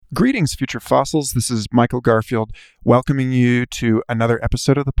Greetings, future fossils. This is Michael Garfield welcoming you to another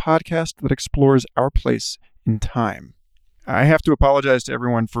episode of the podcast that explores our place in time. I have to apologize to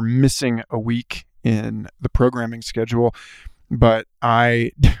everyone for missing a week in the programming schedule, but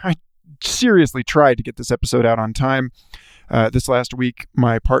I seriously tried to get this episode out on time. This last week,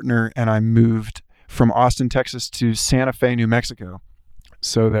 my partner and I moved from Austin, Texas to Santa Fe, New Mexico,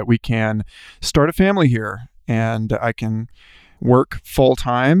 so that we can start a family here and I can work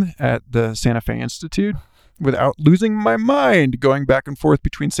full-time at the Santa Fe Institute without losing my mind going back and forth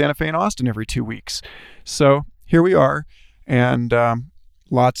between Santa Fe and Austin every 2 weeks. So here we are, and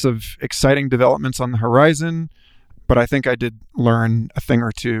lots of exciting developments on the horizon, but I think I did learn a thing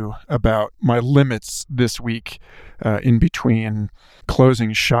or two about my limits this week in between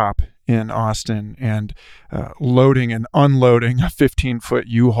closing shop in Austin and loading and unloading a 15-foot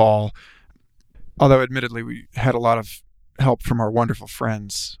U-Haul, although admittedly we had a lot of help from our wonderful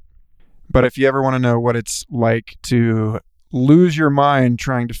friends. But if you ever want to know what it's like to lose your mind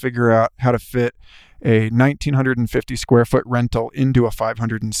trying to figure out how to fit a 1,950 square foot rental into a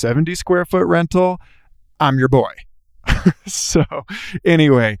 570 square foot rental, I'm your boy. So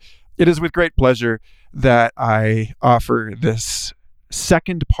anyway, it is with great pleasure that I offer this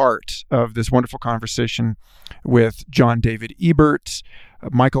second part of this wonderful conversation with John David Ebert,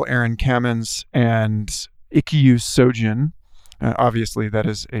 Michael Aaron Kamens, and Ikkyu Sojin. Obviously, that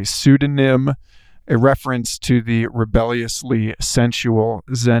is a pseudonym, a reference to the rebelliously sensual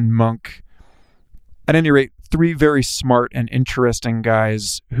Zen monk. At any rate, three very smart and interesting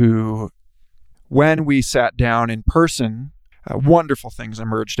guys who, when we sat down in person, wonderful things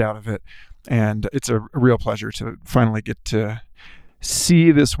emerged out of it. And it's a real pleasure to finally get to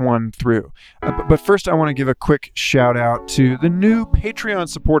see this one through. But first, I want to give a quick shout out to the new Patreon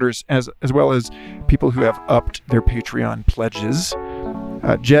supporters, as well as people who have upped their Patreon pledges.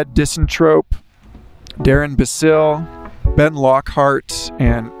 Jed Disentrope, Darren Basil, Ben Lockhart,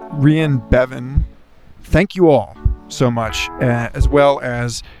 and Rian Bevan. Thank you all so much, as well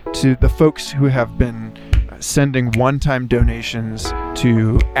as to the folks who have been sending one-time donations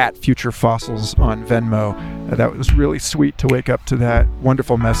to @FutureFossils on Venmo. That was really sweet to wake up to that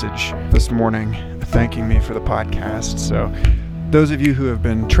wonderful message this morning thanking me for the podcast. So those of you who have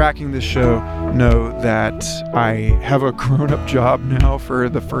been tracking this show know that I have a grown-up job now for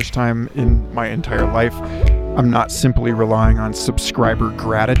the first time in my entire life. I'm not simply relying on subscriber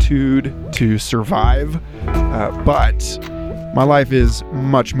gratitude to survive, but my life is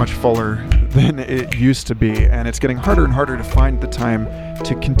much, much fuller than it used to be, and it's getting harder and harder to find the time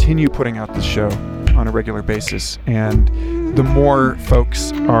to continue putting out this show on a regular basis. And the more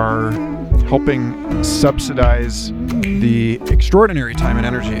folks are helping subsidize the extraordinary time and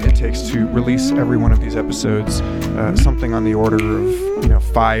energy it takes to release every one of these episodes, something on the order of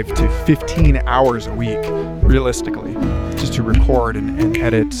 5 to 15 hours a week, realistically, just to record and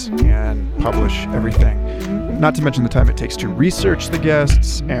edit and publish everything. Not to mention the time it takes to research the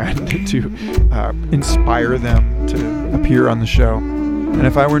guests and to inspire them to appear on the show. And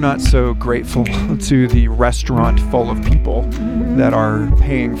if I were not so grateful to the restaurant full of people that are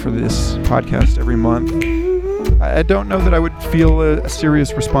paying for this podcast every month, I don't know that I would feel a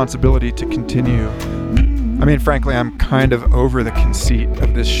serious responsibility to continue. I mean, frankly, I'm kind of over the conceit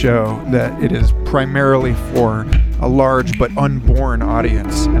of this show that it is primarily for a large but unborn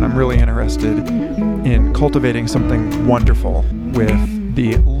audience, and I'm really interested in cultivating something wonderful with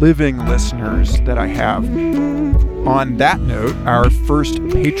the living listeners that I have. On that note, our first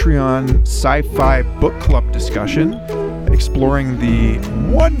Patreon sci-fi book club discussion, exploring the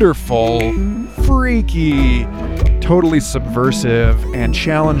wonderful, freaky, totally subversive and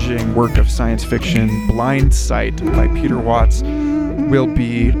challenging work of science fiction Blind Sight by Peter Watts, will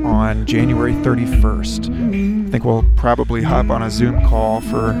be on January 31st. I think we'll probably hop on a Zoom call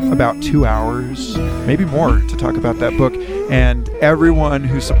for about 2 hours, maybe more, to talk about that book. And everyone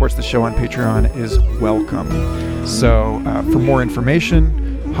who supports the show on Patreon is welcome. So for more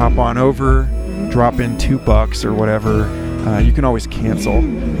information, hop on over, drop in $2 or whatever. You can always cancel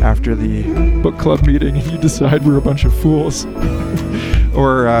after the book club meeting and you decide we're a bunch of fools.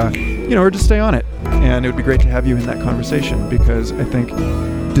 or just stay on it. And it would be great to have you in that conversation, because I think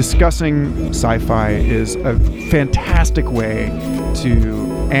discussing sci-fi is a fantastic way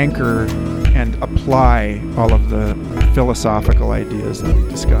to anchor and apply all of the philosophical ideas that we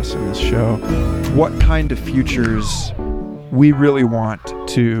discuss in this show. What kind of futures we really want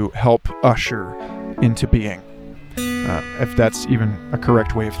to help usher into being. If that's even a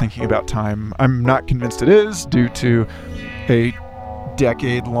correct way of thinking about time. I'm not convinced it is, due to a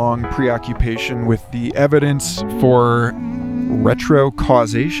decade-long preoccupation with the evidence for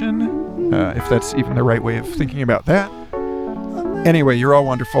retrocausation, if that's even the right way of thinking about that. Anyway, you're all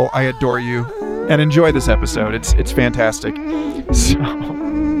wonderful. I adore you. And enjoy this episode. It's fantastic. So,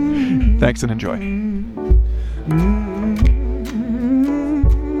 thanks and enjoy.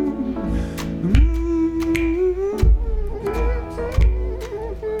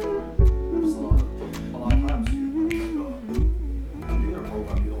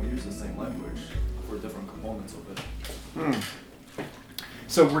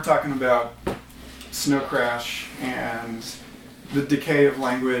 So we're talking about snow crash and the decay of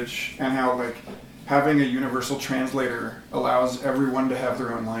language and how like having a universal translator allows everyone to have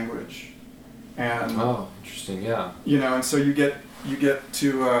their own language. And interesting, yeah. You know, and so you get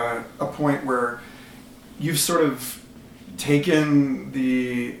to a point where you've sort of taken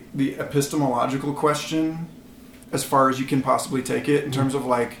the epistemological question as far as you can possibly take it in terms of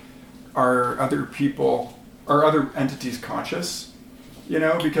like, are other entities conscious? You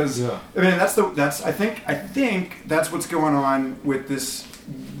know, because I mean I think that's what's going on with this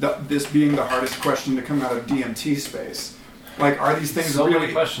being the hardest question to come out of DMT space. Like, are these things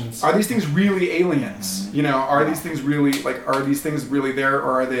many questions? Are these things really aliens? You know, are these things really there,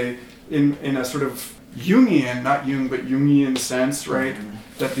 or are they in a sort of Jungian, not Jung, but Jungian sense, right?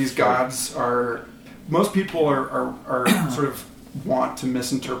 That these gods are. Most people are sort of want to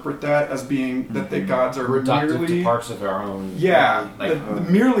misinterpret that as being that the gods are reductive merely to parts of our own. Yeah,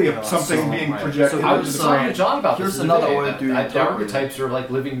 merely something being projected. So I was talking to John about Here's this. another way to the archetypes are like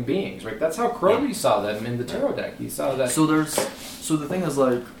living beings, right? That's how Crowley saw them in the tarot deck. He saw that. So the thing is,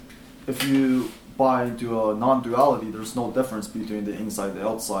 like, if you buy into a non-duality, there's no difference between the inside and the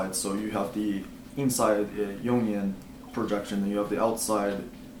outside. So you have the inside Jungian projection, and you have the outside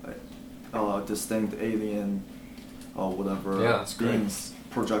distinct alien whatever beings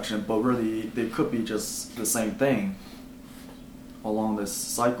projection, but really they could be just the same thing along this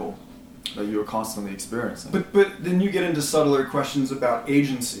cycle that you're constantly experiencing. But then you get into subtler questions about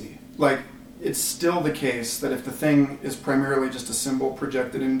agency. Like, it's still the case that if the thing is primarily just a symbol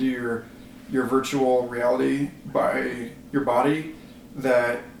projected into your virtual reality by your body,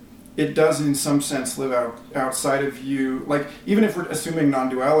 that it does in some sense live outside of you. Like, even if we're assuming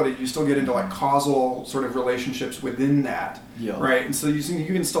non-duality, you still get into like causal sort of relationships within that, right? And so you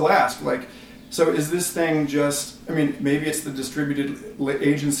can still ask, like, so is this thing just, I mean, maybe it's the distributed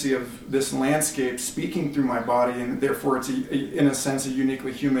agency of this landscape speaking through my body, and therefore it's in a sense a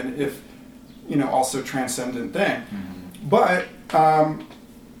uniquely human, if, you know, also transcendent thing. But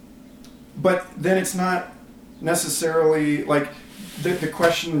then it's not necessarily like, the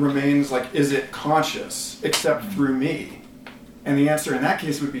question remains like, is it conscious except through me? And the answer in that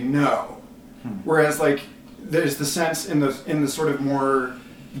case would be no. Whereas like there's the sense in the sort of more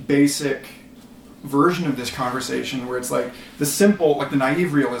basic version of this conversation where it's like the simple, like the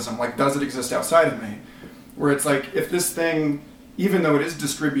naive realism, like, does it exist outside of me? Where it's like, if this thing, even though it is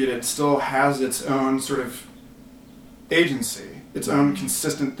distributed, still has its own sort of agency, its own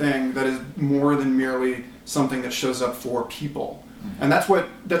consistent thing that is more than merely something that shows up for people. And that's what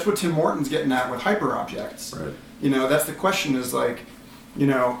Tim Morton's getting at with hyperobjects. Right. You know, that's the question, is like, you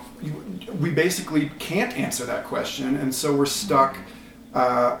know, we basically can't answer that question, and so we're stuck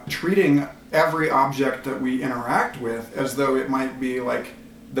treating every object that we interact with as though it might be like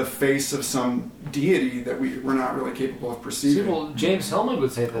the face of some deity that we're not really capable of perceiving. See, well, James Hillman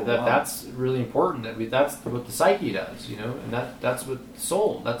would say that's really important. That's what the psyche does, you know, and that's what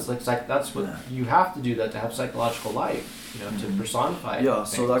soul. That's like that's what you have to do that to have psychological life, you know, to personify. Yeah,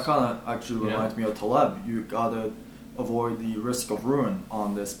 things. so that kind of actually reminds me of Taleb. You gotta avoid the risk of ruin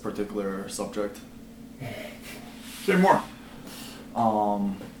on this particular subject. Say more.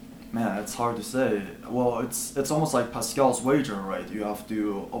 Man, it's hard to say. Well, it's almost like Pascal's wager, right? You have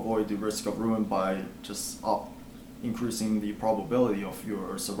to avoid the risk of ruin by just increasing the probability of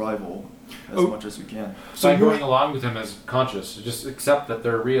your survival as much as you can. So going along with them as conscious, just accept that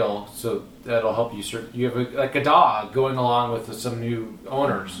they're real, so that'll help you. You have like a dog going along with some new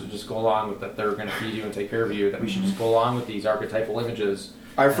owners, so just go along with that. They're going to feed you and take care of you. That we should just go along with these archetypal images.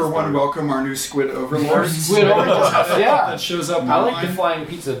 I, for one, welcome our new squid overlord. That shows up. I like the flying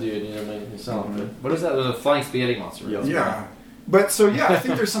pizza dude. You know, what is that? The flying spaghetti monster. Yeah. But so I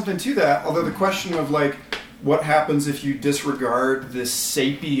think there's something to that. Although the question of like, what happens if you disregard the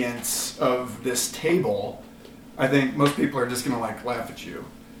sapience of this table? I think most people are just going to like laugh at you.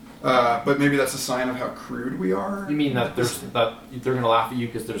 But maybe that's a sign of how crude we are. You mean that they're going to laugh at you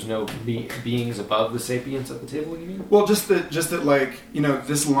because there's no beings above the sapiens at the table? You mean? Well, just that like, you know,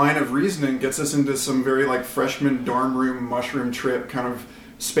 this line of reasoning gets us into some very like freshman dorm room mushroom trip kind of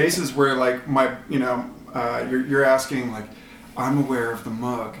spaces where like you're asking like, I'm aware of the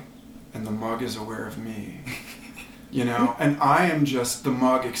mug, and the mug is aware of me. You know, and I am just the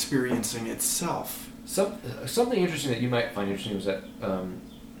mug experiencing itself. Something interesting that you might find interesting was that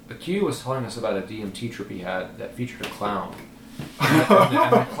Q was telling us about a DMT trip he had that featured a clown. And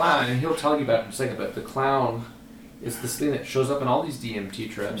the clown, and he'll tell you about it in a second, but the clown is this thing that shows up in all these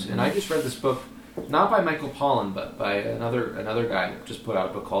DMT trips. And I just read this book, not by Michael Pollan, but by another guy that just put out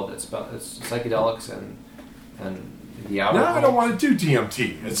a book called it's Psychedelics and the Outer No, World. I don't want to do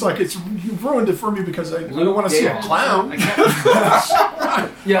DMT. It's like you've ruined it for me because I don't want to see a clown.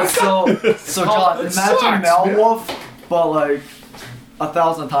 Yeah, so John, imagine sucks, Malwolf, but like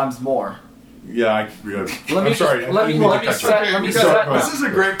 1,000 times more. Yeah, I'm sorry. Let me set. This is a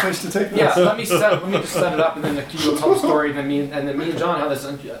great place to take this. Yeah, let me just set it up, and then the Q will tell the story, and then me and John have this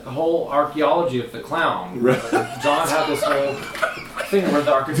whole archaeology of the clown. Right. John had this whole thing where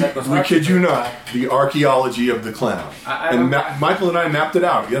the architect was. We kid you not, the archaeology of the clown. Michael and I mapped it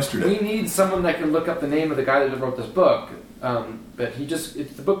out yesterday. We need someone that can look up the name of the guy that wrote this book. But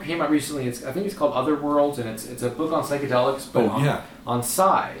the book came out recently. I think it's called Other Worlds, and it's a book on psychedelics, but on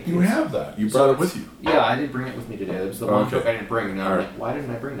psi. You have that. You brought it with you. Yeah, I didn't bring it with me today. It was the one Okay. book I didn't bring. And I'm All like, right. why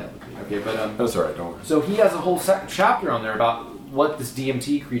didn't I bring that with me? Okay, but That's all right. Don't worry. so he has a whole second chapter on there about what this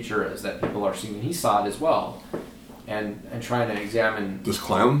DMT creature is that people are seeing. And he saw it as well, and trying to examine. This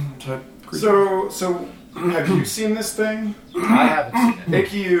clown type creature? So have you seen this thing? I haven't seen it.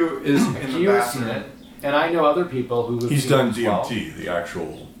 IQ is in the Q has seen bathroom. it, and I know other people who have He's seen done it as well. DMT, the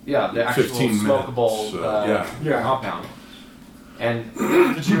actual. Yeah, the actual 15 smokable minutes, yeah. compound. And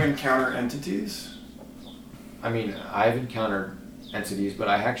Did you encounter entities? I mean, I've encountered entities, but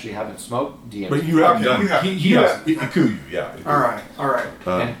I actually haven't smoked DMT. But you have Okay, done. you have. He You has. have. Ikuyu, yeah. All right.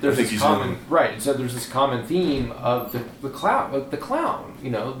 And there's I think this he's common done. right. And so there's this common theme of the clown, the clown. You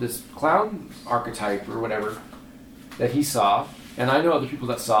know, this clown archetype or whatever that he saw. And I know other people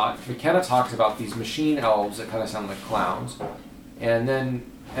that saw it. McKenna talks about these machine elves that kind of sound like clowns. And then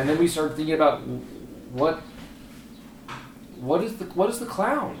we started thinking about what is the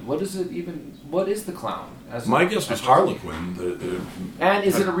clown? What is it even? What is the clown? My guess was Harlequin. And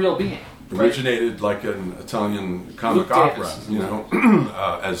is it a real being? Originated like an Italian comic Luke opera, Davis. you know,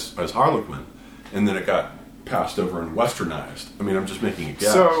 as Harlequin, and then it got passed over and westernized. I mean, I'm just making a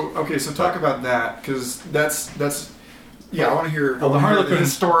guess. So talk about that, because that's yeah, I want to hear. Well, the Harlequin,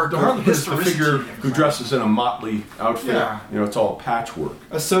 historical, the Harlequin is the figure historicity who dresses in a motley outfit. Yeah. You know, it's all patchwork.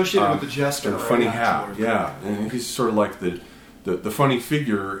 associated with the jester, And a right? funny hat, yeah. And he's sort of like the funny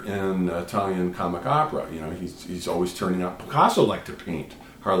figure in Italian comic opera. You know, he's always turning up. Picasso liked to paint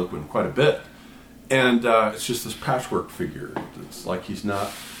Harlequin quite a bit, and it's just this patchwork figure. It's like he's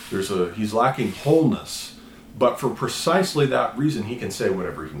lacking wholeness. But for precisely that reason, he can say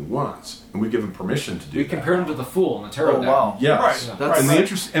whatever he wants, and we give him permission to do We that. compare him to the Fool in the tarot Oh deck. wow! Yes, Right. That's and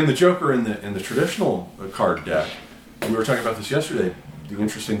right. and the Joker in the traditional card deck. We were talking about this yesterday. The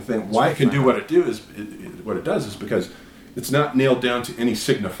interesting thing, why it can do what it does is because it's not nailed down to any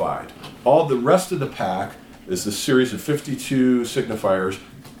signified. All the rest of the pack is this series of 52 signifiers.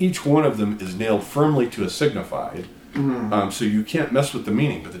 Each one of them is nailed firmly to a signified, so you can't mess with the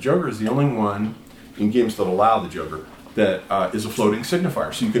meaning. But the Joker is the only one in games that allow the Joker that is a floating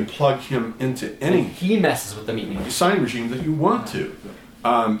signifier, so you can plug him into any He messes with the meaning. sign regime that you want to.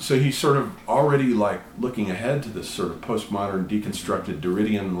 So he's sort of already like looking ahead to this sort of postmodern, deconstructed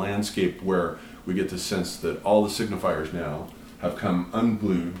Derridian landscape where we get the sense that all the signifiers now have come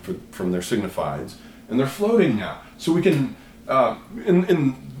unglued from their signifieds, and they're floating now. So we can,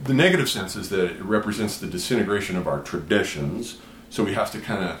 in the negative sense, is that it represents the disintegration of our traditions. So we have to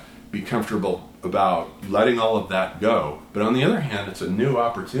kind of be comfortable about letting all of that go. But on the other hand, it's a new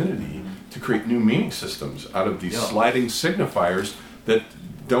opportunity to create new meaning systems out of these sliding signifiers that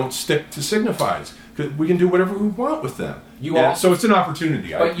don't stick to signifieds. 'Cause we can do whatever we want with them. So it's an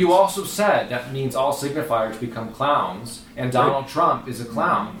opportunity. But you also said that means all signifiers become clowns, and Donald Trump is a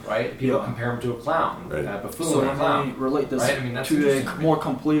clown, right? People compare him to a clown, Right. a buffoon, So a when clown. we relate this Right? I mean, that's to a interesting. more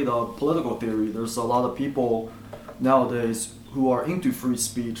complete political theory, there's a lot of people nowadays who are into free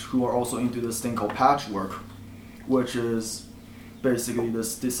speech who are also into this thing called patchwork, which is basically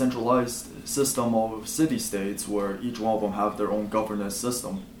this decentralized system of city-states where each one of them have their own governance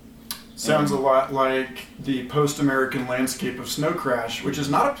system. Sounds a lot like the post-American landscape of Snow Crash, which is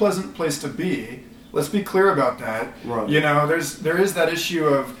not a pleasant place to be. Let's be clear about that. Right. You know, there is that issue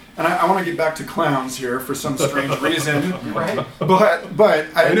of, and I want to get back to clowns here for some strange reason. Right. But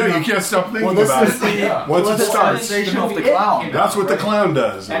I know you can't stop thinking this about is it. the Once it starts, politicization of the movie It clown. came that's what the Right. clown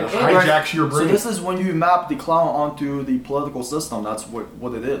does. It And hijacks your So brain. this is when you map the clown onto the political system. That's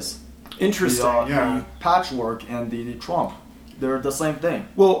what it is. Interesting, The yeah. patchwork and the Trump. they're the same thing.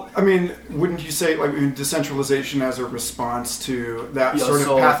 Well, I mean, wouldn't you say like decentralization as a response to that sort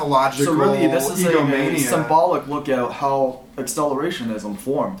of pathological So really, this is egomania? a symbolic look at how accelerationism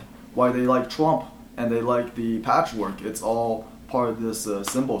formed. Why they like Trump and they like the patchwork. It's all part of this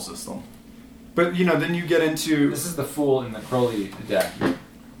symbol system. But then you get into This is the Fool in the Crowley deck.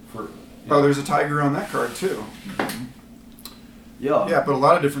 Oh, there's a tiger on that card too. Yeah. Yeah, but a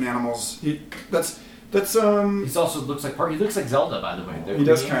lot of different animals. That's He also looks like he looks like Zelda, by the way. He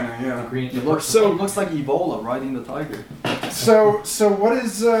does kind of, yeah. The green. It looks like Ebola riding the tiger. So what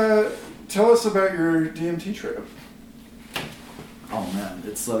is? Tell us about your DMT trip. Oh man,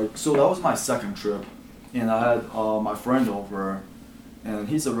 it's like, so that was my second trip, and I had my friend over, and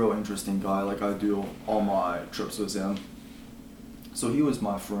he's a real interesting guy. Like, I do all my trips with him. So he was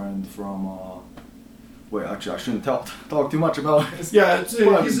my friend from. Wait, actually, I shouldn't talk too much about his. Yeah,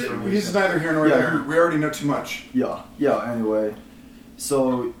 he's neither here nor there. We already know too much. Yeah. Anyway,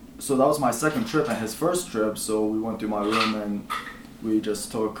 so that was my second trip and his first trip. So we went to my room and we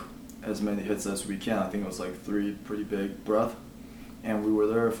just took as many hits as we can. I think it was like 3 pretty big breaths, and we were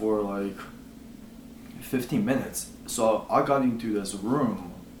there for like 15 minutes. So I got into this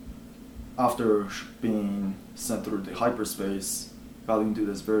room after being sent through the hyperspace. Got into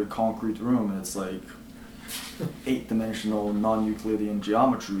this very concrete room, and it's like 8-dimensional non-Euclidean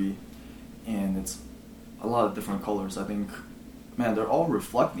geometry, and it's a lot of different colors. I think, man, they're all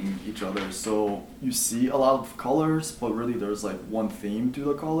reflecting each other, so you see a lot of colors, but really there's like one theme to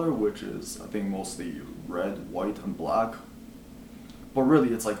the color, which is, I think, mostly red, white, and black. But really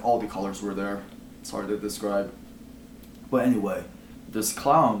it's like all the colors were there. It's hard to describe. But anyway, this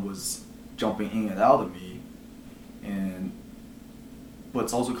clown was jumping in and out of me, but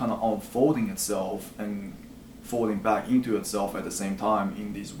it's also kind of unfolding itself and folding back into itself at the same time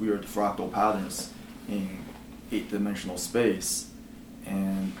in these weird fractal patterns in 8-dimensional space.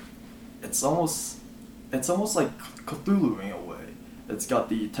 And it's almost like Cthulhu in a way. It's got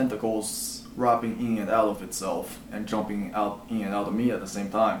the tentacles wrapping in and out of itself and jumping in and out of me at the same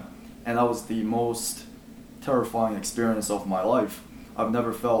time. And that was the most terrifying experience of my life. I've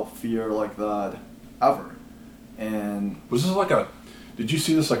never felt fear like that ever. And was this like did you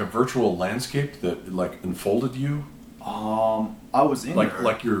see this like a virtual landscape that like enfolded you? I was in there.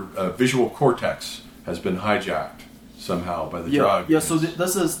 Like your visual cortex has been hijacked somehow by the drug. Yeah, so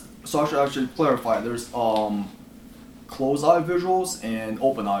this is, so I should actually clarify. There's closed eye visuals and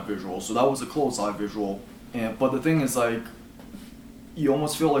open eye visuals. So that was a closed eye visual. But the thing is, like, you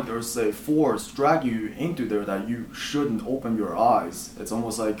almost feel like there's a force dragging you into there that you shouldn't open your eyes. It's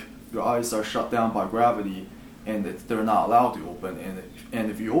almost like your eyes are shut down by gravity, and they're not allowed to open.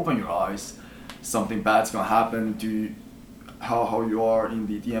 And if you open your eyes, something bad's gonna happen to how you are in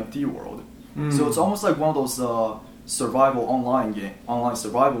the DMT world. So it's almost like one of those survival online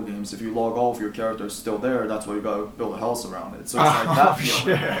survival games. If you log off, your character's still there. That's why you gotta build a house around it. So it's like that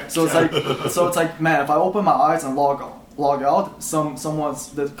feeling. So it's like, man, if I open my eyes and log out,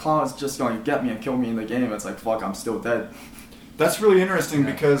 the clown is just going to get me and kill me in the game. It's like, fuck, I'm still dead. That's really interesting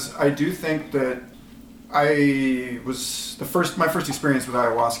because I do think that my first experience with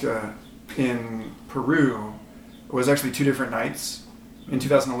ayahuasca in Peru was actually 2 different nights in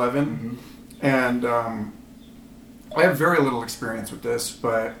 2011, and I have very little experience with this,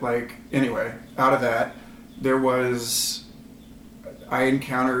 but like, anyway, out of that, I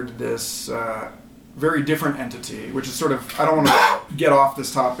encountered this very different entity, which is sort of, I don't want to get off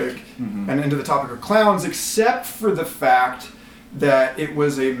this topic and into the topic of clowns, except for the fact that it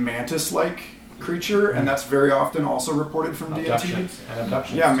was a mantis-like creature, and that's very often also reported from DMT.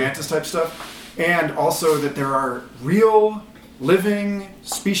 Abductions. Yeah, mantis type stuff. And also that there are real living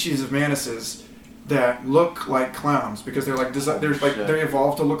species of mantises that look like clowns because they're like they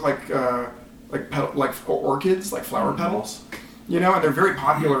evolved to look like orchids, like flower petals. And they're very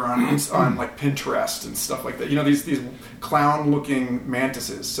popular on like Pinterest and stuff like that. These clown-looking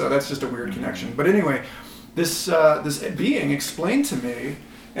mantises. So that's just a weird connection. But anyway, this being explained to me,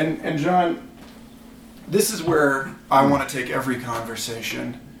 and John, this is where I want to take every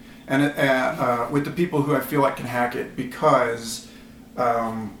conversation, and with the people who I feel like can hack it, because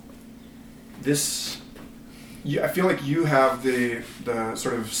I feel like you have the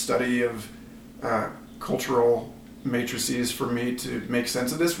sort of study of cultural matrices for me to make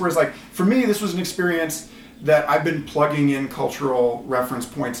sense of this. Whereas, like, for me, this was an experience that I've been plugging in cultural reference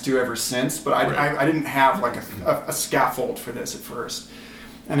points to ever since, but I didn't have like a scaffold for this at first.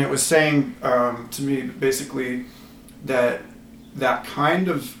 And it was saying to me basically that kind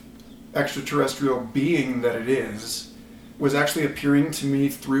of extraterrestrial being that it is was actually appearing to me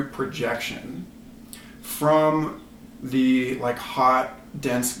through projection from the like hot,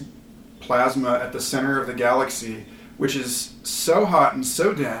 dense plasma at the center of the galaxy, which is so hot and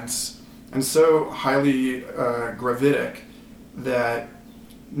so dense and so highly gravitic that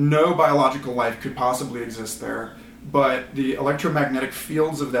no biological life could possibly exist there. But the electromagnetic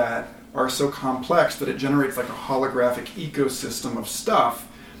fields of that are so complex that it generates like a holographic ecosystem of stuff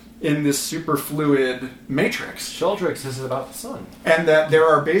in this super fluid matrix. Sheldrick says it about the sun. And that there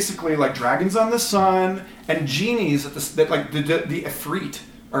are basically like dragons on the sun and genies that like the Ifrit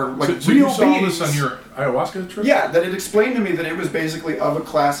are like so real you saw beings. this on your ayahuasca trip? Yeah, that it explained to me that it was basically of a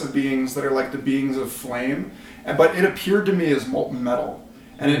class of beings that are like the beings of flame, but it appeared to me as molten metal.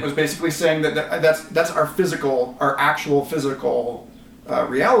 And it was basically saying that that's our actual physical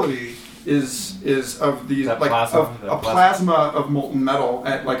reality is of these That like plasma, plasma of molten metal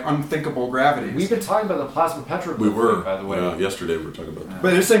at like unthinkable gravities. We've been talking about the plasma petroglyph. We were, by the way. yesterday we were talking about that.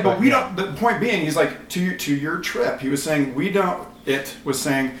 But they're saying, but we don't. The point being, he's like to your trip. He was saying we don't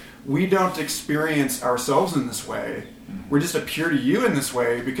experience ourselves in this way. We just appear to you in this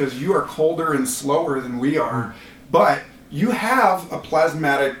way because you are colder and slower than we are. But you have a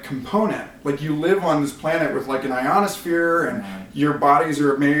plasmatic component. Like you live on this planet with like an ionosphere, and your bodies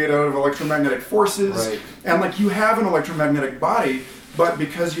are made out of electromagnetic forces, Right. and like you have an electromagnetic body. But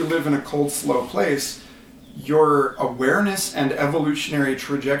because you live in a cold, slow place, your awareness and evolutionary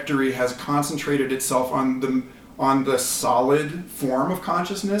trajectory has concentrated itself on the solid form of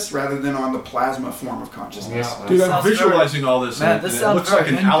consciousness rather than on the plasma form of consciousness. Yeah. Dude, I'm Sounds visualizing all this, Man, and this it sounds looks like very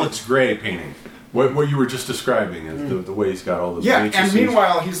an Hindu. Alex Gray painting. What you were just describing is the way he's got all those Yeah, matrices. and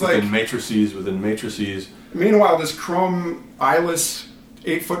meanwhile he's like within matrices. Meanwhile, this chrome eyeless,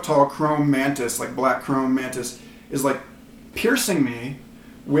 8-foot tall chrome mantis, like black chrome mantis, is like piercing me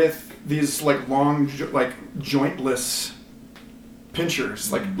with these like long, like jointless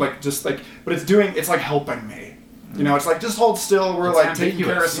pinchers, like but it's like helping me. You know, it's like just hold still. We're It's like taking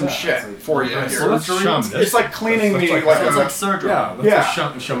care of ambiguous, some yeah. shit It's like- for you. Yeah, here. So that's shaman. It's like cleaning me like- like It's a, like surgery. Yeah, that's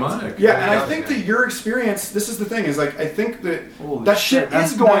Yeah. shamanic. yeah, and I think that your experience. This is the thing is like I think that Holy that shit That-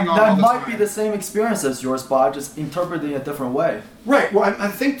 is going on. That all the might time. be the same experience as yours, but I just interpret it in a different way. Right. Well, I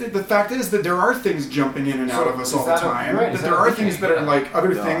think that the fact is that there are things jumping in and out of us is all the that time. right, That is there that are okay? things that are like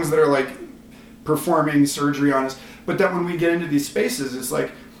other Yeah. things that are like performing surgery on us. But that when we get into these spaces, it's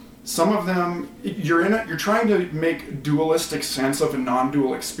like some of them you're trying to make dualistic sense of a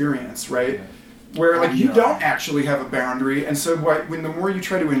non-dual experience, right? Where like you Yeah. don't actually have a boundary, and so when the more you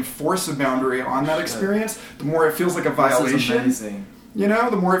try to enforce a boundary on that experience, the more it feels like a This is violation. amazing. You know,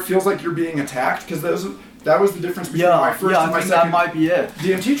 the more it feels like you're being attacked because that was the difference between my Yeah, first yeah, and I my think second that might be it.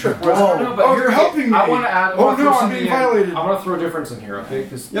 DMT trip was. Whoa. No, but Oh, here- you're helping me. I want to add. I Oh wanna throw no, I'm something being in. violated. I want to throw a difference in here, okay?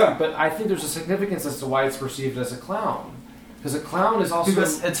 Yeah. But I think there's a significance as to why it's perceived as a clown, because a clown is also.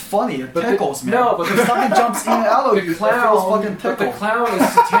 Because it's funny, it But the- tickles, man. no, but if something jumps in and out of the you, it clown, feels fucking but the tickled. clown is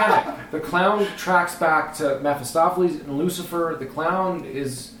satanic. The clown tracks back to Mephistopheles and Lucifer. The clown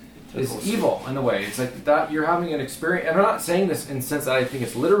is evil in a way. It's like that you're having an experience, and I'm not saying this in the sense that I think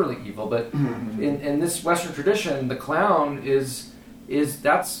it's literally evil, but in this Western tradition, the clown is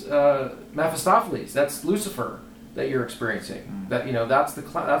that's Mephistopheles. That's Lucifer that you're experiencing. That that's the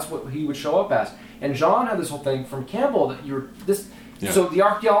clown. That's what he would show up as. And John had this whole thing from Campbell that you're this. Yeah. So the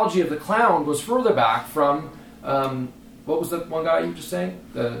archaeology of the clown goes further back from what was the one guy you were just saying?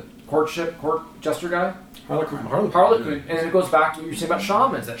 The court jester guy? Harlequin. And it goes back to what you were saying about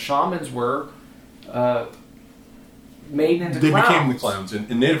shamans, that shamans were made into They clowns. became the clowns.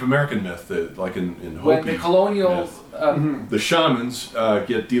 In Native American myth, like in Hopi When the colonial... myth, the shamans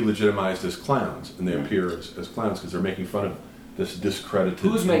get delegitimized as clowns, and they appear as clowns because they're making fun of this discredited...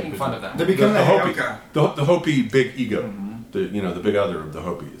 Who's making fun of them? They become the Hopi, Heyoka. the Hopi big ego. The big other of the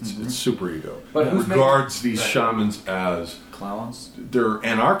Hopi. It's super ego. But It who's regards making- these shamans as Clowns? they're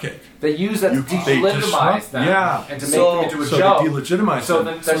anarchic. They use that to They delegitimize disrupt- them yeah. and to make So- them into a So joke. they delegitimize So them.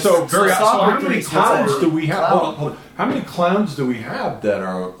 then there's- So very so how many Socrates clowns was a do we have? clown. Hold on. How many clowns do we have that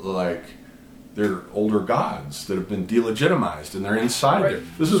are like they're older gods that have been delegitimized and they're inside Right. there?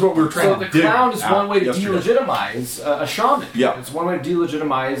 This is what we were trying So to the dig clown is out one way to yesterday. delegitimize a shaman. Yeah. It's one way to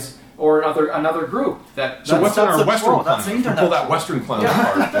delegitimize or another group that. So what's in that's our a Western troll. clown? That's If you pull internet that troll. Western clown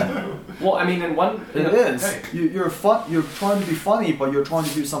Yeah. apart, then Well, I mean, in one. It is. Hey. You're trying to be funny, but you're trying to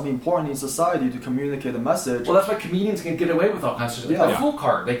do something important in society to communicate a message. Well, that's why comedians can get away with all kinds of shit. Yeah. Like a fool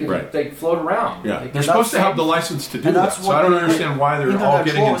card. They can Right. they float around. yeah, They they're can- supposed to that's- have the license to do and that. that's So what I don't the understand why they're all internet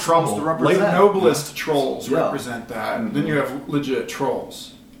getting in troll is supposed trouble. to Like represent. noblest trolls Yeah. represent that. And then you have legit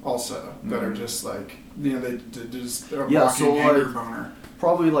trolls also that are just like they just a Yeah, walking so, anger like- boner.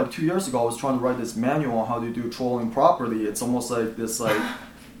 Probably like 2 years ago, I was trying to write this manual on how to do trolling properly. It's almost like this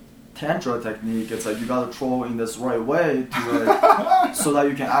tantra technique. It's like you gotta troll in this right way to so that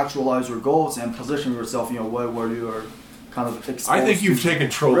you can actualize your goals and position yourself in a way where you are kind of exposed. I think you've taken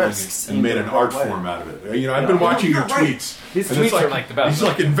trolling and made an art form out of it. I've been watching your tweets. His tweets are like the best. He's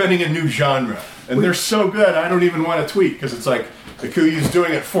like inventing a new genre, and they're so good. I don't even want to tweet because it's like the Kuyu's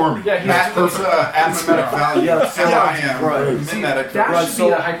doing it for me. Yeah, Matt was mimetic value. Yeah, So I am. right. Mimetic. That should be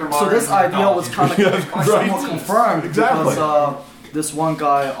a hypermodern. So this idea was kind of somewhat confirmed Exactly. because this one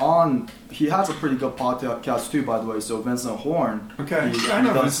guy he has a pretty good podcast too, by the way. So Vincent Horn. Okay. He I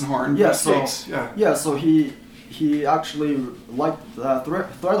know does- Vincent Horn. Yeah. He So speaks, yeah. yeah. So he actually liked that thread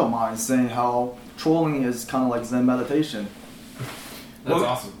of mine saying how trolling is kind of like Zen meditation. That's Well,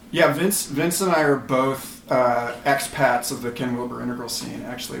 awesome. Yeah, Vince and I are both expats of the Ken Wilber integral scene.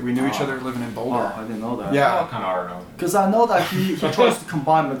 Actually, we knew each other living in Boulder. Oh, I didn't know that. Yeah. All kind of are known. Because I know that he tries to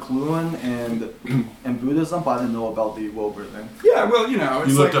combine McLuhan and Buddhism, but I didn't know about the Wilber thing. Yeah, well, you know,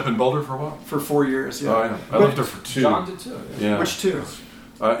 it's You lived like up in Boulder for a while? for 4 years. Yeah. Oh, yeah. I lived there for 2. John did too. Yeah. Which two?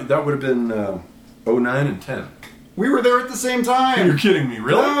 That would have been 09 and 10. We were there at the same time. You're kidding me,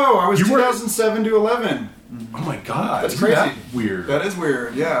 really? No, I was You were- 2007 to 11. Oh my God, That's isn't crazy. that weird? That is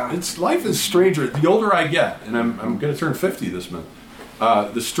weird. Yeah. Life is stranger. The older I get, and I'm going to turn 50 this month,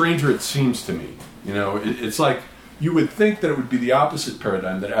 the stranger it seems to me. It's like you would think that it would be the opposite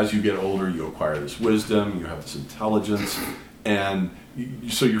paradigm, that as you get older, you acquire this wisdom, you have this intelligence, and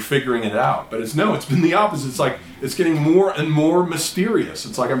so you're figuring it out. But it's been the opposite. It's like it's getting more and more mysterious.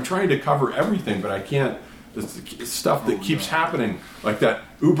 It's like I'm trying to cover everything, but I can't. It's stuff that keeps happening, like that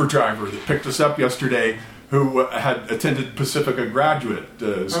Uber driver that picked us up yesterday, who had attended Pacifica graduate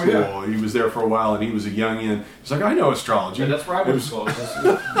school. yeah. He was there for a while, and he was a youngin. He's like, I know astrology. Yeah, that's where I went to school.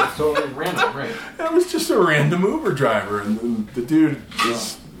 It's totally random, right? It was just a random Uber driver, and the dude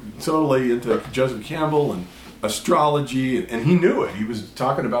was totally into Joseph Campbell and astrology, and he knew it. He was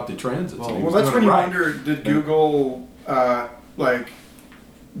talking about the transits. and he Well, was that's doing when you it right. wonder, did Google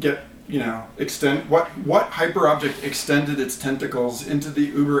extend what hyperobject extended its tentacles into the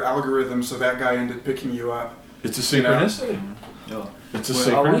Uber algorithm so that guy ended picking you up? It's a synchronicity. Yeah. It's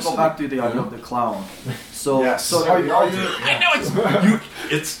a I want to go synchronicity. back to the idea of the clown. So, Yes. so are you, I know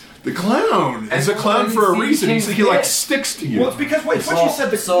it's the clown. It's a clown for a reason. He like sticks to you. Well, it's because what So- you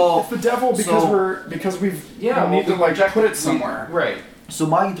said. It's the devil because we've need to put it somewhere. Right. So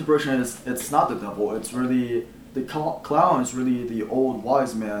my interpretation is it's not the devil. It's really the clown is really the old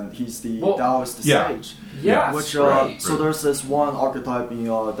wise man. He's the Taoist sage. Yeah. Which right. so there's this one archetype in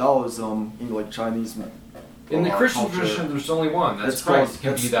Taoism in like Chinese. In the Christian culture. tradition, there's only one. That's It's called Christ.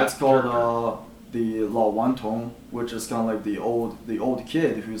 Can be that. it's called the Lao Wan Tong, which is kind of like the old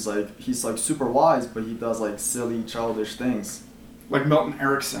kid who's like he's like super wise, but he does like silly childish things. Like Milton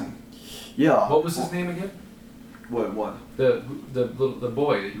Erickson. Yeah. What was his name again? What? The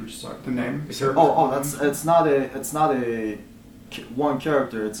boy that you were just talking. The name? The character? Oh, it's not a one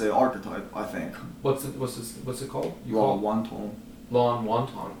character. It's an archetype, I think. What's it called? You Lao call it Wan Tong. Lan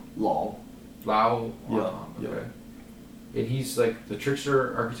Wonton. Lao. Lao Yeah, Wonton. Okay. And he's like the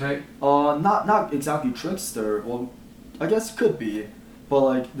trickster archetype. Not exactly trickster. Well, I guess could be, but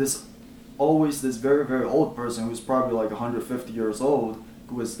like this very very old person who's probably like 150 years old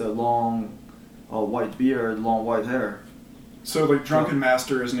with the long white beard, long white hair. So like Drunken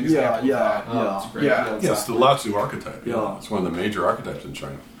Master is an example Yeah, of that. Oh, yeah, that's great. Yeah. Yeah, it's the Lao Tzu archetype. Yeah. It's one of the major archetypes in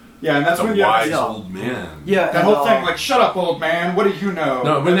China. Yeah, and that's The when you have wise yeah. old man. Yeah, that and, whole thing like, shut up, old man, what do you know?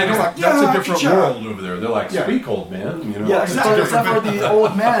 No, but And they it's don't. like, That's yeah, a different shut up. world over there. They're like, Yeah. speak, old man. Yeah, It's except different. for the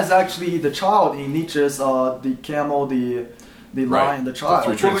old man is actually the child in Nietzsche's the camel, the lion, the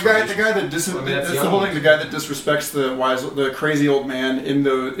child. The three Well, the guy that that's that's the the whole thing. The guy that disrespects the crazy old man in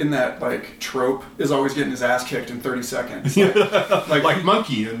that like trope is always getting his ass kicked in 30 seconds. like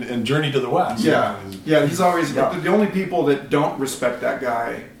Monkey and Journey to the West. Yeah, yeah. He's always Yeah. the only people that don't respect that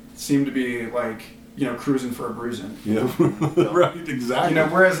guy seem to be like cruising for a bruising. Yeah. Right. Exactly.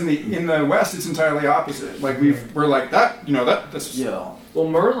 Whereas in the West it's entirely opposite. Like we're like that. That's Yeah. Well,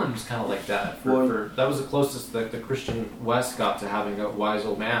 Merlin was kind of like that. Well- That was the closest that the Christian West got to having a wise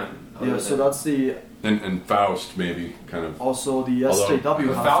old man. Yeah, so that's the and Faust maybe kind of. also the Although- SJW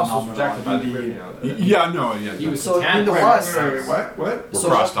But Faust was phenomenon. protected by the Yeah. No. Yeah. He was So in satanic. the wait, West, what? We're so,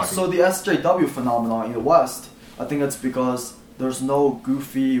 cross-talking. so the SJW phenomenon in the West, I think it's because there's no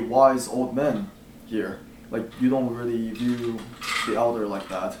goofy, wise old men here. Like you don't really view the elder like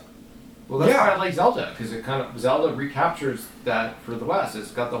that. Well, that's Yeah. why I like Zelda, because Zelda recaptures that for the West.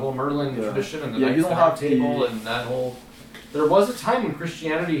 It's got the whole Merlin Yeah. tradition and the Yeah, Knights you of the don't Round have the- Table and that whole. There was a time when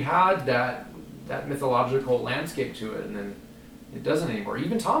Christianity had that mythological landscape to it, and then it doesn't anymore.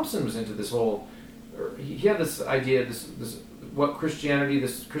 Even Thompson was into this whole. He had this idea, this what Christianity,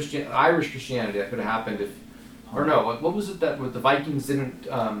 Irish Christianity, that could have happened if, or no, what was it that the Vikings didn't?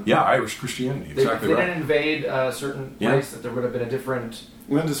 Irish Christianity, exactly they right. didn't invade a certain place, that there would have been a different.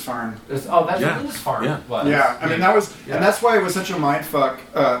 Lindisfarne. Oh, that's what Lindisfarne was. Yeah, I mean that was, and that's why it was such a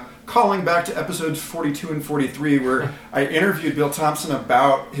mindfuck. Calling back to episodes 42 and 43, where I interviewed Bill Thompson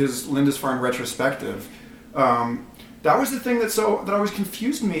about his Lindisfarne retrospective. That was the thing that always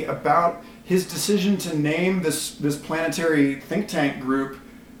confused me about his decision to name this planetary think tank group,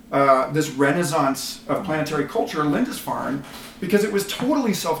 this renaissance of planetary culture, Lindisfarne, because it was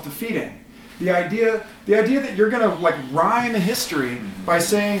totally self-defeating. The idea that you're gonna like rhyme history by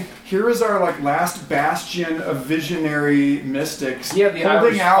saying, here is our like last bastion of visionary mystics. Yeah, the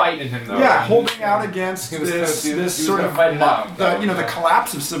Irish fighting him though. Yeah, holding out against this sort of the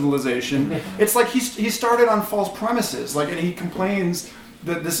collapse of civilization. It's like he started on false premises. Like, and he complains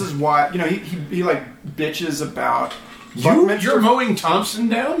that this is why he like bitches about. You're mowing Thompson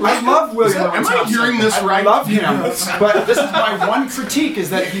down? I love William Owen Thompson. Am I hearing this right? I love him, but this is my one critique: is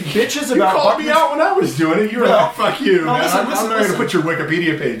that he bitches about. You called me out when I was doing it. You were like, "Fuck you, man! Listen, I'm not going to put your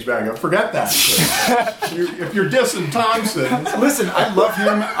Wikipedia page back up. Forget that. If you're dissing Thompson, listen, I love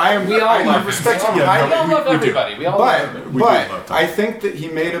him. I respect him. We all love everybody. We all love everybody. But I think that he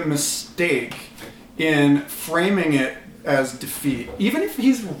made a mistake in framing it as defeat, even if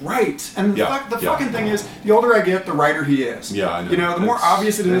he's right. And the fucking thing is, the older I get, the righter he is. Yeah, I know. The more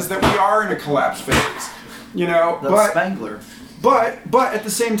obvious it is that we are in a collapse phase. That's Spangler. But at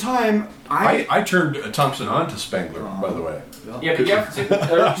the same time, I turned Thompson on to Spangler, by the way. Yeah, but you have to.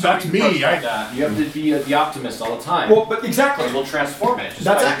 That's me. You have to be the optimist all the time. Well, but exactly, we'll transform it.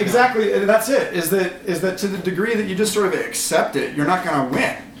 That's exactly. That's it. Is that to the degree that you just sort of accept it, you're not going to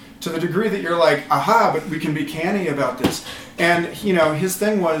win. To the degree that you're like, aha, but we can be canny about this. And, his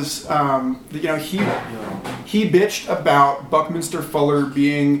thing was, he bitched about Buckminster Fuller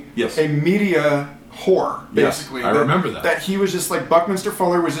being a media whore, basically. Yes, I remember that. That he was just like, Buckminster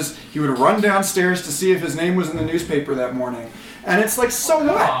Fuller was just, he would run downstairs to see if his name was in the newspaper that morning. And it's like, so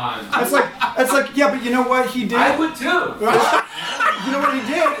what? It's like, yeah, but you know what he did? I would too. You know what he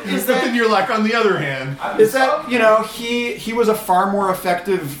did is that. Then you're like, on the other hand, is that he was a far more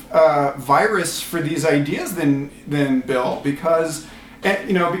effective virus for these ideas than Bill because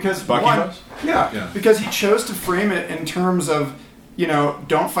Bucky was? Because he chose to frame it in terms of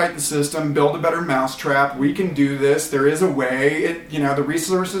don't fight the system, build a better mousetrap. We can do this. There is a way. The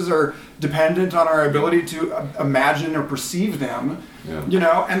resources are dependent on our ability to imagine or perceive them.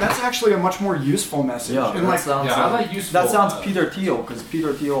 Yeah. And that's actually a much more useful message. Yeah, and I like useful. That sounds Peter Thiel, because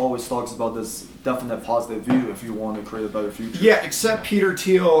Peter Thiel always talks about this definite positive view if you want to create a better future. Yeah, except Peter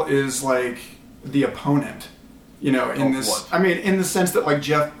Thiel is like the opponent. In this, what? I mean, in the sense that like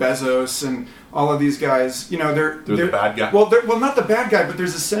Jeff Bezos and all of these guys, they're the bad guy. Well, not the bad guy, but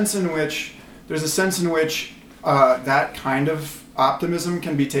there's a sense in which that kind of optimism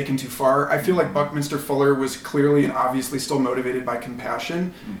can be taken too far. I feel like Buckminster Fuller was clearly and obviously still motivated by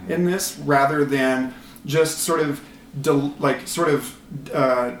compassion in this, rather than just sort of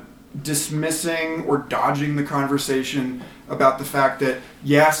dismissing or dodging the conversation about the fact that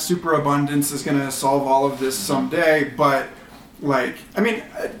superabundance is going to solve all of this someday, but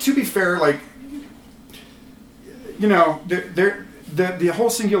to be fair, the whole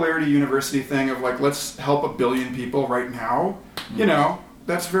Singularity University thing of let's help 1 billion people right now,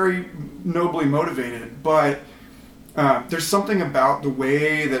 that's very nobly motivated, but there's something about the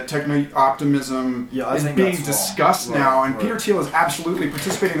way that techno-optimism is being discussed now, and Peter Thiel is absolutely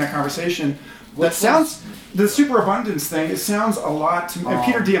participating in that conversation. The superabundance thing, it sounds a lot to me, and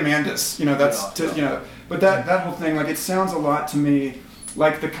Peter Diamandis, but that whole thing, it sounds a lot to me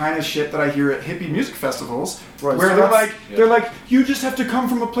like the kind of shit that I hear at hippie music festivals, where they're like, you just have to come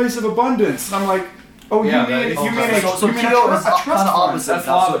from a place of abundance. And I'm like, oh, you mean a trust fund? That's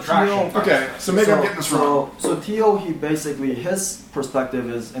law of attraction. Okay, so maybe I'm getting this wrong. So Thiel, his perspective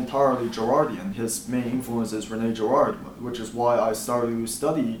is entirely Girardian. His main influence is René Girard, which is why I started to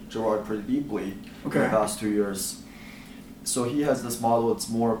study Girard pretty deeply in the past 2 years. So he has this model. It's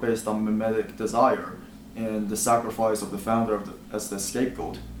more based on mimetic desire and the sacrifice of the founder as the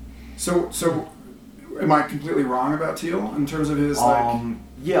scapegoat. So am I completely wrong about Thiel in terms of his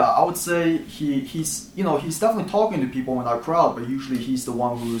Yeah, I would say he's definitely talking to people in our crowd, but usually he's the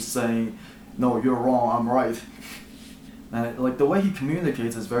one who's saying, "No, you're wrong, I'm right." And the way he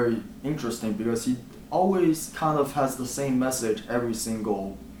communicates is very interesting because he always kind of has the same message every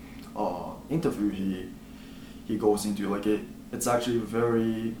single interview he goes into. It's actually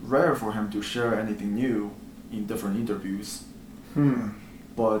very rare for him to share anything new in different interviews.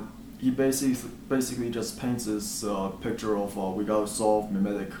 But he basically just paints this picture of we gotta solve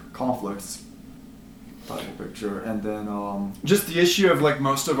mimetic conflicts type of picture, and then just the issue of like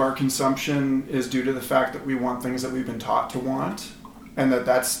most of our consumption is due to the fact that we want things that we've been taught to want, and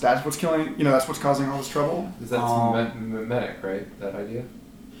that's what's killing. That's what's causing all this trouble. That's mimetic, right? That idea.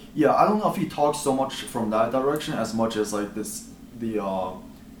 Yeah, I don't know if he talks so much from that direction as much as like the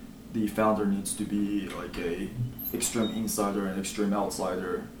founder needs to be like a extreme insider and extreme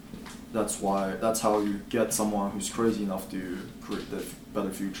outsider. That's how you get someone who's crazy enough to create the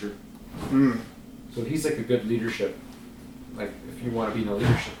better future. So he's like a good leadership. Like if you want to be in a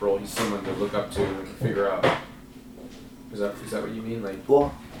leadership role, he's someone to look up to and figure out. Is that what you mean? Like,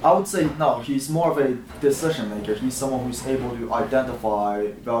 well, I would say no. He's more of a decision maker. He's someone who's able to identify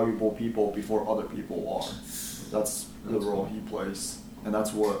valuable people before other people are. That's the role he plays, and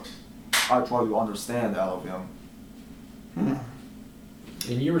that's what I try to understand out of him.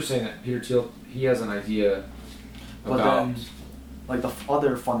 And you were saying that Peter Thiel, he has an idea But about. then, like the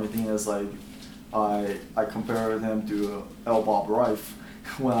other funny thing is like, I compared him to L. Bob Reif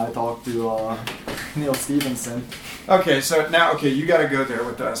when I talked to Neil Stephenson. Okay, so now you got to go there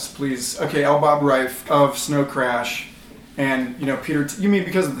with us, please. Okay, L. Bob Reif of Snow Crash, and Peter. You mean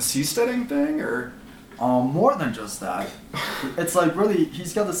because of the seasteading thing, or? More than just that. It's like really,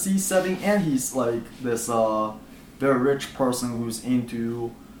 he's got the seasteading, and he's like this very rich person who's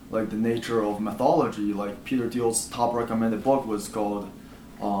into like the nature of mythology. Like Peter Thiel's top recommended book was called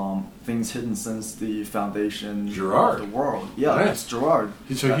Things Hidden Since the Foundation Gerard. of the World. Yeah, Nice. it's Gerard.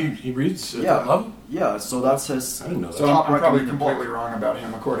 So he reads at that level? Yeah, so that's his I didn't know that. So top I'm probably recommended completely book. wrong about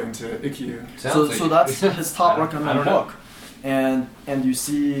him, according to IQ. So that's his top I don't recommended know. book. And you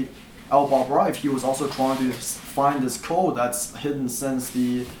see L. Bob Reif, he was also trying to find this code that's hidden since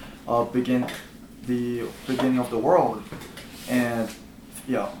the beginning of the world. And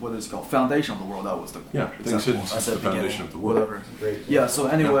yeah, what is it called? Foundation of the world, that was the Things hidden since the foundation of the world. Whatever. Great. Yeah, so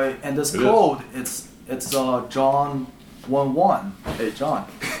anyway, and this It code, it's John 1:1. Hey, John.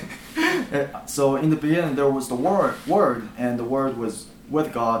 So in the beginning there was the word, and the word was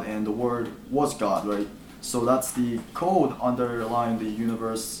with God, and the word was God, right? So that's the code underlying the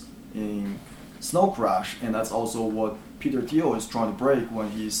universe in Snow Crash, and that's also what Peter Thiel is trying to break when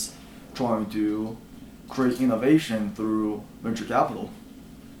he's trying to create innovation through venture capital.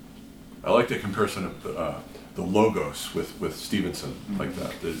 I like the comparison of the logos with Stevenson, like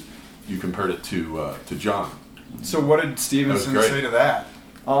that. You compared it to John. So what did Stevenson That was great. say to that?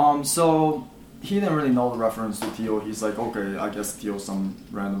 So he didn't really know the reference to Thiel. He's like, okay, I guess Thiel's some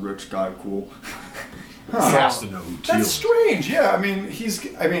random rich guy, cool. He has to know who Thiel That's is. strange. Yeah,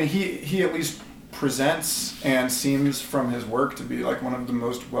 he at least presents and seems from his work to be like one of the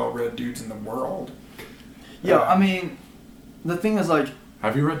most well-read dudes in the world. Yeah, I mean, the thing is like,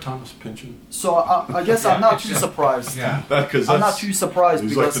 Have you read Thomas Pynchon? so I guess I'm not too surprised. Yeah. Because I'm not too surprised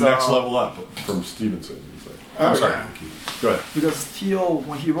he's because like the next level up from Stevenson. He's like, I'm sorry, yeah. Nikki. Go ahead. Because Thiel,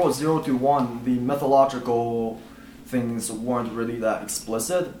 when he wrote 0 to 1, the methodological things weren't really that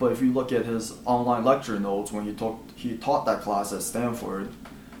explicit. But if you look at his online lecture notes when he taught that class at Stanford,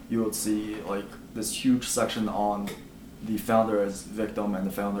 you would see like this huge section on the founder as victim and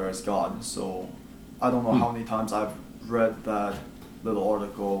the founder as God. So I don't know how many times I've read that little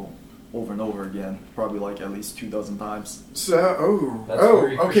article over and over again, probably like at least 24 times. So, That's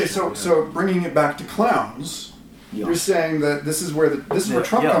very okay. Christian, So bringing it back to clowns, Yeah. you're saying that this is where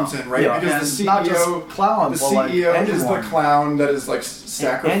Trump Yeah. comes in, right? Yeah, Because and the CEO, not just clowns, the but like CEO is the anyone. clown that is like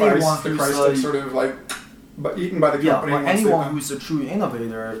anyone sacrificed the who's, Christ, like- sort of like, but eaten by the Yeah, company. but once they've anyone done- who's a true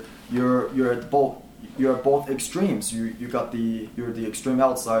innovator, you're at both extremes. You're the extreme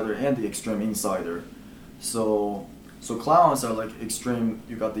outsider and the extreme insider. So clowns are like extreme.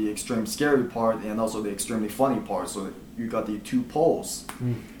 You got the extreme scary part and also the extremely funny part. So you got the two poles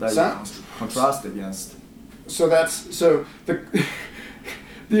that Sounds- you contrast against. So the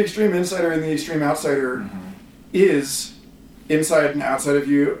the extreme insider and the extreme outsider is inside and outside of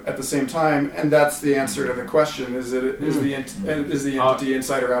you at the same time, and that's the answer to the question: is the entity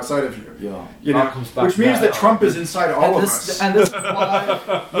inside or outside of you? Yeah. You All know, comes back which to means that. that Trump is inside all of this us. and this is why.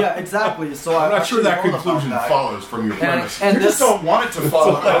 Yeah, exactly. So I'm not sure that actually wrote about conclusion that. follows from your premise. And You just this, don't want it to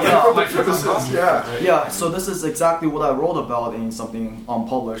follow. Yeah. That's what this is. Yeah. Yeah, so this is exactly what I wrote about in something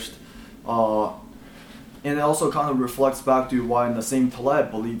unpublished. And it also kind of reflects back to why Nassim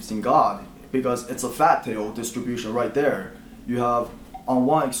Taleb believes in God, because it's a fat tail distribution right there. You have, on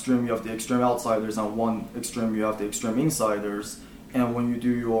one extreme, you have the extreme outsiders, on one extreme, you have the extreme insiders. And when you do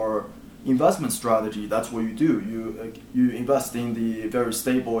your investment strategy, that's what you do. You invest in the very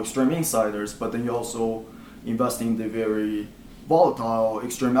stable extreme insiders, but then you also invest in the very volatile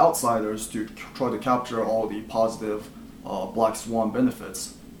extreme outsiders to try to capture all the positive black swan benefits.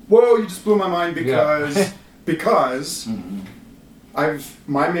 Whoa, you just blew my mind because Yeah. because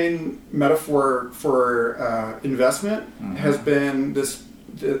my main metaphor for investment has been this.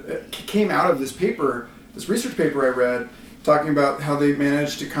 It came out of this paper, this research paper I read, talking about how they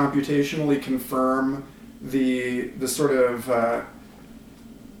managed to computationally confirm the sort of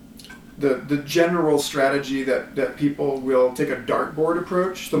the general strategy that people will take a dartboard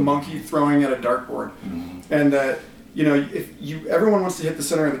approach, the monkey throwing at a dartboard, and that everyone wants to hit the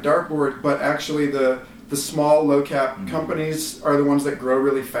center of the dartboard, but actually the small low cap companies are the ones that grow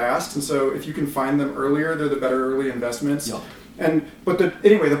really fast, and so if you can find them earlier, they're the better early investments. Yeah.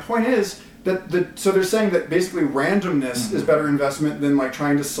 Anyway, the point is that so they're saying that basically randomness is better investment than like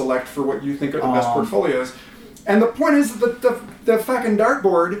trying to select for what you think are the best portfolios. And the point is that the fucking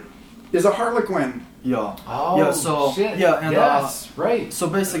dartboard is a harlequin. Yeah. Oh, yeah. So shit. yeah, and yes, right. So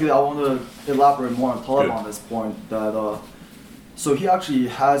basically, I want to elaborate more on Taleb on this point that. So he actually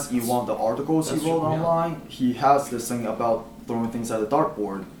has in one of the articles he wrote online. He has this thing about throwing things at a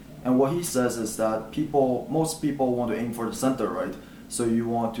dartboard, and what he says is that most people want to aim for the center, right? So you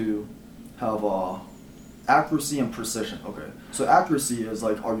want to have accuracy and precision. Okay. So accuracy is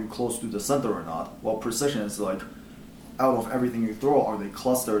like, are you close to the center or not? Well, precision is like, out of everything you throw, are they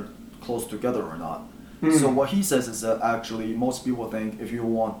clustered close together or not? So what he says is that actually most people think if you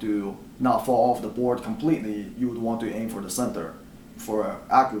want to not fall off the board completely, you would want to aim for the center for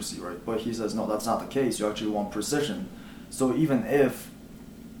accuracy, right? But he says no, that's not the case. You actually want precision. So even if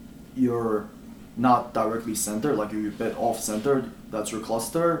you're not directly centered, like you're a bit off centered, that's your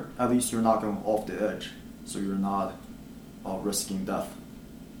cluster, at least you're not going off the edge. So you're not risking death.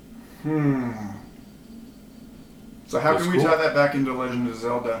 So how can we tie that back into Legend of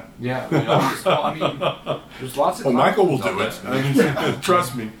Zelda? Yeah, I mean, there's lots of. Well, Michael will do that. it. I mean,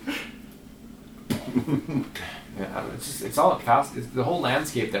 trust me. Yeah, it's all fast. The whole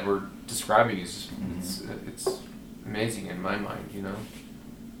landscape that we're describing is it's amazing in my mind, you know.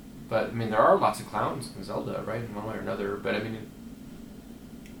 But I mean, there are lots of clowns in Zelda, right, in one way or another. But I mean,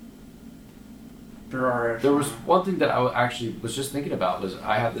 there was one thing that I actually was just thinking about was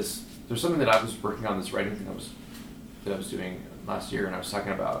there's something that I was working on, this writing thing that I was doing last year, and I was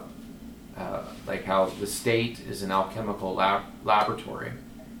talking about like how the state is an alchemical laboratory,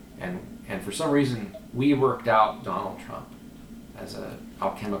 and for some reason we worked out Donald Trump as an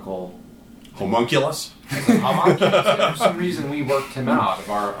alchemical homunculus. For some reason we worked him out of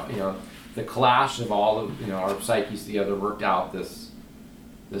our, the clash of all of our psyches together worked out this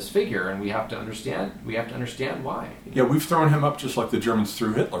figure, and we have to understand why. Yeah, we've thrown him up just like the Germans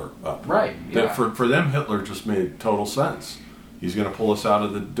threw Hitler up. Right. Yeah. That for them, Hitler just made total sense. He's going to pull us out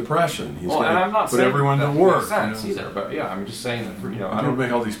of the depression. He's going to put everyone to work. That makes sense either, but yeah, I'm just saying that I don't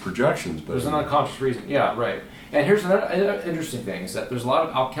make all these projections, but there's an unconscious reason. Yeah, right. And here's another interesting thing is that there's a lot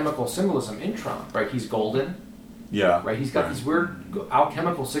of alchemical symbolism in Trump. Right, he's golden. Yeah. Right, he's got these weird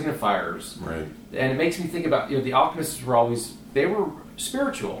alchemical signifiers. Right. And it makes me think about the alchemists they were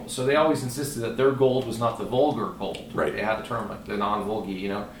spiritual, so they always insisted that their gold was not the vulgar gold. Right. They had the term like the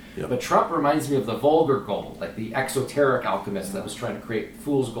non-vulgi, Yep. But Trump reminds me of the vulgar gold, like the exoteric alchemist that was trying to create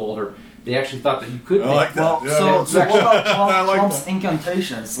fool's gold, or they actually thought that you could. Like that. Well, so what about Trump's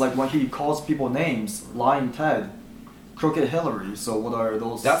incantations? Like when he calls people names, lying Ted, crooked Hillary. So what are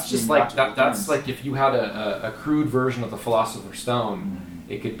those? That's just like that. That's like if you had a crude version of the Philosopher's Stone,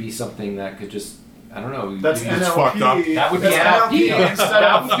 it could be something that could just. I don't know. That's It's fucked up. That would be NLP instead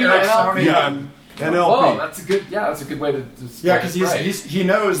of NLP. Yeah. NLP. Oh, that's a good way to. Yeah, because he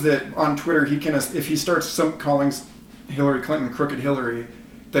knows that on Twitter he can, if he starts calling Hillary Clinton crooked Hillary,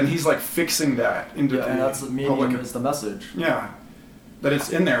 then he's like fixing that into the and that's the medium is the message. Yeah, that it's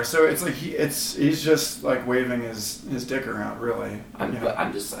in there. So it's like he's just like waving his dick around, really. I don't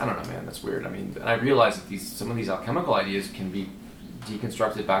know, man. That's weird. I mean, and I realize that some of these alchemical ideas can be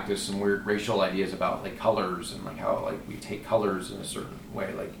deconstructed back to some weird racial ideas about like colors and like how like we take colors in a certain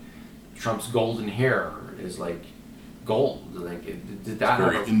way. Like Trump's golden hair is like gold. Like did that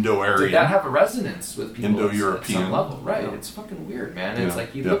very Indo-Aryan? Did that have a resonance with people Indo-European at some level? Right. Yeah. It's fucking weird, man. And Yeah. it's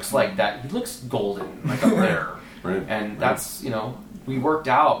like he looks like that. He looks golden, like up there. Right. And that's we worked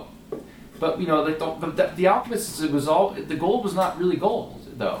out. But like the alchemists, it was all the gold was not really gold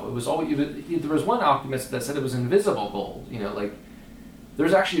though. It was always there was one alchemist that said it was invisible gold. Like.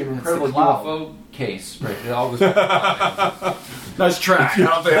 There's actually an incredible UFO case, right? It all was nice track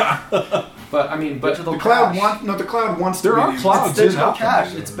out there. But I mean, the cloud wants. There are clouds. It's digital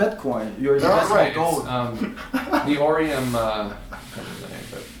cash. It's Bitcoin. You're right. Gold. The Orium. I can't remember the name,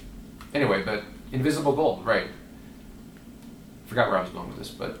 but anyway, but invisible gold, right? forgot where I was going with this,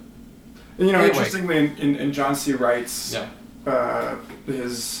 but And, anyway. Interestingly, in John C. Wright's yeah.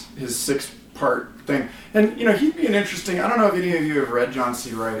 his 6-part thing, and he'd be an interesting. I don't know if any of you have read John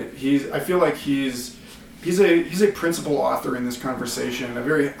C. Wright. I feel like he's a principal author in this conversation.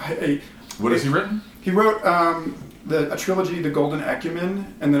 What has he written? He wrote a trilogy, The Golden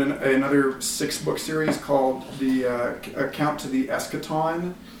Ecumen, and then another 6-book series called The Count to the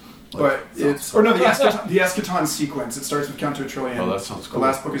Eschaton. But the Eschaton sequence. It starts with Count to a Trillion. Oh, that sounds cool. The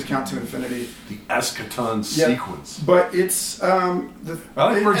last book is Count to Infinity. The Eschaton sequence. But it's I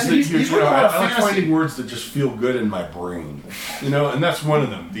like words I like finding words that just feel good in my brain. And that's one of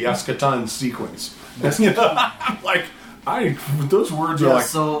them. The Eschaton sequence. Those words are like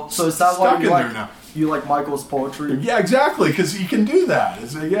so is that why stuck you in like there now. you like Michael's poetry? Yeah, exactly, because he can do that.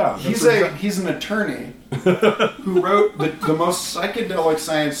 He's an attorney who wrote the most psychedelic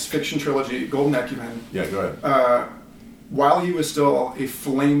science fiction trilogy, Golden Ecumen. Yeah, go ahead. While he was still a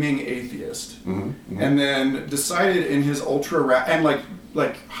flaming atheist, and then decided in his and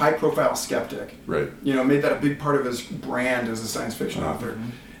like high profile skeptic, right? Made that a big part of his brand as a science fiction author.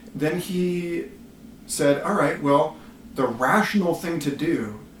 Then he said, "All right, well, the rational thing to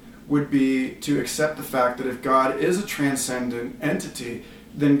do would be to accept the fact that if God is a transcendent entity,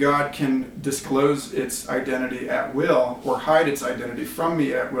 then God can disclose its identity at will or hide its identity from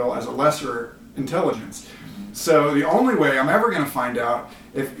me at will as a lesser intelligence. So the only way I'm ever going to find out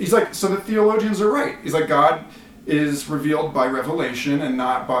so the theologians are right. He's like, God is revealed by revelation and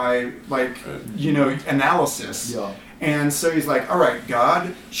not by analysis. Yeah. And so he's like, all right,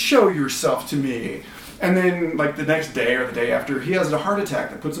 God, show yourself to me. And then, the next day or the day after, he has a heart attack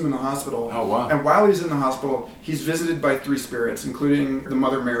that puts him in the hospital. Oh, wow. And while he's in the hospital, he's visited by 3 spirits, including the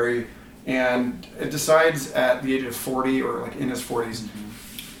Mother Mary, and it decides at the age of 40 or in his 40s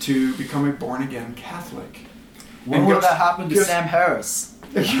to become a born-again Catholic. When will that happen to Sam Harris?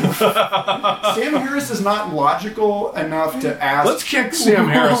 Sam Harris is not logical enough to ask... Let's kick Sam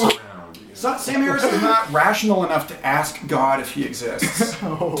Harris around. Sam Harris is not rational enough to ask God if he exists.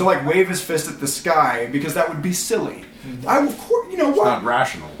 To wave his fist at the sky, because that would be silly. Of course, what? It's not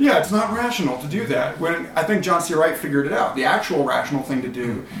rational. Yeah, it's not rational to do that. When I think John C. Wright figured it out. The actual rational thing to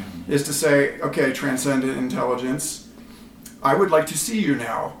do is to say, okay, transcendent intelligence, I would like to see you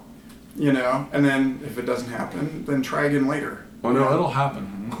now. And then if it doesn't happen, then try again later. Oh no, it'll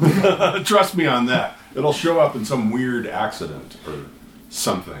happen. Trust me on that. It'll show up in some weird accident or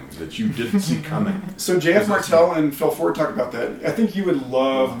something that you didn't see coming. So J.F. Martell and Phil Ford talk about that. I think you would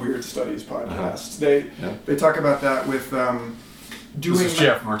love Weird Studies podcasts. They talk about that with doing... This is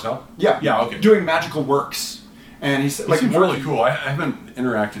J.F. Martell? Yeah. Yeah, okay. Doing magical works. And he said... He seems really cool. I haven't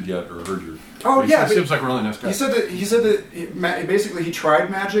interacted yet or heard your... Oh, yeah. He seems like a really nice guy. He said that basically he tried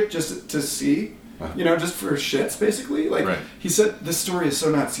magic just to see, just for shits, basically. Right. He said, this story is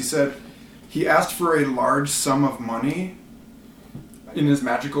so nuts. He said he asked for a large sum of money in his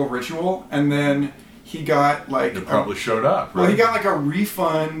magical ritual, and then he got it probably showed up, right? Well, he got a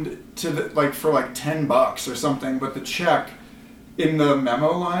refund to for $10 or something, but the check in the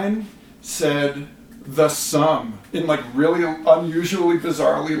memo line said the sum in really unusually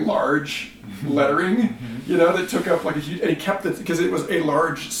bizarrely large lettering, that took up a huge, and he kept it because it was a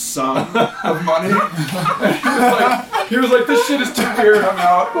large sum of money. And he was like, this shit is too weird, I'm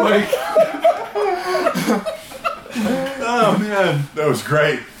out. Oh man, that was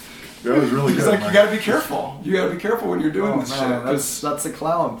great. That was really good. He's like, you gotta be careful. You gotta be careful when you're doing this shit. That's a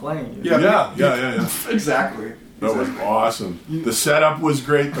clown playing you. Yeah. Exactly. That was awesome. The setup was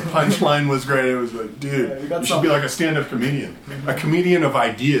great. The punchline was great. It was like, dude, you should be like a stand-up comedian. A comedian of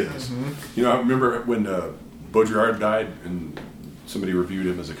ideas. I remember when Baudrillard died and somebody reviewed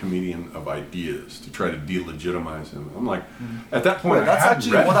him as a comedian of ideas to try to delegitimize him. I'm like, at that point, that's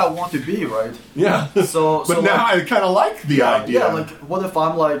actually what I want to be, right? Yeah. But now I kind of like the idea. Yeah, what if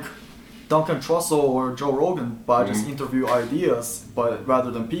I'm like Duncan Trussell or Joe Rogan, but I just interview ideas, but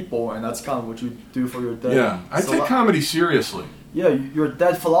rather than people, and that's kind of what you do for your day. Yeah, I take comedy seriously. Yeah, your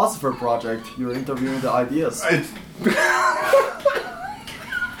Dead Philosopher project, you're interviewing the ideas.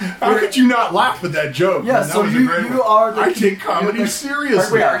 How could you not laugh at that joke? Yeah, so you are the... I take comedy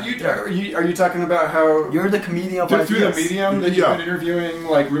seriously. Wait, are you talking about how... You're the comedian of ideas. Through the medium that you've been interviewing,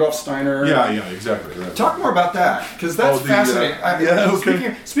 Rudolf Steiner? Yeah, exactly. Right. Talk more about that, because that's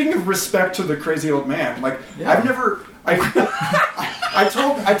fascinating. Speaking of respect to the crazy old man, I've never... I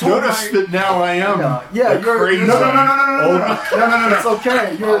told Notice that now I am you're crazy. No. It's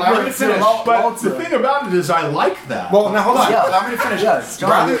okay. You're but the thing about it is I like that. Well, now hold on. Allow me to finish. Yes,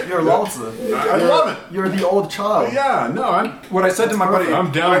 John, you're Lao Tzu. I love it. You're the old child. Yeah, no, what I said to my buddy,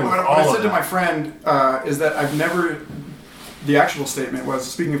 I'm down with all what I said of to that. my friend is that I've never the actual statement was,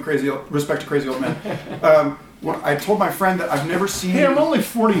 speaking of respect to crazy old men, I told my friend that I've never seen... Hey, I'm only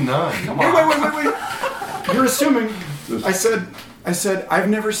 49. Come on. Wait. You're assuming. I said, I've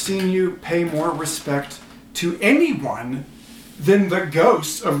never seen you pay more respect to anyone than the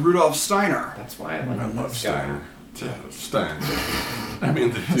ghost of Rudolf Steiner. That's why I love Steiner. Steiner. I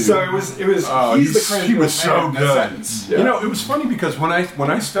mean, the dude. So it was. He's the crazy he was so good. Yeah. You know, it was funny because when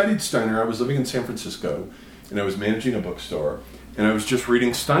I studied Steiner, I was living in San Francisco, and I was managing a bookstore, and I was just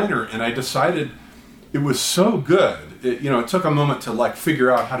reading Steiner, and I decided it was so good. It took a moment to like figure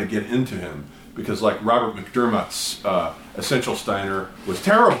out how to get into him because like Robert McDermott's Essential Steiner was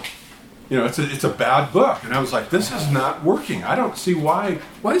terrible. It's a bad book, and I was like, this is not working. I don't see why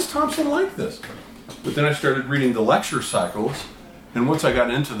is Thompson like this? But then I started reading the lecture cycles, and once I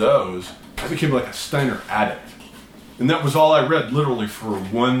got into those, I became like a Steiner addict. And that was all I read literally for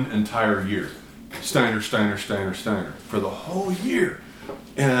one entire year. Steiner, for the whole year.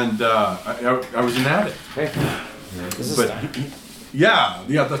 And I was an addict. Hey, this is Steiner. Yeah,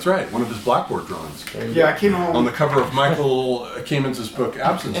 that's right. One of his blackboard drawings. Yeah, I came home on the cover of Michael Kamen's book,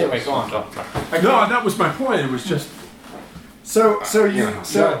 Absence. Anyway, go on. No, that was my point. It was just... So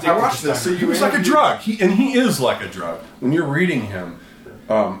I watched this. So he was like a drug. He is like a drug. When you're reading him,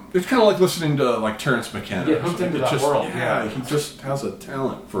 it's kind of like listening to like Terrence McKenna. Get hooked into that world. Yeah, he just has a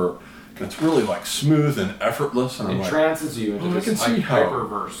talent for... It's really like smooth and effortless, and I'm like, trances you into this I can see how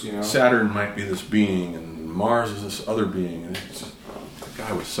hyperverse. Saturn might be this being, and Mars is this other being, and it's just, the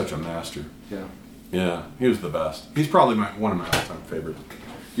guy was such a master. Yeah, he was the best. He's probably one of my all-time favorites.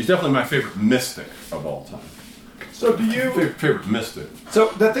 He's definitely my favorite mystic of all time. So do you favorite mystic? So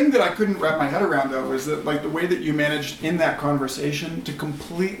the thing that I couldn't wrap my head around though was that like the way that you managed in that conversation to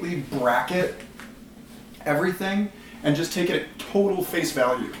completely bracket everything and just take it at total face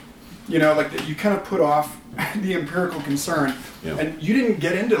value. Like that you kind of put off the empirical concern, and you didn't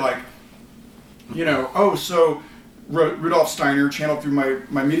get into like, so Rudolf Steiner channeled through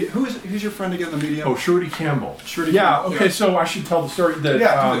my media. Who's your friend again? The media? Oh, Shirley Campbell. Campbell. Okay. So I should tell the story that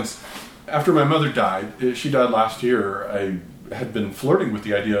after my mother died, she died last year. I had been flirting with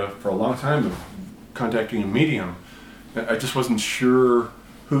the idea for a long time of contacting a medium. I just wasn't sure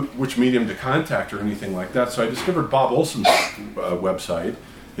which medium to contact or anything like that. So I discovered Bob Olson's website,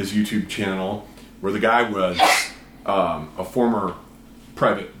 his YouTube channel, where the guy was a former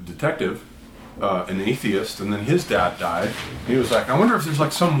private detective, an atheist, and then his dad died. And he was like, I wonder if there's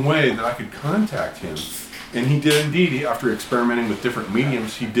like some way that I could contact him. And he did indeed, after experimenting with different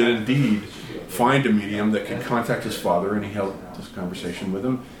mediums, he did indeed find a medium that could contact his father, and he held this conversation with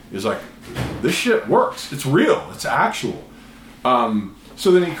him. He was like, this shit works. It's real. It's actual.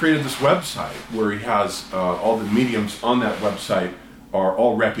 So then he created this website where he has all the mediums on that website are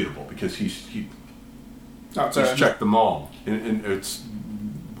all reputable because he's checked them all, and it's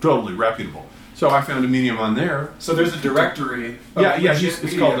totally reputable. So I found a medium on there. So there's a directory.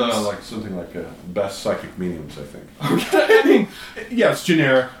 It's called like something like Best Psychic Mediums, I think. Okay. I mean, it's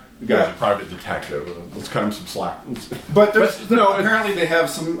generic. The guy's a private detective. Let's cut him some slack. But apparently they have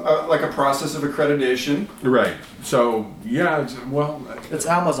some like a process of accreditation. Right. So it's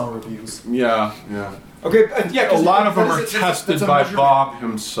Amazon reviews. Yeah. Okay, a lot of them are tested by Bob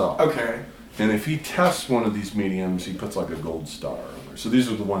himself. Okay. And if he tests one of these mediums, he puts like a gold star on there. So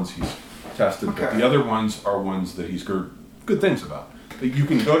these are the ones he's tested. Okay. But the other ones are ones that he's heard good things about. That you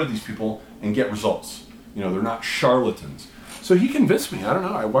can go to these people and get results. They're not charlatans. So he convinced me. I don't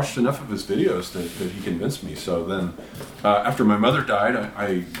know. I watched enough of his videos that he convinced me. So then, after my mother died,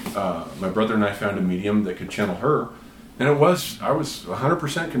 my brother and I found a medium that could channel her, and I was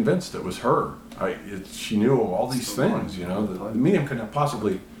 100% convinced it was her. She knew all these things. The medium couldn't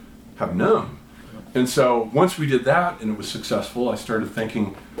possibly have known. And so once we did that and it was successful, I started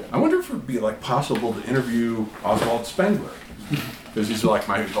thinking, I wonder if it would be like possible to interview Oswald Spengler, because he's like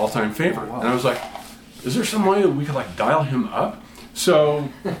my all-time favorite. And I was like, is there some way that we could like dial him up? So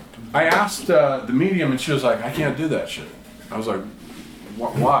I asked the medium, and she was like, I can't do that shit. I was like,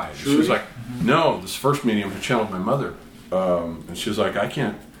 why? She was like, no, this first medium who channeled my mother, and she was like, I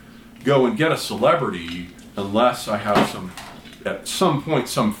can't go and get a celebrity unless I have at some point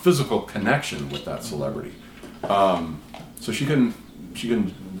some physical connection with that celebrity. So she didn't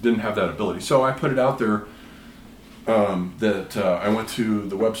have that ability. So I put it out there that I went to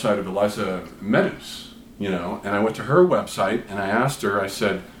the website of Eliza Medus, and I went to her website and I asked her, I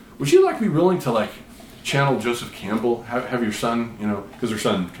said, would you like be willing to like channel Joseph Campbell, have your son, because her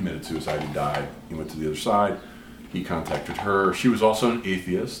son committed suicide, he died, he went to the other side, he contacted her. She was also an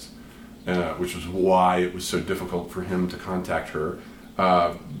atheist, which was why it was so difficult for him to contact her.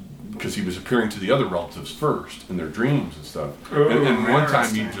 because he was appearing to the other relatives first in their dreams and stuff. Oh, and one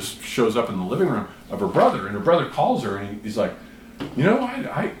time he interesting. just shows up in the living room of her brother, and her brother calls her, and he's like, you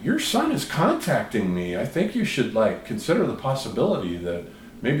know, your son is contacting me. I think you should like consider the possibility that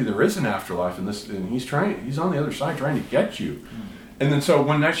maybe there is an afterlife in this, and he's on the other side trying to get you. And then so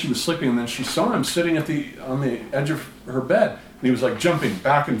one night she was sleeping, and then she saw him sitting on the edge of her bed, and he was like jumping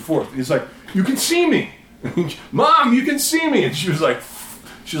back and forth. He's like, "You can see me, Mom, you can see me," and she was like,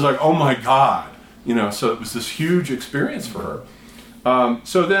 "Oh my God," you know. So it was this huge experience for her.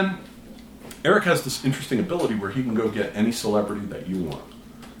 So then Eric has this interesting ability where he can go get any celebrity that you want.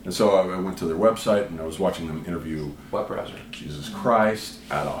 And so I went to their website and I was watching them interview Web browser. Jesus Christ,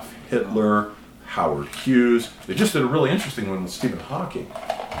 Adolf Hitler, Howard Hughes. They just did a really interesting one with Stephen Hawking.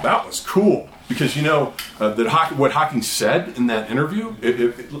 That was cool because you know what Hawking said in that interview.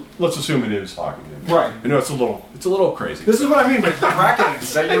 Let's assume it is Hawking. Right. You know, it's a little crazy. This is what I mean by bracketing.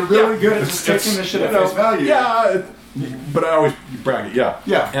 That you're really good at just taking this shit at face value. Yeah, but I always brag it. Yeah.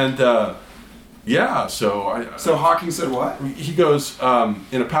 Yeah. And So Hawking said what? he goes,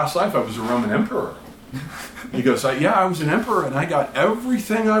 in a past life I was a Roman emperor. He goes, I was an emperor and I got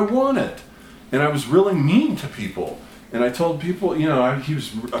everything I wanted. And I was really mean to people. And I told people, you know, he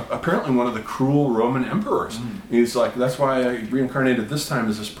was apparently one of the cruel Roman emperors. And he's like, that's why I reincarnated this time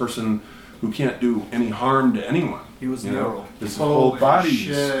as this person who can't do any harm to anyone. He was you neural. know, his whole body's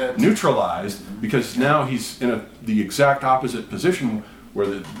shit. neutralized because now he's in the exact opposite position where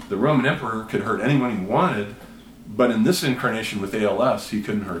the Roman emperor could hurt anyone he wanted, but in this incarnation with ALS, he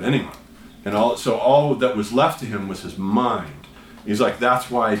couldn't hurt anyone. And all that was left to him was his mind. He's like, that's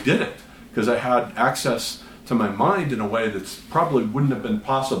why I did it, because I had access to my mind in a way that probably wouldn't have been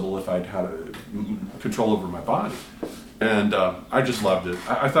possible if I'd had control over my body. And I just loved it.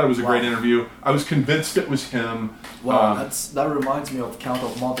 I thought it was a great interview. I was convinced it was him. Wow, that reminds me of Count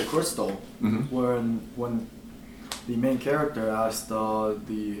of Monte Cristo, when the main character asked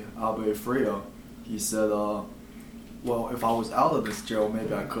the Abe Freya, he said, well, if I was out of this jail,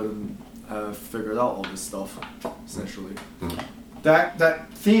 maybe I couldn't have figured out all this stuff, essentially.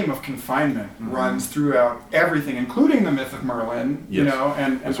 That theme of confinement runs throughout everything, including the myth of Merlin, Yes. you know,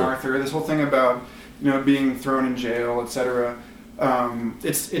 and That's Arthur. This whole thing about, you know, being thrown in jail, etc.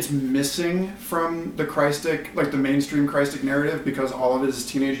 It's missing from the Christic, like the mainstream Christic narrative, because all of his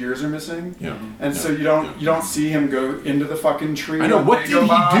teenage years are missing. Yeah. And so you don't see him go into the fucking tree. I know. on What did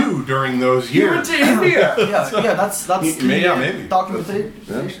Dagobah. he do during those He years? went to India. Yeah, that's maybe. documentation.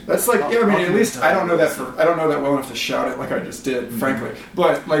 Yeah. That's like, yeah, I mean, at least I don't know that well enough to shout it like I just did, frankly.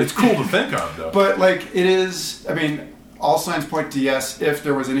 But like, It's cool to think of, though. But like, it is. I mean, all signs point to yes, if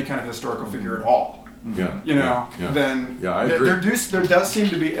there was any kind of historical figure at all. Yeah. You know, Yeah. then Yeah, I agree. there does seem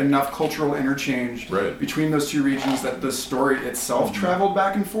to be enough cultural interchange Right. between those two regions that the story itself traveled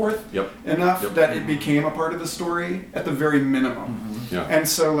back and forth Yep. enough Yep. that it became a part of the story at the very minimum. Yeah. And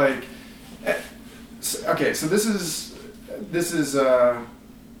so like, okay, so this is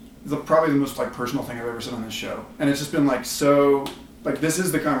probably the most like personal thing I've ever said on this show, and it's just been like so like this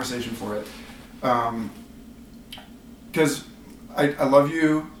is the conversation for it, because I love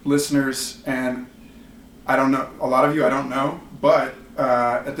you listeners, and I don't know a lot of you I don't know, but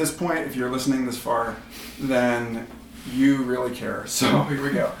at this point, if you're listening this far, then you really care. So here we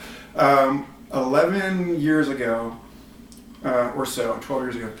go. 11 years ago, or so, 12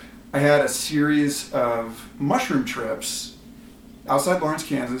 years ago, I had a series of mushroom trips outside Lawrence,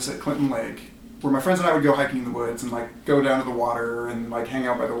 Kansas at Clinton Lake, where my friends and I would go hiking in the woods and like go down to the water and like hang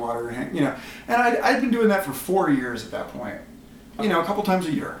out by the water and you know. And I'd been doing that for 4 years at that point, you know, a couple times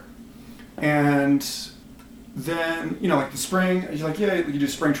a year. And then, you know, like the spring, you're like, yeah, you do a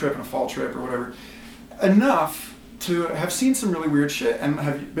spring trip and a fall trip or whatever. Enough to have seen some really weird shit and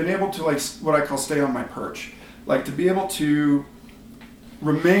have been able to like what I call stay on my perch. Like to be able to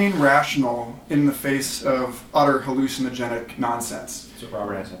remain rational in the face of utter hallucinogenic nonsense. That's what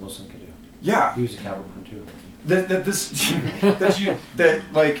Robert Anton Wilson could do. Yeah. He was a Capricorn too.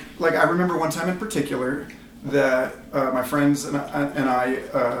 Like I remember one time in particular that my friends and I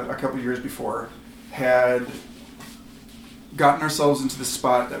a couple years before had gotten ourselves into this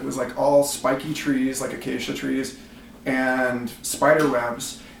spot that was like all spiky trees, like acacia trees, and spider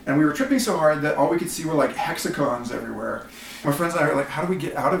webs, and we were tripping so hard that all we could see were like hexagons everywhere. My friends and I were like, how do we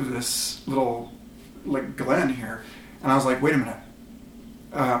get out of this little like glen here? And I was like, wait a minute,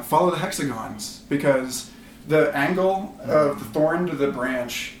 follow the hexagons, because the angle of the thorn to the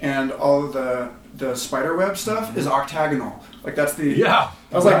branch and all of the spider web stuff is octagonal. Like that's the I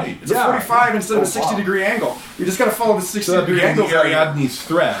was like, it's a 45 instead of a 60-degree angle. You just got to follow the 60-degree angle. You got to add these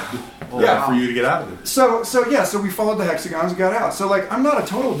thread for you to get out of it. So we followed the hexagons and got out. So like, I'm not a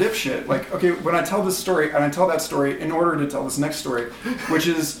total dipshit. Like, okay, when I tell this story, and I tell that story in order to tell this next story, which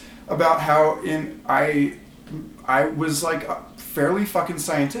is about how I was like fairly fucking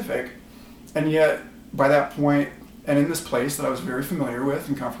scientific, and yet by that point, and in this place that I was very familiar with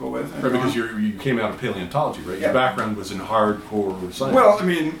and comfortable with. Right, because you came out of paleontology, right? Yeah. Your background was in hardcore science. Well, I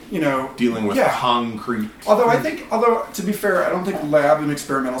mean, dealing with concrete. Although to be fair, I don't think lab and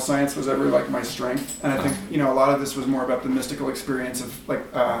experimental science was ever like my strength, and I think a lot of this was more about the mystical experience of like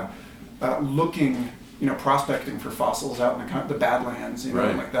looking, prospecting for fossils out in the Badlands, and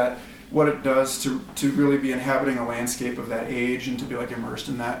like that. What it does to really be inhabiting a landscape of that age and to be like immersed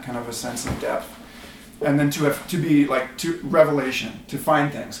in that kind of a sense of depth. And then to be like to revelation, to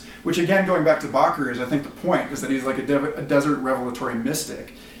find things. Which again, going back to Bakker, is I think the point is that he's like a desert revelatory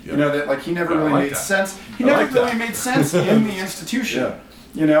mystic. Yep. That like he never really made sense. He never really made sense in the institution.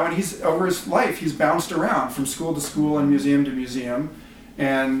 Yeah. And he's over his life he's bounced around from school to school and museum to museum,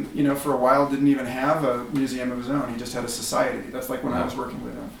 and for a while didn't even have a museum of his own. He just had a society. That's like when I was working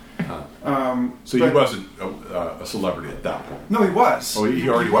with him. So he wasn't a celebrity at that point? No, he was. Oh, he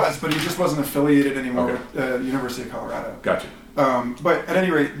already was? But he just wasn't affiliated anymore with University of Colorado. Gotcha. But at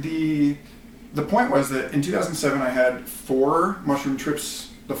any rate, the point was that in 2007 I had 4 mushroom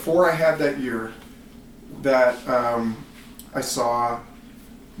trips. The 4 I had that year that I saw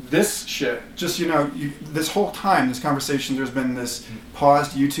this shit. Just, this whole time, this conversation, there's been this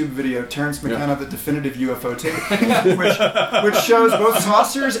paused YouTube video, Terrence McKenna, the definitive UFO tape, which shows both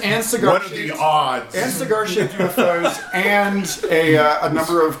saucers and cigar-shaped. What are the odds? And cigar-shaped UFOs and a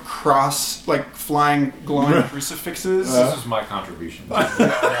number of flying, glowing crucifixes. This is my contribution.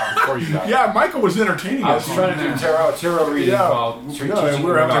 Before you guys. Yeah, Michael was entertaining I was us. trying to do tarot reading while we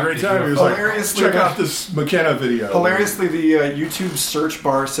were having a great time. He was like, check out this McKenna video. Hilariously, the YouTube search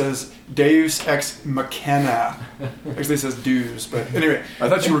bar says Deus ex McKenna. Actually, it says Deus, but anyway. I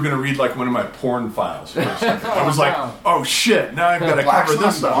thought you were going to read like one of my porn files. I was like, oh shit, now I've got to cover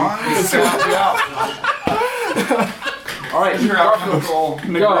this up. All right, You're alphabetical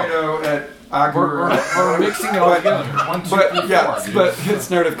Negredo at Agur. We're mixing it all together. 1, 2, 3, 4. But it's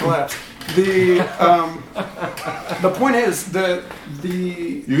narrative collapse. The point is the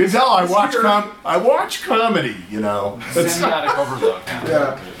you can tell I watch comedy. Semiotic overload.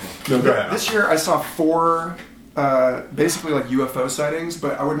 Yeah. No, go ahead. This year I saw 4 basically like UFO sightings,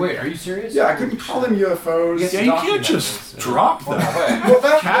 but I would wait. Are you serious? Yeah, I couldn't call them UFOs. Yeah, you can't just drop that.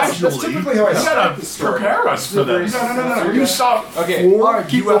 Well, Casually. that's typically how I You start gotta the story. prepare us for this. No. You saw 4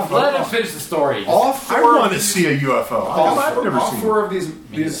 UFOs. Let him finish the story. All 4 I want to see a UFO. All, I've never all seen 4 of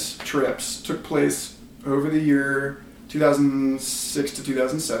these trips took place over the year 2006 to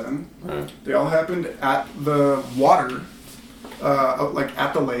 2007. Right. They all happened at the water, like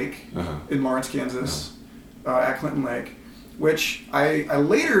at the lake in Lawrence, Kansas, at Clinton Lake, which I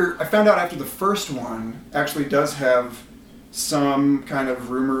found out after the first one actually does have some kind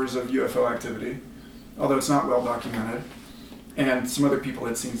of rumors of UFO activity, although it's not well documented. And some other people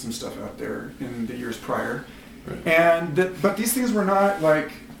had seen some stuff out there in the years prior. Right. But these things were not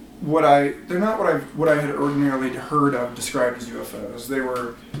like what I had ordinarily heard of described as UFOs. They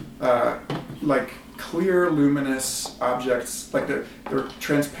were like clear, luminous objects, like they're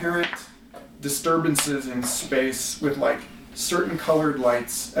transparent disturbances in space with like certain colored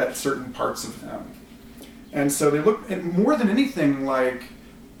lights at certain parts of them. And so they look more than anything like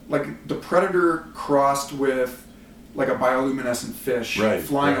the Predator crossed with like a bioluminescent fish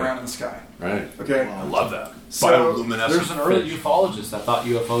flying around in the sky. Right. Okay. I love that. So bioluminescent. There's an early ufologist that thought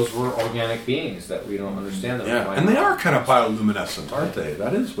UFOs were organic beings that we don't understand them. Yeah, and they are kind of bioluminescent, aren't they?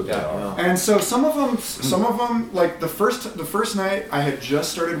 That is what they are. And so some of them, like the first night, I had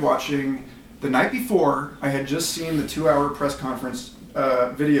just started watching. The night before, I had just seen the 2-hour press conference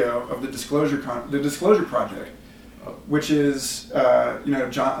video of the Disclosure Project, which is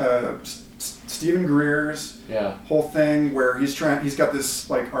Stephen Greer's whole thing where he's got this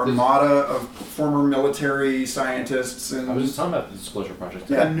like armada of former military scientists and I was just talking about the Disclosure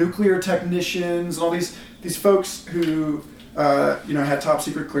Project. Yeah, nuclear technicians and all these folks who had top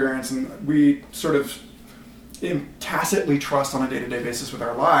secret clearance, and we sort of tacitly trust on a day-to-day basis with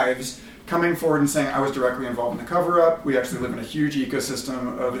our lives, coming forward and saying, I was directly involved in the cover-up. We actually live in a huge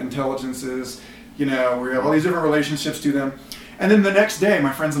ecosystem of intelligences. We have all these different relationships to them. And then the next day,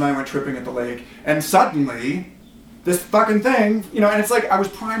 my friends and I went tripping at the lake, and suddenly, this fucking thing, you know, and it's like I was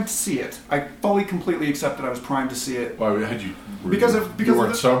primed to see it. I fully, completely accept that I was primed to see it. Why had you? Because you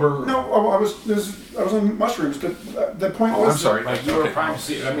weren't sober? Or? No, I was on mushrooms. But the point was, I'm sorry. Like you were primed to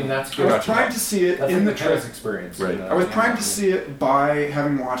see it. I mean, that's good. I was primed to see it That's in like the trip experience. Right. I was primed to see it by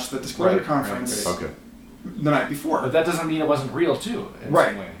having watched the Disclosure Conference Okay. the night before. But that doesn't mean it wasn't real too. In Right.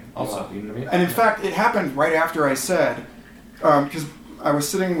 Some way. Also, you know what I mean? And in fact, it happened right after I said, because I was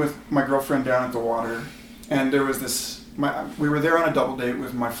sitting with my girlfriend down at the water, and there was this. We were there on a double date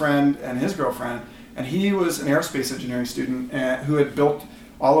with my friend and his girlfriend, and he was an aerospace engineering student who had built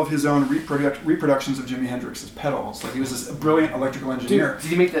all of his own reproductions of Jimi Hendrix's pedals. Like he was this brilliant electrical engineer. Dude, did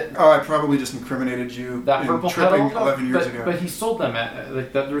he make that? Oh, I probably just incriminated you. That in purple tripping pedal? 11 years ago. But he sold them at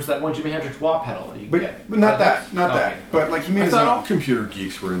like there was that one Jimi Hendrix wah pedal that you could get. But not that. Okay. But like he made I his thought own. all computer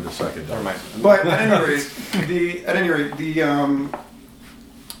geeks were into psychedelics. Never mind. But at any rate,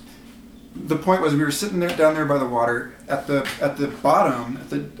 the point was we were sitting there down there by the water at the bottom of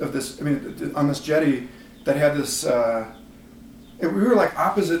this. I mean, on this jetty that had this. We were like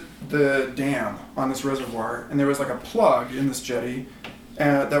opposite the dam on this reservoir, and there was like a plug in this jetty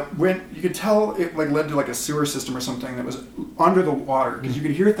that went. You could tell it like led to like a sewer system or something that was under the water because you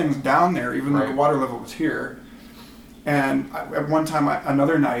could hear things down there even though the water level was here. And at one time,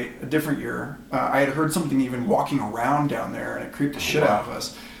 another night, a different year, I had heard something even walking around down there, and it creeped the shit out of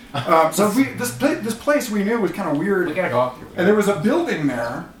us. So this place we knew was kind of weird. We gotta go up there. And there was a building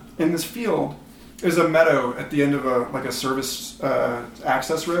there in this field. There's a meadow at the end of a service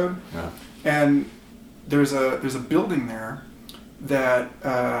access road, and there's a building there that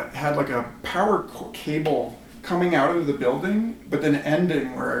had like a power cable coming out of the building, but then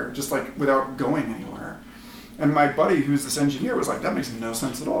ending where just like without going anywhere. And my buddy, who's this engineer, was like, that makes no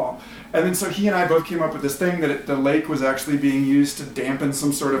sense at all. And then so he and I both came up with this thing that the lake was actually being used to dampen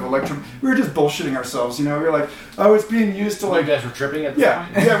some sort of We were just bullshitting ourselves, you know. We were like, oh, it's being used to like. You guys were tripping at the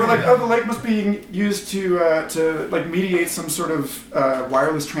time? Yeah. We're like, oh, the lake must be used to like mediate some sort of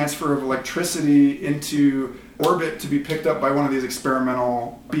wireless transfer of electricity into orbit to be picked up by one of these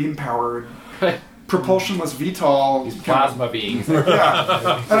experimental beam-powered. Propulsionless VTOL, these plasma beings.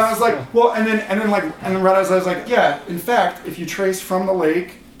 Yeah, and I was like, well, and then right as I was like, yeah, in fact, if you trace from the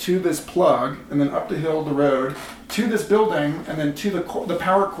lake to this plug, and then up the hill, the road, to this building, and then to the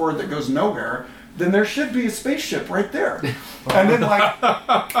power cord that goes nowhere, then there should be a spaceship right there. And then like,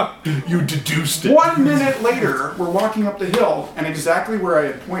 you deduced it. 1 minute later, we're walking up the hill, and exactly where I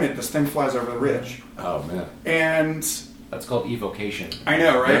had pointed, this thing flies over the ridge. Oh man! And that's called evocation. I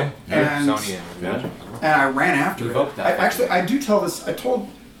know, right? Yeah. And I ran after Evoked it. that. I do tell this. I told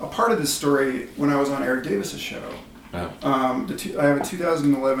a part of this story when I was on Eric Davis's show. Oh. I have a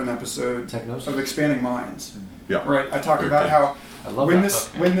 2011 episode Technosis? of Expanding Minds. Yeah. Right. I talk Very about good. how I love when that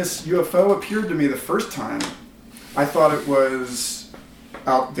when this UFO appeared to me the first time, I thought it was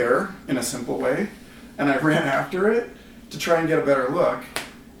out there in a simple way, and I ran after it to try and get a better look.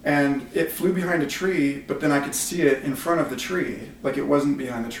 And it flew behind a tree, but then I could see it in front of the tree, like it wasn't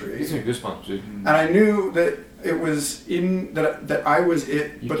behind the tree. Gives me goosebumps, dude. And I knew that it was that I was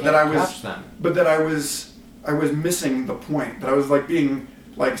it, You but can't that I was, catch them. but that I was missing the point. That I was like being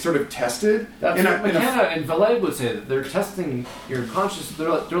like sort of tested. That's what McKenna and Valet would say, that they're testing your consciousness.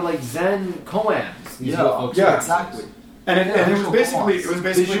 They're like Zen koans. These UFO yeah, exactly. And it was Visual basically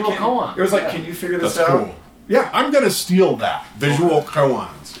koans. Visual koans. It was like, Yeah. can you figure this That's out? cool. Yeah. I'm gonna steal that visual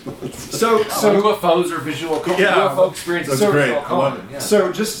koans. So UFOs are visual koans. Yeah. UFO experiences That's are great. visual I love koan. it. Yeah.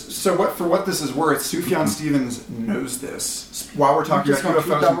 so what this is worth, Sufjan Stevens knows this. While we're talking just about gonna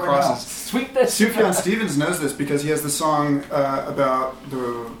tweet UFOs that and right crosses. Sweet this. Sufjan Stevens knows this because he has the song about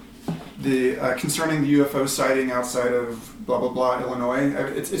the concerning the UFO sighting outside of blah blah blah Illinois.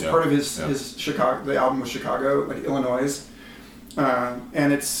 It's part of his Chicago. The album was Chicago, like Illinois,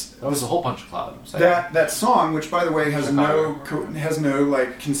 and it's That was a whole bunch of clouds. that song, which by the way has Chicago. no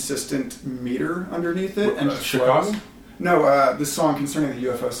like consistent meter underneath it, and just Chicago? flows. No, this song concerning the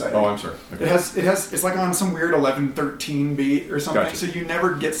UFO sighting. Oh, I'm sorry. Okay. It has it's like on some weird 11/13 beat or something, Gotcha. so you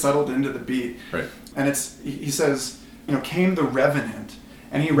never get settled into the beat. Right. And he says, came the revenant,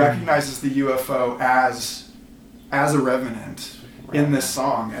 and he recognizes the UFO as a revenant in this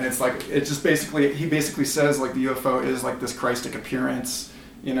song, and it's like he basically says like the UFO is like this Christic appearance,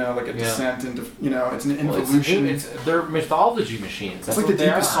 like a descent into it's an involution. They're mythology machines. It's like the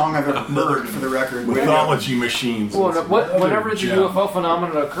deepest song I've ever heard, for the record. Mythology machines. Well, whenever the gem. UFO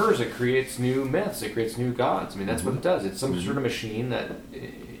phenomenon occurs, it creates new myths. It creates new gods. I mean, that's what it does. It's some sort of machine that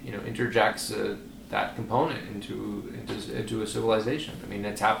interjects that component into a civilization. I mean,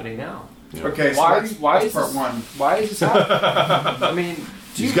 that's happening now. Yeah. Okay, so Why that's is part this, one. Why is this happening? I mean,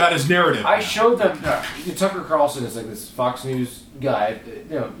 He's got his narrative. I showed them. Tucker Carlson is like this Fox News guy.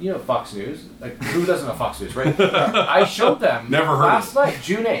 You know Fox News. Like, who doesn't know Fox News, right? I showed them Never heard last of night,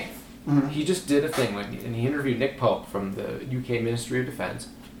 June 8th. Mm-hmm. He just did a thing, and he interviewed Nick Pope from the UK Ministry of Defence.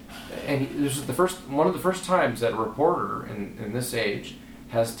 And this is one of the first times that a reporter in this age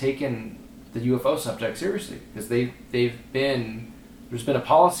has taken the UFO subject seriously, because there's been a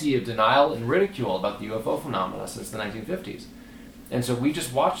policy of denial and ridicule about the UFO phenomena since the 1950s. And so we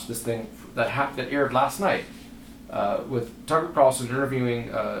just watched this thing that aired last night with Tucker Carlson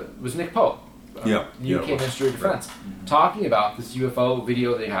interviewing was Nick Pope, UK Ministry of Defense, talking about this UFO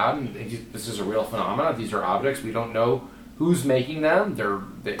video they had, and this is a real phenomenon. These are objects. We don't know who's making them. They're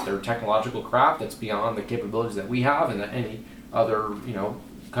technological craft that's beyond the capabilities that we have and that any other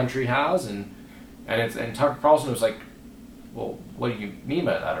country has. And Tucker Carlson was like, well, what do you mean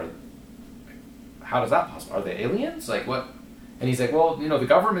by that? How does that possible? Are they aliens? Like what? And he's like, well, the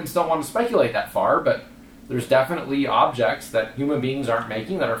governments don't want to speculate that far, but there's definitely objects that human beings aren't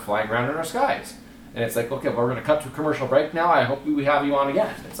making that are flying around in our skies. And it's like, okay, well, we're going to cut to a commercial break now. I hope we have you on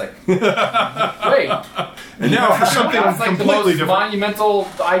again. It's like, great. And now for something that's like the completely most different. Monumental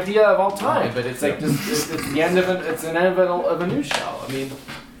idea of all time. But it's like it's the end of a news show. I mean,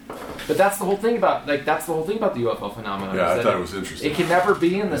 but that's the whole thing about the UFO phenomenon. Yeah, I thought it was interesting. It can never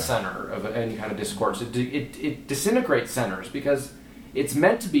be in the center of any kind of discourse. It disintegrates centers because it's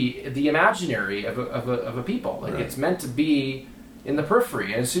meant to be the imaginary of a people. Like it's meant to be in the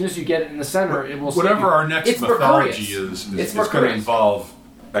periphery, and as soon as you get it in the center, it will. Whatever our next mythology is going to involve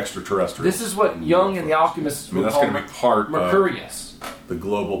extraterrestrials. This is what Jung and the alchemists would call that's going to be part Mercurius. Of the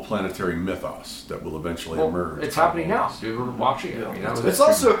global planetary mythos that will eventually emerge. It's happening now. We're watching it. It's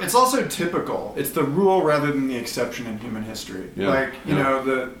also typical. It's the rule rather than the exception in human history. Yeah. Like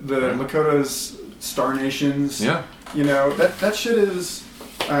the Lakota's star nations. Yeah. That shit is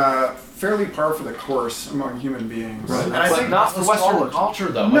fairly par for the course among human beings. Right. And I think not for Western culture,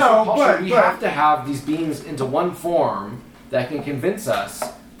 though. We have to have these beings into one form that can convince us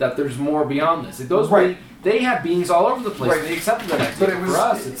that there's more beyond this. They have beings all over the place. Right. They accepted that idea. For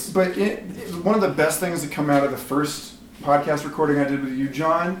us, one of the best things that come out of the first podcast recording I did with you,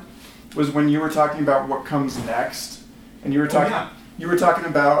 John, was when you were talking about what comes next, and you were talking. You were talking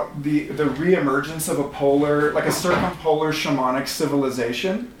about the reemergence of a circumpolar shamanic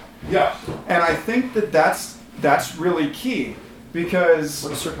civilization. Yeah. And I think that's really key because what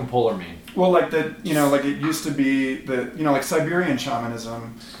does circumpolar mean? Well, like it used to be like Siberian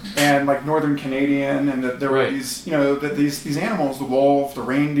shamanism and like Northern Canadian, and that there were these, these animals, the wolf, the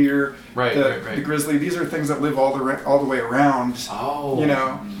reindeer, the grizzly. These are things that live all the way around. Oh.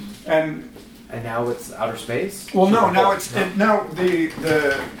 And now it's outer space? Well,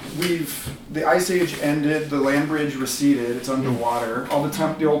 the ice age ended, the land bridge receded, it's underwater. All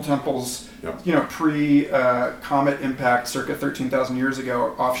the old temples, pre-comet impact, circa 13,000 years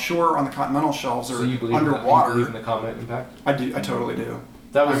ago, offshore on the continental shelves are underwater. You believe in the comet impact? I do. I totally do.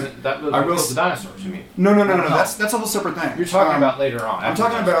 That was the dinosaurs, you mean? No. That's a whole separate thing. You're talking about later on. I'm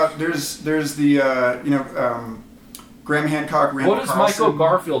talking about there's the Graham Hancock. What does Michael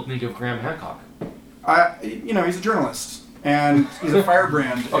Garfield think of Graham Hancock? He's a journalist and he's a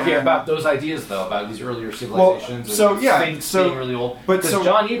firebrand. Okay, about those ideas though, about these earlier civilizations. Sphinx being really old. But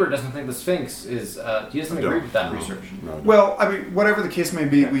John Ebert doesn't think the Sphinx is. He doesn't agree with that research. No. Well, I mean, whatever the case may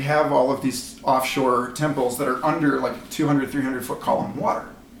be, we have all of these offshore temples that are under like 200, 300 foot column water.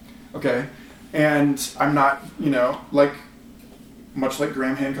 Okay, and I'm not, much like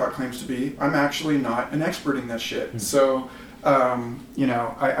Graham Hancock claims to be, I'm actually not an expert in that shit. So,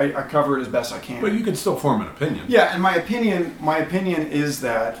 I cover it as best I can. But you can still form an opinion. Yeah, and my opinion is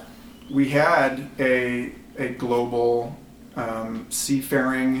that we had a global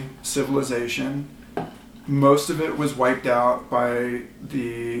seafaring civilization. Most of it was wiped out by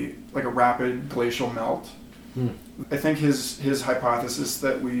a rapid glacial melt. I think his hypothesis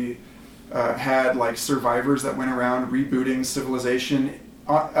that we had like survivors that went around rebooting civilization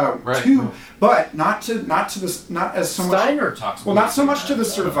but not as so much. Steiner talks. Well, not so much to the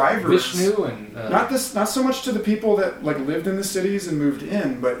survivors. Vishnu and not so much to the people that like lived in the cities and moved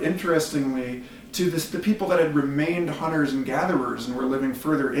in, but interestingly to the people that had remained hunters and gatherers and were living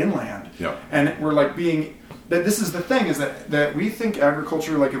further inland. Yeah. And were like being. That this is the thing is that we think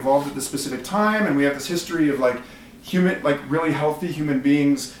agriculture like evolved at this specific time, and we have this history of like really healthy human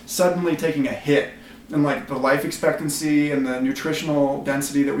beings suddenly taking a hit. And like the life expectancy and the nutritional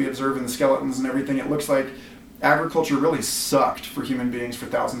density that we observe in the skeletons and everything, it looks like agriculture really sucked for human beings for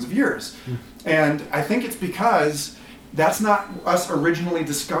thousands of years. And I think it's because that's not us originally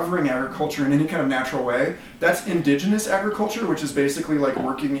discovering agriculture in any kind of natural way. That's indigenous agriculture, which is basically like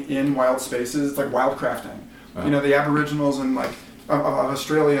working in wild spaces. It's like wildcrafting. Uh-huh. You know, the Aboriginals and like of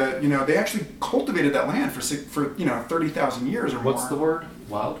Australia, you know, they actually cultivated that land for 30,000 years or more. What's the word?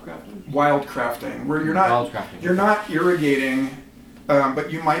 Wildcrafting? Wildcrafting, where you're Wildcrafting. not irrigating, but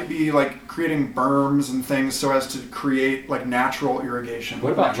you might be like creating berms and things so as to create like natural irrigation.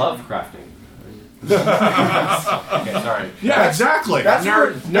 What about love crafting? Okay, sorry. Yeah, exactly. That's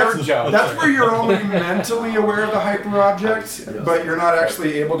Nerd joke. That's where you're only mentally aware of the hyperobject, but you're not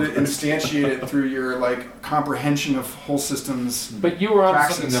actually able to instantiate it through your like comprehension of whole systems. But you were on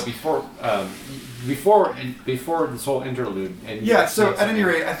praxis. something though before this whole interlude. And Yeah. So at any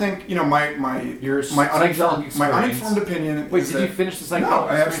rate, I think my uninformed opinion. Wait, is did you finish the cycle? No,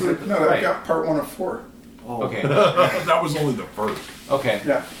 I absolutely no. Right. I got part 1 of 4. Oh. Okay. That was only the first. Okay.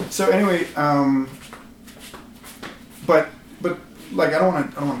 Yeah. So anyway, but like I don't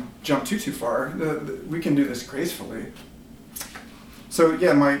want to jump too far. We can do this gracefully. So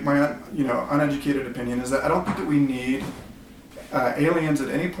yeah, my uneducated opinion is that I don't think that we need aliens at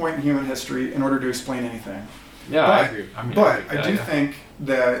any point in human history in order to explain anything. Yeah, I agree. I do think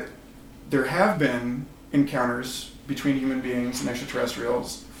that there have been encounters between human beings and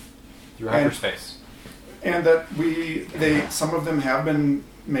extraterrestrials, through hyperspace. and that some of them have been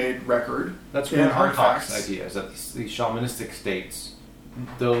made record. That's in one of artifacts. Hartog's ideas, that these shamanistic states,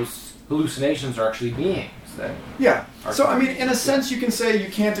 those hallucinations are actually beings. That Yeah. are So, I mean, in a sense, you can say you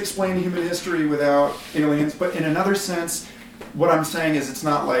can't explain human history without aliens, but in another sense, what I'm saying is it's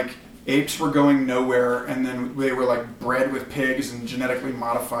not like apes were going nowhere and then they were like bred with pigs and genetically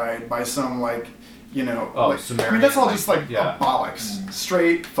modified by some like, Sumerian, I mean, that's all just like yeah. bollocks.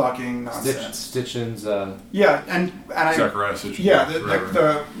 Straight fucking nonsense. Stitchin's. Yeah, and I. Zachariah Sitchin.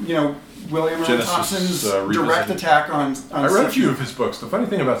 Yeah, William Genesis, Thompson's direct revisited. attack on I read a Sitchin. few of his books. The funny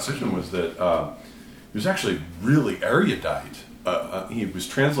thing about Sitchin was that he was actually really erudite. He was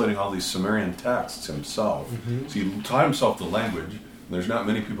translating all these Sumerian texts himself. Mm-hmm. So he taught himself the language. And there's not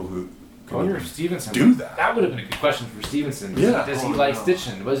many people who I wonder if Stevenson do that. That would have been a good question for Stevenson. Yeah. Does he like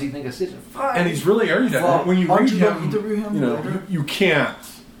Stitchin? What does he think of Stitchin? Fine. And he's really erudite. Well, When you aren't read you him, gonna interview him later? you can't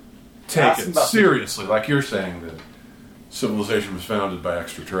take Ask him it about seriously. Like you're saying that civilization was founded by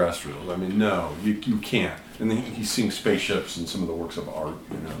extraterrestrials. I mean, no, you can't. And then he's seeing spaceships and some of the works of art,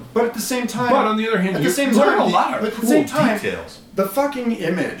 But at the same time, But on the other hand, at you the same learn time, a lot of but at the cool same time, details. the fucking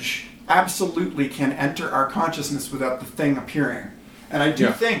image absolutely can enter our consciousness without the thing appearing. And I do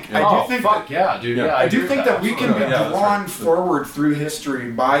Yeah. think, Yeah. I do think that, yeah, dude. Yeah. Yeah, I do agree think with that we can be Yeah, that's drawn right. forward through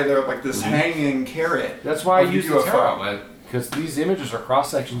history by this hanging carrot. That's why I of use the UFO. tarot, because these images are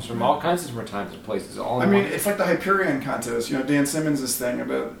cross sections from all kinds of different times and places. All I in mean, one. it's like the Hyperion contest. Dan Simmons' thing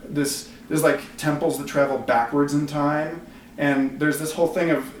about this. There's like temples that travel backwards in time, and there's this whole thing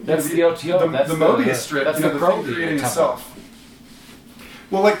of That's the OTO. the That's Mobius strip. That's the the thing Crowley creating temple. itself.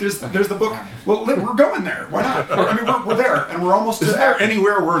 Well, like there's the book. Well, we're going there. Why not? I mean, we're there, and we're almost. Is there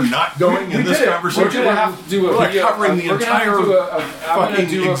anywhere we're not going We in this did it. conversation? We're gonna have to do a We're like video. covering the we're gonna have entire to do I'm gonna fucking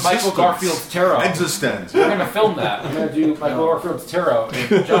do a Michael existence. Garfield's tarot. Existence. We're gonna film that. I'm gonna do Michael Garfield's tarot,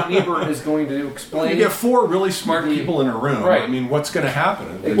 and John Ebert is going to You explain. get 4 really smart The- people in a room. Right. I mean, what's going to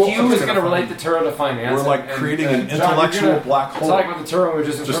happen? Q Well, is going to relate the tarot to finance. We're like creating an John, you're intellectual gonna black hole. Talk about the tarot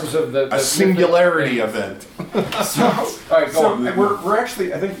images in Just terms of the a singularity event. So, All right, go so on. we're actually.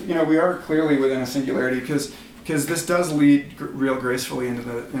 I think we are clearly within a singularity because this does lead real gracefully into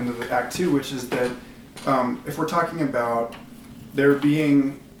the Act 2, which is that if we're talking about there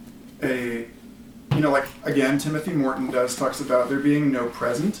being a like again Timothy Morton talks about there being no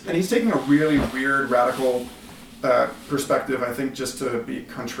present, and he's taking a really weird radical perspective, I think, just to be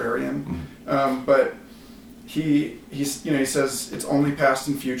contrarian, but. He says it's only past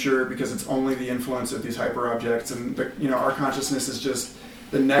and future because it's only the influence of these hyperobjects, and our consciousness is just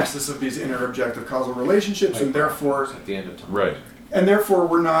the nexus of these interobjective causal relationships, and therefore at the end of time. Right. and therefore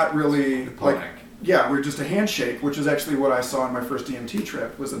we're not really like Platonic. we're just a handshake, which is actually what I saw in my first DMT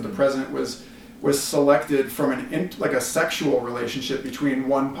trip, was that the present was selected from a sexual relationship between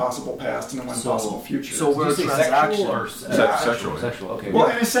one possible past and one possible future. So we're Did you say transaction. sexual or Sexual. Sexual. Okay. well,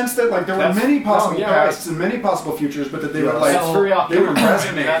 in a sense that like there were That's- many possible no, yeah, pasts and many possible futures, but that they would like that's very they would alchemical.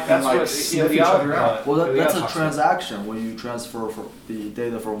 resonate That's and like what sniff each other out. Well, that's a Eliot transaction when you transfer the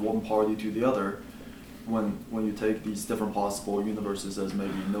data from one party to the other. When you take these different possible universes as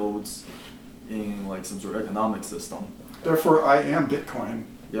maybe nodes in like some sort of economic system. Therefore, I am Bitcoin.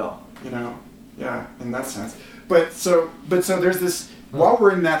 Yeah. Yeah, in that sense. But so there's this. While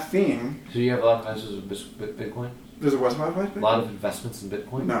we're in that theme, So you have a lot of messages with Bitcoin? There's a what? A lot of investments in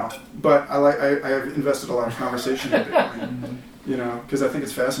Bitcoin. No, but I have invested a lot of conversation in Bitcoin. You know, because I think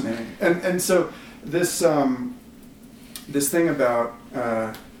it's fascinating. And so this this thing about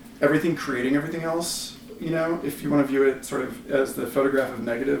everything creating everything else. You know, if you want to view it sort of as the photograph of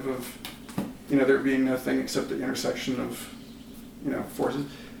negative of, you know, there being no thing except the intersection of, you know, forces,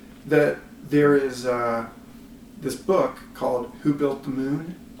 that there is this book called Who Built the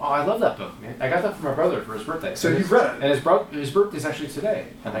Moon? Oh, I love that book, man. I got that for my brother for his birthday. So you've read it? And his birthday's actually today,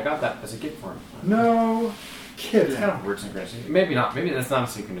 and I got that as a gift for him. No kidding. It's kind of weird synchronicity. Maybe not. Maybe that's not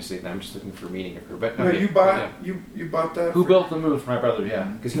a synchronicity. I'm just looking for meaning of her. But No, okay, you bought yeah. you bought that. Who Built the Moon for my brother? Yeah,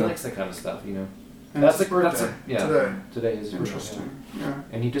 because he likes that kind of stuff, you know. And That's it's the his that's birthday. yeah. Today. Is his birthday, Interesting. yeah. Yeah.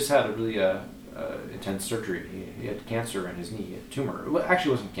 And he just had a really intense surgery. He had cancer in his knee, a tumor. Well,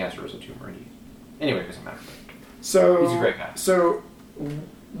 actually, it wasn't cancer; it was a tumor. And anyway, it doesn't matter. So He's a great guy. So,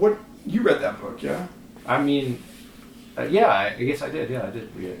 what you read that book? Yeah. I mean, yeah, I guess I did. Yeah, I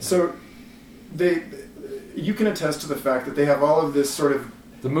did read it. So, you can attest to the fact that they have all of this sort of.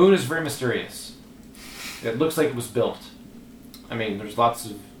 The moon is very mysterious. It looks like it was built. I mean, there's lots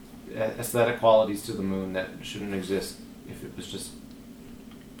of aesthetic qualities to the moon that shouldn't exist if it was just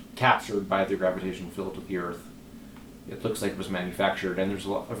captured by the gravitational field of the Earth. It looks like it was manufactured, and there's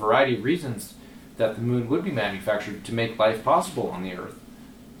a variety of reasons that the moon would be manufactured to make life possible on the Earth.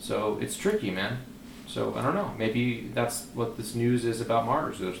 So it's tricky, man. So I don't know. Maybe that's what this news is about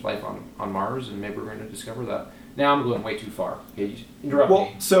Mars. There's life on Mars, and maybe we're going to discover that. Now I'm going way too far. Okay, interrupt me.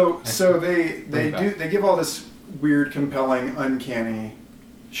 Well, so they give all this weird, compelling, uncanny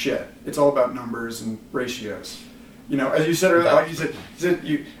shit. It's all about numbers and ratios. You know, as you said earlier, like you said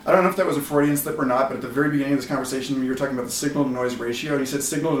I don't know if that was a Freudian slip or not, but at the very beginning of this conversation, you were talking about the signal-to-noise ratio, and you said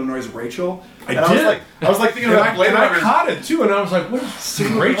signal-to-noise Rachel. I and did. I was like thinking about Blade and I Runner. caught it too, and I was like, "What is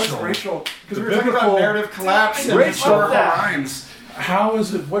Signal-to-noise Rachel?" Because we were talking about narrative collapse and Rachel. historical rhymes. How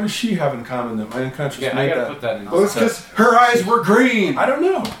is it? What does she have in common that my unconscious Yeah, I made gotta that? put that in. Well, it's because her eyes were green. I don't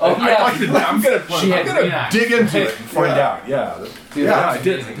know. Oh, yeah. I'm gonna She had green eyes. dig into it and find out. Yeah. Dude, Yeah, that's I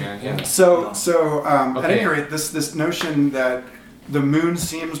did. amazing, man. Yeah. So at Okay. any rate, this notion that the moon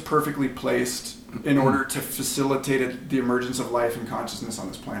seems perfectly placed in order to facilitate the emergence of life and consciousness on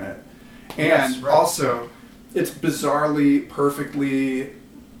this planet, and Yes, right. also it's bizarrely perfectly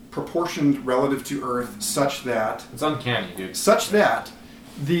proportioned relative to Earth, such that It's uncanny, dude.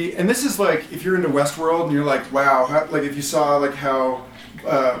 and this is like if you're into Westworld and you're like, wow, like if you saw like how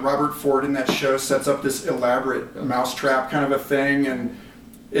Robert Ford in that show sets up this elaborate mousetrap kind of a thing, and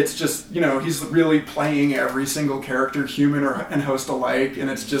it's just, you know, he's really playing every single character, human and host alike, and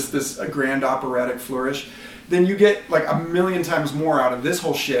it's just this a grand operatic flourish. Then you get like a million times more out of this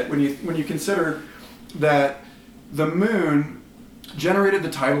whole shit when you consider that the moon generated the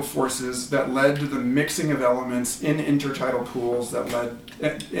tidal forces that led to the mixing of elements in intertidal pools that led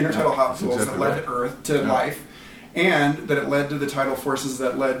intertidal hot pools that led to Earth to life, and that it led to the tidal forces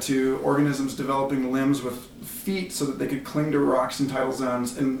that led to organisms developing limbs with feet so that they could cling to rocks in tidal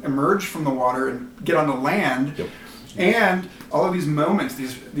zones and emerge from the water and get onto land. Yep. And all of these moments,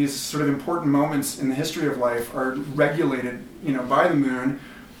 these sort of important moments in the history of life, are regulated, you know, by the moon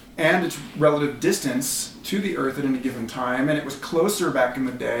and its relative distance to the Earth at any given time. And it was closer back in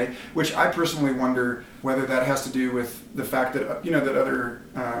the day, which I personally wonder whether that has to do with the fact that, you know, that other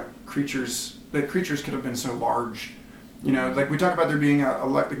creatures could have been so large. You know, like we talk about there being a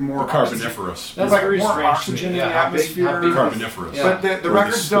more Carboniferous. That's like very more strange to oxygen me. in the How big- atmosphere. how big- Carboniferous. Yeah. But the Where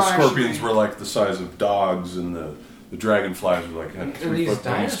records the don't scorpions actually... were like the size of dogs, and the dragonflies were like had 3 these foot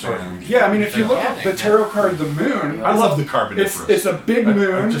dinosaurs. wingspan. Yeah, I mean, if you look at the Organic. tarot card, the moon... I love the Carboniferous. It's a big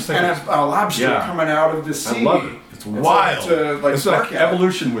moon, I'm and just thinking- it's a lobster Yeah. coming out of the sea. I love it. It's wild. It's like it's like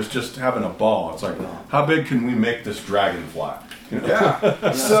evolution was just having a ball. It's like, how big can we make this dragonfly? You know? Yeah.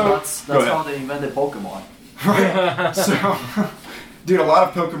 Yeah, So, that's go ahead. how they invented Pokemon. right. So, dude, a lot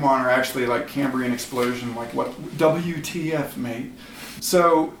of Pokemon are actually like Cambrian explosion, like what WTF, mate.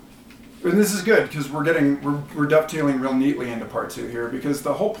 So, and this is good because we're dovetailing real neatly into part 2 here, because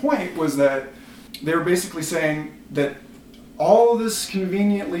the whole point was that they were basically saying that all this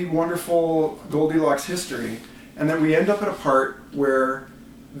conveniently wonderful Goldilocks history, and then we end up at a part where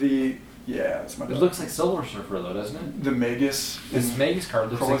that's my It looks like Silver Surfer, though, doesn't it? the Magus. This Magus card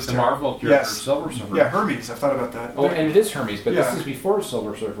looks like the Proletaire. Marvel character Yes. Silver Surfer. Yeah, Hermes. I've thought about that. Oh, and it is Hermes, but Yeah. this is before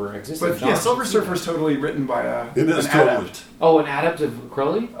Silver Surfer existed. But yeah, Silver Surfer is totally written by It is an totally. adept. Oh, an adept of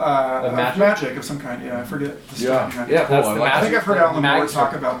Crowley? Of magic? magic of some kind. Yeah, I forget. The Yeah. stuff. Yeah, that's I the like- I think I've heard Alan Moore Magus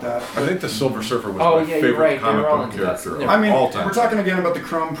talk Surfer. about that. I think the Silver Surfer was Oh, my yeah, you're favorite right. They comic were all book into that. character Yeah. of I mean, all time. we're talking again about the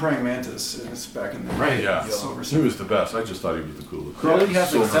Chrome Praying Mantis. It's back in the Right. Yeah, Silver he Surfer. was the best. I just thought he was the coolest. Crowley has like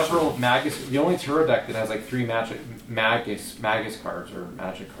Silver several Surfer. Magus, the only Tarot deck that has like 3 Magus cards or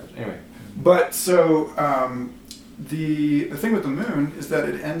magic cards. Anyway. But so the thing with the moon is that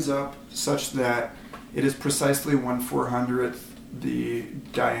it ends up such that it is precisely 1/400th the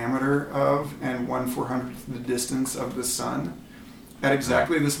diameter of and 1/400th the distance of the sun at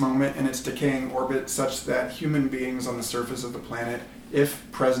exactly this moment in its decaying orbit, such that human beings on the surface of the planet, if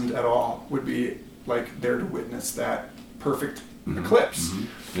present at all, would be like there to witness that perfect eclipse.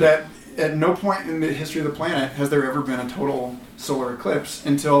 Mm-hmm. That at no point in the history of the planet has there ever been a total solar eclipse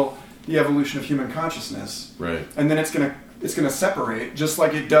until the evolution of human consciousness. Right. And then it's gonna separate, just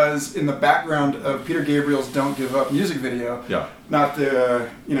like it does in the background of Peter Gabriel's "Don't Give Up" music video. Yeah. Not to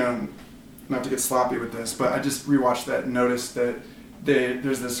not to get sloppy with this, but I just rewatched that and noticed that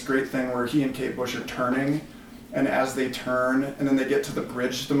there's this great thing where he and Kate Bush are turning, and as they turn, and then they get to the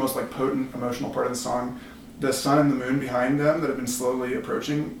bridge, the most like potent emotional part of the song, the sun and the moon behind them that have been slowly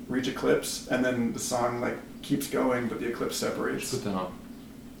approaching reach eclipse, and then the song like keeps going, but the eclipse separates. Put that on.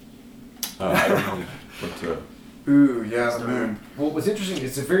 I don't know. But, Ooh, yeah, the moon. Well, what's interesting is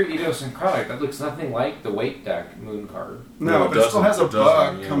it's a very idiosyncratic. That looks nothing like the weight deck moon card. No, it but it still has a doesn't,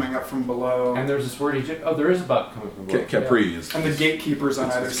 bug yeah. coming up from below. And there's this word Egypt. Oh, there is a bug coming from below. Capri is. And the gatekeepers on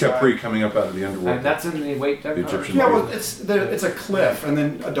either It's side. Capri coming up out of the underworld. And that's in the weight deck The card? Egyptian Yeah, well, it's a cliff and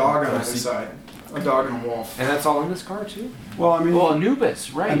then a dog on either See. side. A dog and a wolf. And that's all in this card too? Well, I mean, Well,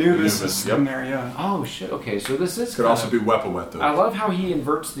 Anubis, right. Anubis Anubis, is yep. in there, yeah. Oh, shit. Okay, so this is Could also be Wepawet, though. I love how he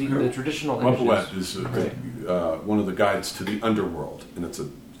inverts the traditional images. Wepawet is one of the guides to the underworld, and it's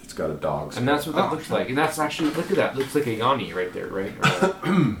got a dog. And that's what that looks like. And that's actually, look at that. It looks like a Yanni right there, right?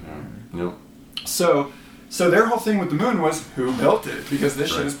 Yep. So their whole thing with the moon was who built it, because this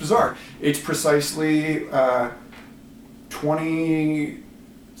shit Right. is bizarre. It's precisely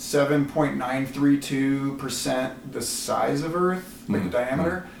 27.932% the size of Earth, like the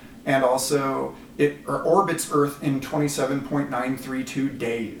diameter, and also it orbits Earth in 27.932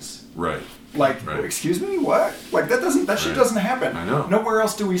 days. Right. Like, Right. excuse me, what? Like that shit Right. doesn't happen. I know. Nowhere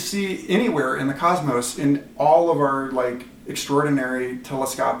else do we see anywhere in the cosmos, in all of our like extraordinary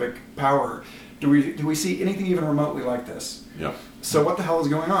telescopic power, do we see anything even remotely like this? Yep. So what the hell is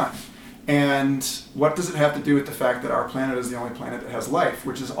going on? And what does it have to do with the fact that our planet is the only planet that has life,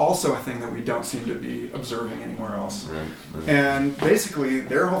 which is also a thing that we don't seem to be observing anywhere else? Right. And basically,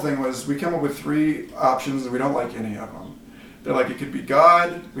 their whole thing was, we come up with 3 options and we don't like any of them. They're like, it could be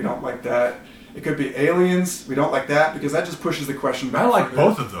God, we don't like that. It could be aliens, we don't like that, because that just pushes the question back. I like further.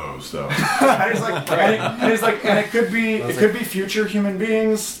 both of those, though. And it could be future human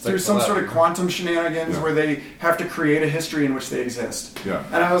beings through like some that, sort of yeah. quantum shenanigans Yeah. where they have to create a history in which they exist. Yeah.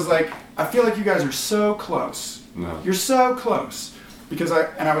 And I was like, I feel like you guys are so close. No. You're so close. Because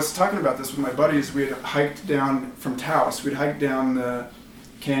I was talking about this with my buddies. We had hiked down from Taos. We'd hiked down the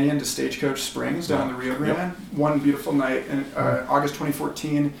canyon to Stagecoach Springs down in the Rio Grande. Yep. One beautiful night in August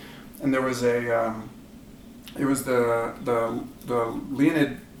 2014, and there was it was the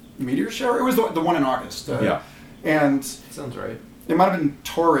Leonid meteor shower. It was the one in August. Yeah. And Sounds right. it might have been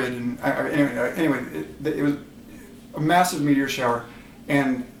torrid, and anyway, it was a massive meteor shower.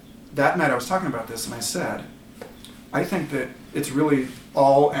 And that night I was talking about this, and I said, I think that it's really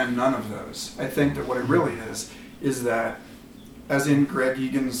all and none of those. I think that what it really is that, as in Greg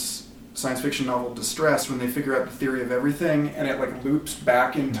Egan's science fiction novel Distress, when they figure out the theory of everything and it like loops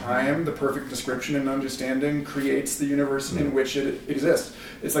back in time, the perfect description and understanding creates the universe in which it exists.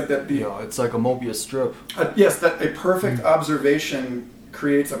 It's like that. It's like a Mobius strip. Yes, that a perfect observation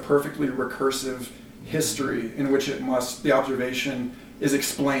creates a perfectly recursive history in which the observation is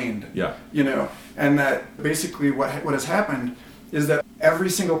explained. Yeah. And that basically what has happened is that every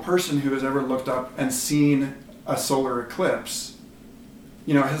single person who has ever looked up and seen a solar eclipse,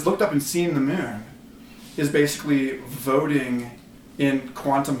 has looked up and seen the moon, is basically voting in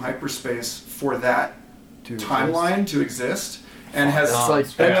quantum hyperspace for that timeline to exist. And has It's like-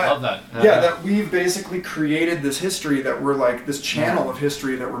 and I love that. that we've basically created this history that we're like this channel of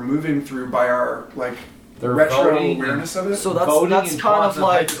history that we're moving through by our like They're retro voting awareness of it. So Voting that's in kind of quantum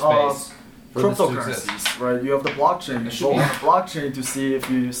like hyperspace for this to exist. cryptocurrencies, right? You have the blockchain. You should vote be- on the blockchain to see if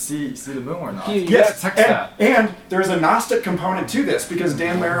you see the moon or not. You Yes, gotta text that. and there's a Gnostic component to this because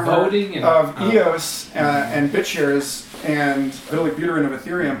Dan Larimer Voting and- of EOS and BitShares and Vitalik Buterin of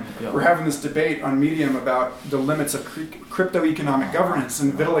Ethereum Yeah. were having this debate on Medium about the limits of crypto economic governance,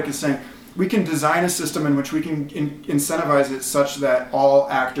 and Vitalik is saying we can design a system in which we can incentivize it such that all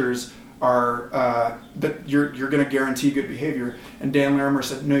actors are that you're going to guarantee good behavior. And Dan Larimer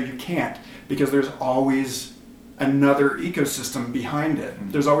said, no, you can't, because there's always another ecosystem behind it.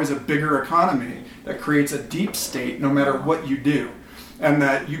 There's always a bigger economy that creates a deep state no matter what you do. and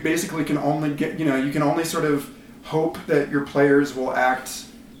that you basically can only get, you can only sort of hope that your players will act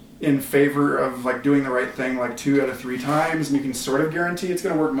in favor of like doing the right thing like 2 out of 3 times, and you can sort of guarantee it's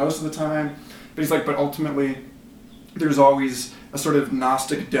going to work most of the time. But he's like, but ultimately, there's always a sort of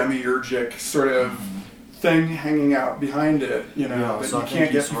Gnostic demiurgic sort of thing hanging out behind it, that so you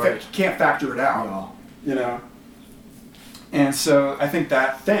can't factor it out, And so I think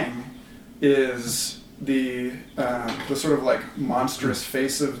that thing is the sort of like monstrous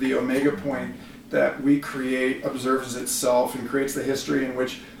face of the omega point that we create observes itself and creates the history in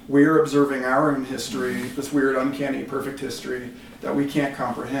which we're observing our own history, this weird, uncanny, perfect history that we can't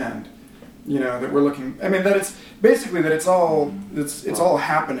comprehend. That we're looking. I mean, that it's basically that it's all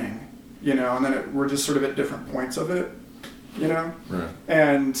happening. And then we're just sort of at different points of it. Right.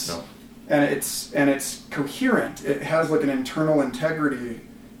 And it's coherent. It has like an internal integrity.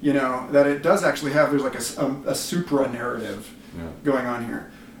 That it does actually have. There's like a supra narrative going on here.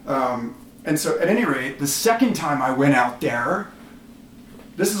 And so, at any rate, the second time I went out there,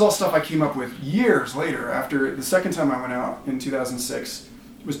 this is all stuff I came up with years later. After the second time I went out in 2006,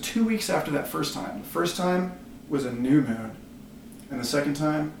 it was 2 weeks after that first time. The first time was a new moon, and the second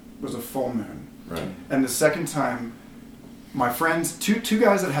time was a full moon. Right. And the second time, my friends, two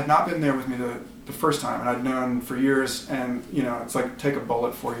guys that had not been there with me the first time, and I'd known for years, and it's like take a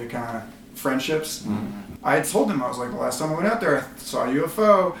bullet for you kind of friendships. Mm-hmm. I had told them, I was like, the last time I went out there, I saw a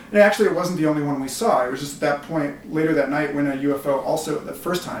UFO. And actually, it wasn't the only one we saw. It was just at that point, later that night, when a UFO also, the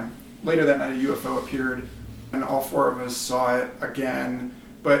first time, later that night, a UFO appeared, and all 4 of us saw it again.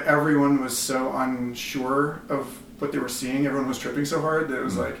 But everyone was so unsure of what they were seeing. Everyone was tripping so hard that it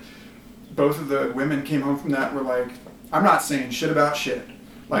was like, both of the women came home from that were like, I'm not saying shit about shit.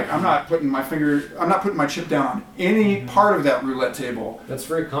 Like, I'm not putting my chip down on any part of that roulette table. That's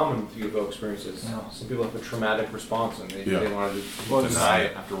very common with UFO experiences. Yeah. Some people have a traumatic response and they want to deny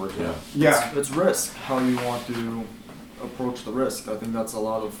it afterwards. Yeah. It's risk, how you want to approach the risk. I think that's a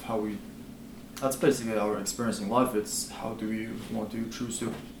lot of that's basically our experience in life. It's how do you want to choose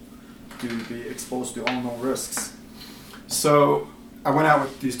to be exposed to unknown risks. So I went out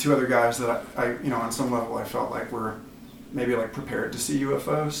with these 2 other guys that I on some level I felt like were maybe like prepared to see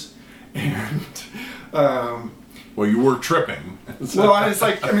UFOs, and well, you were tripping. Well, it's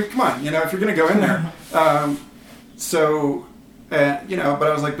like, I mean, come on, if you're gonna go in there, but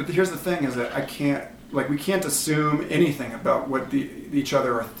I was like, but here's the thing: is that we can't assume anything about what each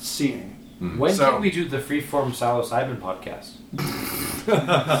other are seeing. Mm-hmm. When can we do the Freeform Psilocybin podcast?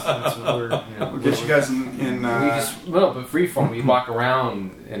 That's what we'll get you guys in but Freeform, we walk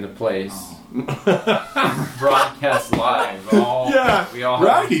around in the place. Broadcast live. Wouldn't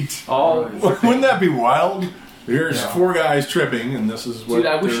that be wild? Here's 4 guys tripping, and this is what. Dude,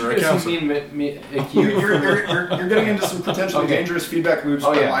 I wish you could have seen me. You're getting into some potentially dangerous feedback loops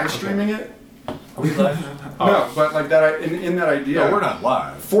by live streaming it. Are we live? No, but like that in that idea. No, we're not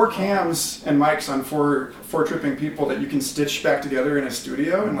live. 4 cams and mics on 4 tripping people that you can stitch back together in a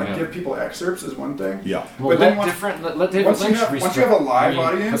studio and give people excerpts is one thing. Yeah. Well, but then once you have a live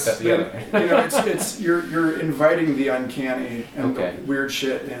audience, then, you're inviting the uncanny and the weird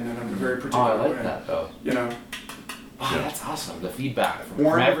shit in a very particular way. I like that though. That's awesome. The feedback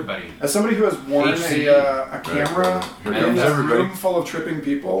from everybody. As somebody who has worn a camera in a room full of tripping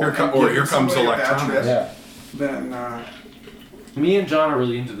people, here comes electronics. Then me and John are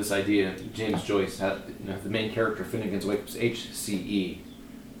really into this idea. James Joyce had the main character Finnegan's Wake was HCE,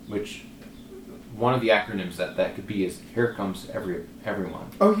 which one of the acronyms that could be is here comes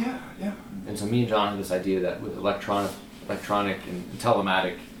everyone. Oh yeah. And so me and John had this idea that with electronic and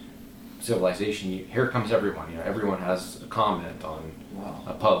telematic civilization, here comes everyone. Everyone has a comment on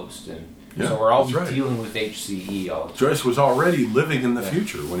a post, and so we're always dealing with HCE all the time. Joyce was already living in the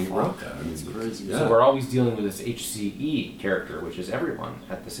future when he wrote that. I mean, it's crazy. So we're always dealing with this HCE character, which is everyone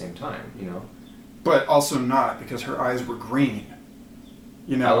at the same time. But also not, because her eyes were green.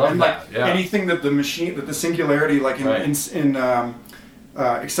 I love that. Anything that the singularity, like in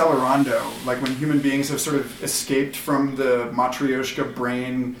Accelerando, like when human beings have sort of escaped from the Matryoshka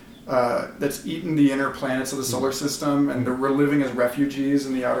brain that's eaten the inner planets of the solar system, and we're living as refugees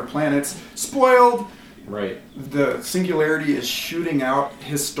in the outer planets. Spoiled! Right. The singularity is shooting out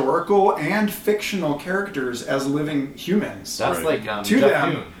historical and fictional characters as living humans. That's like to Jeff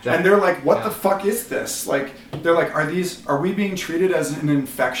them, Hume. and they're like, "What the fuck is this?" Like, they're like, "Are we being treated as an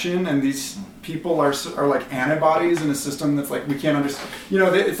infection?" And these people are like antibodies in a system that's like we can't understand.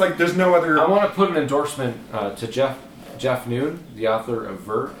 It's like there's no other. I want to put an endorsement to Jeff Noon, the author of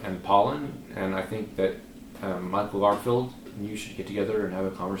Vert and Pollen, and I think that Michael Garfield and you should get together and have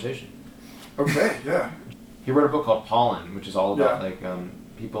a conversation. Okay, yeah. he wrote a book called Pollen, which is all about Yeah.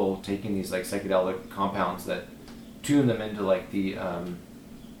 like people taking these like psychedelic compounds that tune them into like the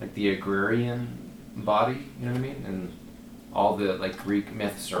agrarian body, you know what I mean? And all the like Greek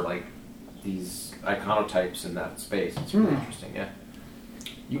myths are like these iconotypes in that space. It's really interesting. Yeah,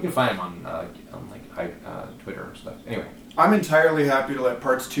 you can find them on Twitter and stuff. Anyway, I'm entirely happy to let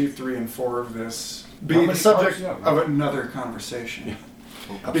parts 2, 3, and 4 of this be How the many subject parts? of another conversation.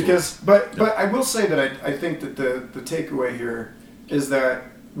 Yeah. Because, but I will say that I think that the takeaway here is that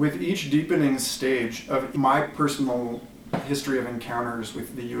with each deepening stage of my personal history of encounters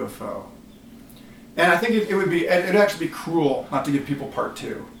with the UFO, and I think it'd actually be cruel not to give people part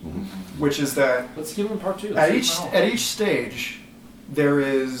 2, which is that let's give them part 2. at each stage there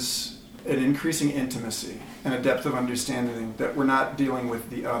is an increasing intimacy and a depth of understanding that we're not dealing with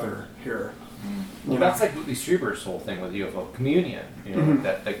the other here. Well, that's like Whitley Strieber's whole thing with UFO communion. You know,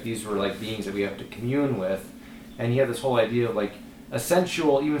 that like these were like beings that we have to commune with, and he had this whole idea of like a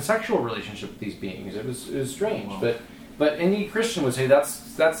sensual, even sexual relationship with these beings. It was strange, but any Christian would say that's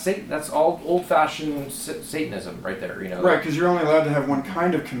Satan. That's all old-fashioned Satanism right there. You know, Right, because you're only allowed to have one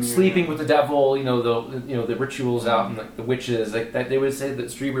kind of communion. sleeping with the devil. You know the rituals out and the witches. Like that, they would say that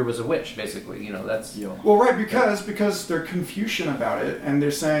Strieber was a witch. Basically, you know that's Well, right, because they're Confucian about it, and they're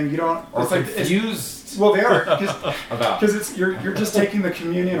saying you don't. or it's like confused well, they are about. because it's you're just taking the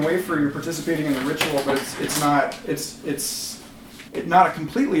communion wafer. You're participating in the ritual, but it's not a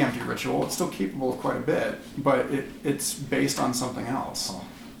completely empty ritual. It's still capable of quite a bit, but it's based on something else.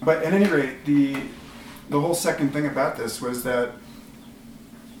 But at any rate, the whole second thing about this was that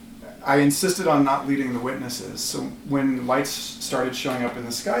I insisted on not leading the witnesses. So when lights started showing up in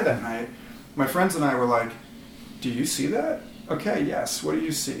the sky that night, my friends and I were like, "Do you see that? Okay, yes. What do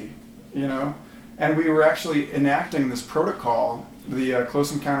you see?" You know, and we were actually enacting this protocol, the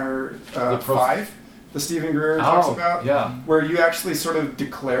Close Encounter 5. The Stephen Greer talks about, where you actually sort of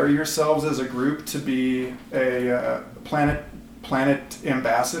declare yourselves as a group to be a planet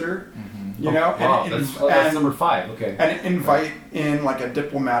ambassador, you know, that's number 5. Okay, and invite in like a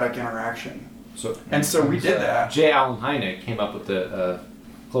diplomatic interaction. So we did that. J. Allen Hynek came up with the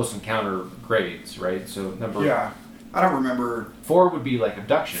close encounter grades, right? So I don't remember. 4 would be like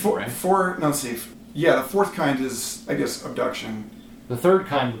abduction, right? 4. No, let's see. Yeah, the 4th kind is, I guess, abduction. The 3rd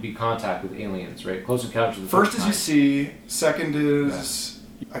kind would be contact with aliens, right? Close encounters with the First is you see. Second is,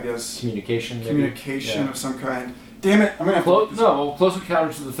 I guess, communication of some kind. Damn it! I'm gonna have to close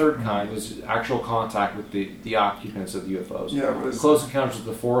encounters of the 3rd kind was actual contact with the occupants of the UFOs. Yeah, it was. Close encounters of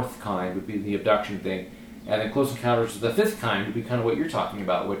the 4th kind would be the abduction thing, and then close encounters of the 5th kind would be kind of what you're talking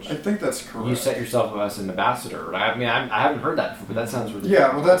about, which I think that's correct. you set yourself up as an ambassador. I mean, I haven't heard that before, but that sounds really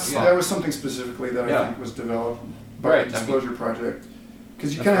yeah. Well, that was something specifically that I think was developed by the Disclosure Project.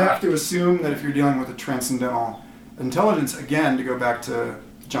 Because you kind of have to assume that if you're dealing with a transcendental intelligence, again, to go back to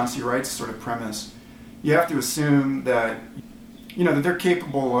John C. Wright's sort of premise, you have to assume that, you know, that they're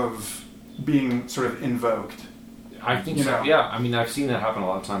capable of being sort of invoked. I think so. Yeah, I mean, I've seen that happen a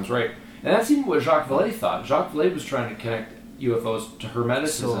lot of times, right? And that's even what Jacques Vallée thought. Jacques Vallée was trying to connect UFOs to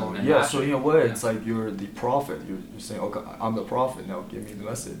Hermeticism. So in a way, it's like you're the prophet. You're saying, okay, I'm the prophet, now give me the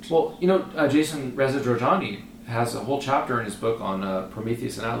message. Well, you know, Jason Reza-Jorjani has a whole chapter in his book on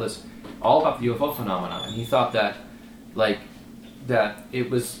Prometheus and Atlas all about the UFO phenomena, and he thought that it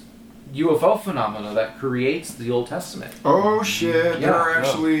was UFO phenomena that creates the Old Testament. Oh shit! There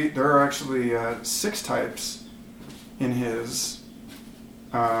are actually 6 types in his.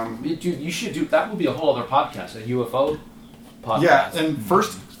 You should do that. Would be a whole other podcast, a UFO podcast. Yeah, and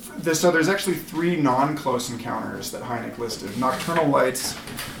so there's actually 3 non-close encounters that Hynek listed: nocturnal lights,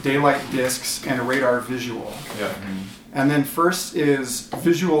 daylight discs, and a radar visual. Yeah. And then first is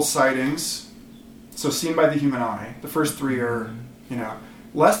visual sightings, so seen by the human eye. The first 3 are, you know,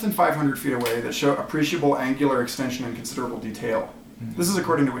 less than 500 feet away that show appreciable angular extension and considerable detail. This is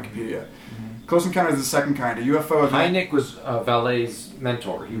according to Wikipedia. Close encounter is the 2nd kind, a UFO event. Hynek was Vallée's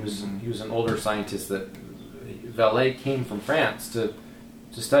mentor. He was an older scientist that Vallée came from France to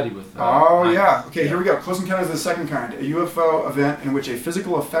study with. Okay, here we go. Close encounters of the 2nd kind, a UFO event in which a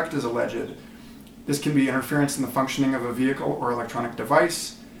physical effect is alleged. This can be interference in the functioning of a vehicle or electronic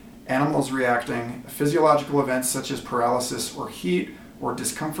device, animals reacting, physiological events such as paralysis or heat or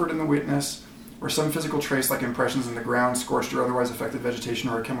discomfort in the witness, or some physical trace like impressions in the ground, scorched or otherwise affected vegetation,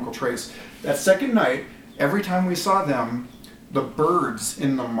 or a chemical trace. That 2nd night, every time we saw them, the birds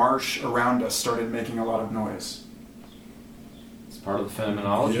in the marsh around us started making a lot of noise. Part of the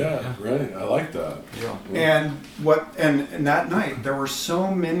phenomenology. Yeah, right. I like that. Yeah. And that night there were so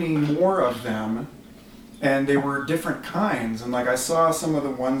many more of them and they were different kinds. And like I saw some of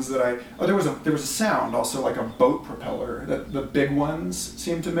the ones that there was a sound also, like a boat propeller that the big ones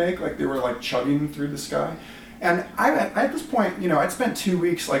seemed to make, like they were like chugging through the sky. And at this point, I'd spent 2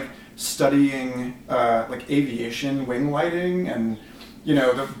 weeks like studying like aviation wing lighting and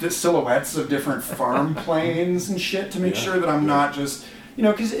the silhouettes of different farm planes and shit to make sure that I'm not just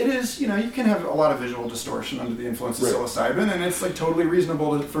because it is you can have a lot of visual distortion under the influence of psilocybin, and it's like totally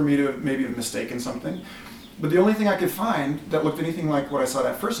reasonable for me to maybe have mistaken something. But the only thing I could find that looked anything like what I saw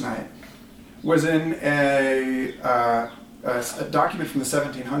that first night was in a document from the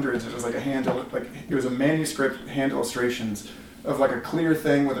 1700s. It was like it was a manuscript hand illustrations of like a clear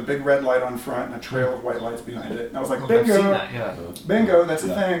thing with a big red light on front and a trail of white lights behind it. And I was like, bingo, I've seen that, yeah. Bingo, that's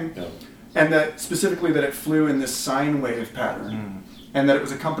the thing. Yeah. And that specifically that it flew in this sine wave pattern, and that it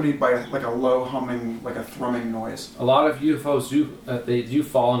was accompanied by like a low humming, like a thrumming noise. A lot of UFOs do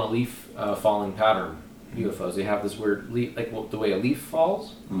fall in a leaf falling pattern. UFOs, they have this weird leaf, like the way a leaf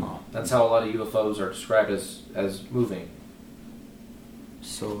falls. That's how a lot of UFOs are described as moving.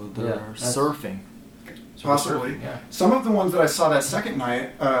 So they're surfing. Possibly. Yeah. Some of the ones that I saw that second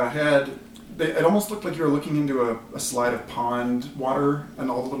night it almost looked like you were looking into a slide of pond water and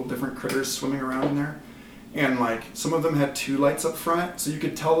all the little different critters swimming around in there. And like some of them had 2 lights up front, so you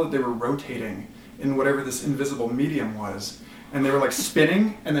could tell that they were rotating in whatever this invisible medium was. And they were like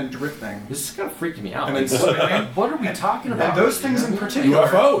spinning and then drifting. This is kind of freaking me out. And then swimming. What are we talking about? And those things in particular,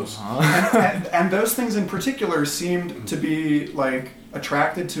 UFOs. and those things in particular seemed to be like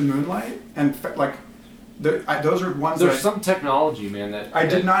attracted to moonlight, and like those are ones. There's some technology, man, that I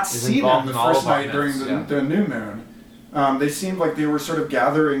did not see them the first night during the the new moon. They seemed like they were sort of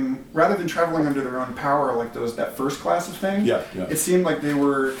gathering, rather than traveling under their own power like that first class of thing. Yeah. It seemed like they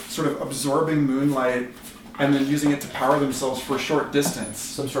were sort of absorbing moonlight and then using it to power themselves for a short distance.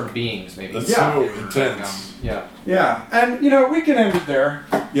 Some sort of beings, maybe. That's so intense. Yeah, and we can end it there.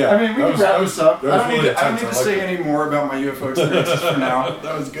 Yeah, I mean, we can wrap this up. I don't need to say that. any more about my UFO experiences for now.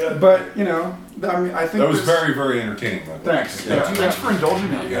 That was good. But I think that was very, very entertaining. Thanks. Yeah. Thanks for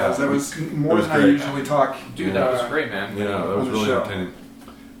indulging me, guys. That was more was than great. I usually talk. Dude, that was great, man. Yeah, that was on the really show. entertaining.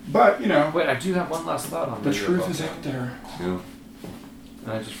 But Wait, I do have one last thought on the truth UFO. is out there. Yeah.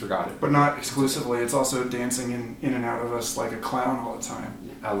 And I just forgot it. But not exclusively. It's also dancing in and out of us like a clown all the time.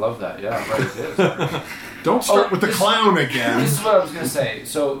 I love that. Yeah, right. It is. Don't start with the clown again. This is what I was going to say.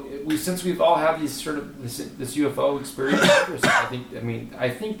 So since we've all had these sort of this UFO experience, I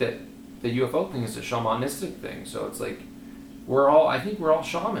think that the UFO thing is a shamanistic thing. So it's like I think we're all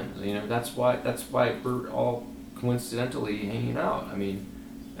shamans. That's why we're all coincidentally hanging out.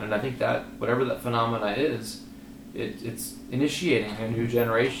 And I think that whatever that phenomena is, it's initiating a new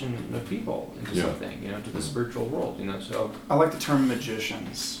generation of people into something, to the spiritual world, So I like the term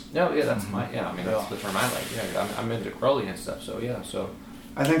magicians. no, yeah, that's that's the term I like. Yeah, I'm into Crowley and stuff. So yeah, so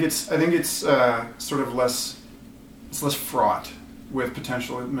I think it's sort of less fraught with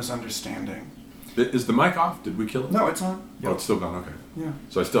potential misunderstanding. Is the mic off? Did we kill it? No, it's on. Oh, it's still gone. Okay. Yeah.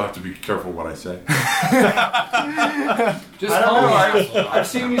 So I still have to be careful what I say. just I don't call know. me. I've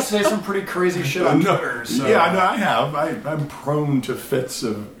seen you say some pretty crazy shit on Twitter. So. Yeah, no, I have. I'm prone to fits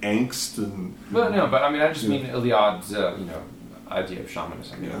of angst and. But I just mean Iliad's, idea of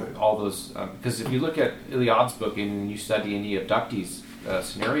shamanism. All those because if you look at Iliad's book and you study any abductees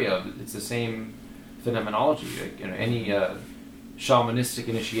scenario, it's the same phenomenology. Like, any shamanistic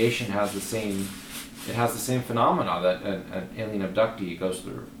initiation has the same. It has the same phenomena that an alien abductee goes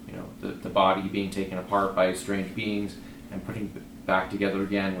through. The body being taken apart by strange beings and putting back together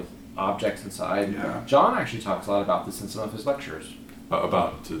again with objects inside. Yeah. John actually talks a lot about this in some of his lectures.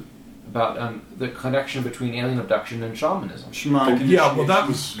 About the connection between alien abduction and shamanism. Shamanic that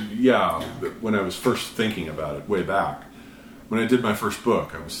was when I was first thinking about it way back. When I did my first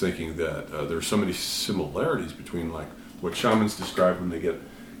book, I was thinking that there's so many similarities between like what shamans describe when they get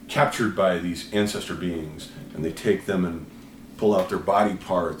captured by these ancestor beings and they take them and pull out their body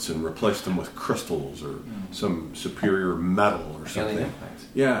parts and replace them with crystals or some superior metal or something. Alien impacts.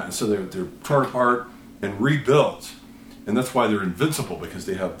 Yeah, and so they're torn apart and rebuilt. And that's why they're invincible, because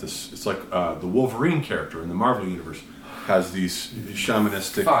they have this. It's like the Wolverine character in the Marvel Universe has these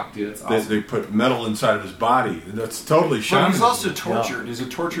shamanistic. Fuck, dude, that's awesome. They put metal inside of his body. That's totally But shamanism. he's also tortured. He's a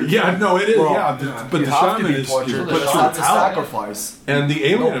tortured. Yeah, no, it is. Well, But you the have to shaman be is tortured, put but it's through not a hell. sacrifice. And the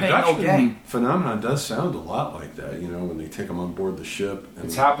alien No pain, no abduction gain. phenomenon does sound a lot like that. When they take them on board the ship and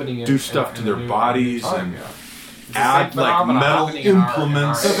It's happening. do stuff to their bodies and It's the add same like phenomena metal happening in our-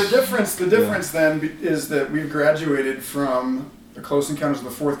 implements. So the difference then is that we've graduated from the Close Encounters of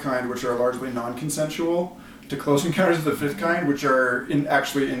the Fourth Kind, which are largely non-consensual, to Close Encounters of the Fifth Kind, which are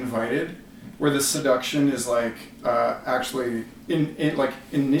actually invited, where the seduction is like actually like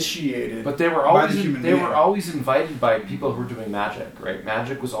initiated. But they were always invited by people who were doing magic, right?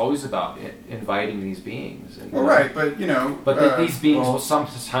 Magic was always about inviting these beings. And, right, but these beings will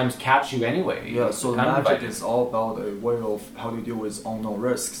sometimes catch you anyway. Yeah, so magic is all about a way of how to deal with unknown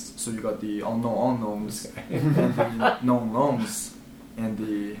risks. So you got the unknown unknowns and the known knowns and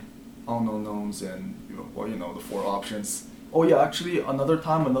the unknown knowns and the 4 options. Oh yeah, actually another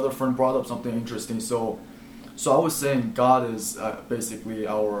time another friend brought up something interesting. So I was saying God is basically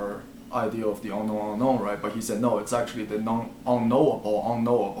our idea of the unknown, right? But he said no, it's actually the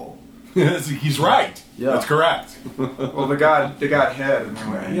unknowable. He's right. Yeah, that's correct. Well, the Godhead in a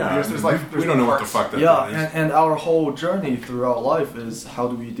way. Yeah, there's we don't know what the fuck that is. Yeah, and our whole journey throughout life is how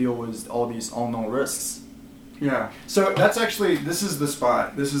do we deal with all these unknown risks. Yeah. So that's actually this is the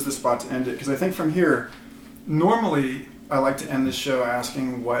spot to end it, because I think from here, normally I like to end this show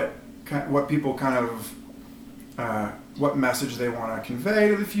asking what people kind of what message they want to convey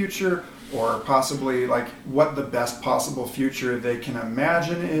to the future, or possibly like what the best possible future they can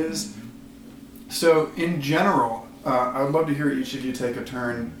imagine is. So in general, I would love to hear each of you take a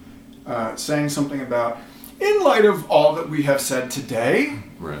turn saying something about, in light of all that we have said today,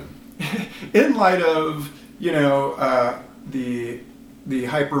 right? In light of the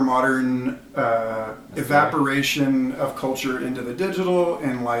hypermodern evaporation of culture into the digital,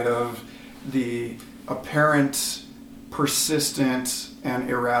 in light of the apparent, persistent, and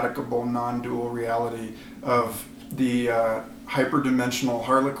eradicable non-dual reality of the hyperdimensional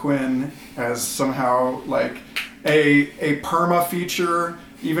Harlequin as somehow like a perma feature,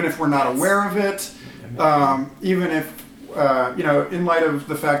 even if we're not aware of it, even if in light of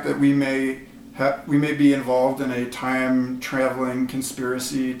the fact that we may be involved in a time-traveling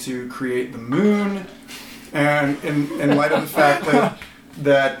conspiracy to create the moon, and in light of the fact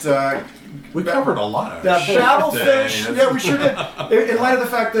that we covered a lot of that shit babblefish. today. Yeah, we sure did. In light of the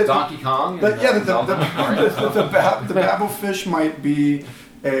fact that Donkey Kong. the babblefish might be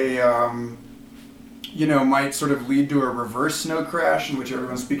might sort of lead to a reverse snow crash in which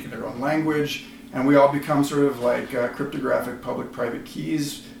everyone's speaking their own language, and we all become sort of like cryptographic public-private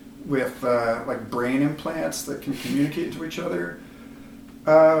keys with like brain implants that can communicate to each other.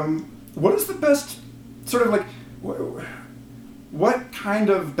 What is the best sort of like? What kind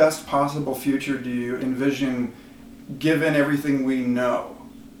of best possible future do you envision, given everything we know,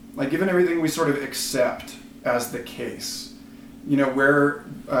 like given everything we sort of accept as the case? Where's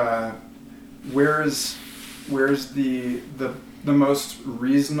the most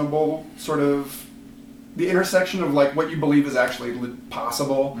reasonable sort of the intersection of like what you believe is actually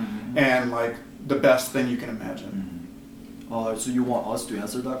possible and like the best thing you can imagine? So you want us to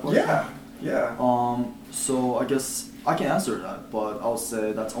answer that question? Yeah. So I guess I can answer that, but I'll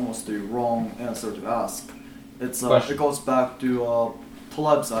say that's almost the wrong answer to ask. It goes back to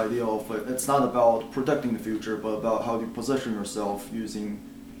Taleb's idea of it's not about predicting the future, but about how you position yourself using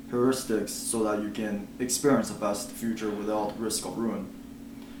heuristics so that you can experience the best future without risk of ruin.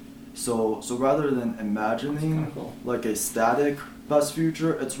 So rather than imagining like a static best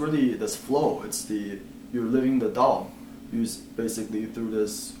future, it's really this flow. It's you're living the Tao, used basically through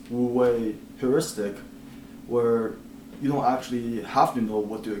this wu-wei heuristic, where you don't actually have to know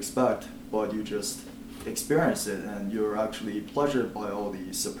what to expect, but you just experience it, and you're actually pleasured by all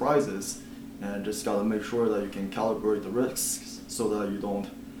the surprises, and just gotta make sure that you can calibrate the risks so that you don't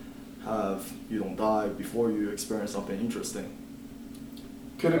die before you experience something interesting.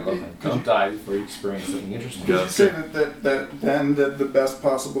 Could it be? Don't die before you experience something interesting. Could you say that the best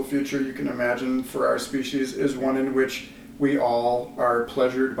possible future you can imagine for our species is one in which we all are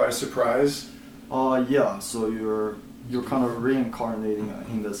pleasured by surprise? Yeah. So you're kind of reincarnating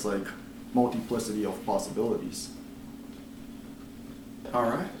in this like multiplicity of possibilities. All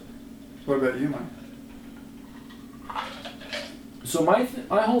right. What about you, Mike? So my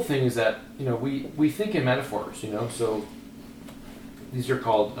whole thing is that we think in metaphors, so these are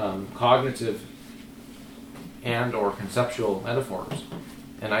called cognitive and or conceptual metaphors,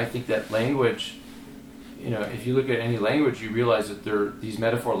 and I think that language, if you look at any language, you realize that there are these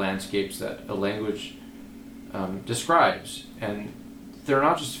metaphor landscapes that a language describes, and they're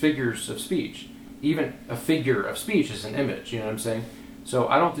not just figures of speech. Even a figure of speech is an image. You know what I'm saying? So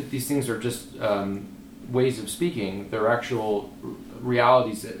I don't think these things are just ways of speaking. They're actual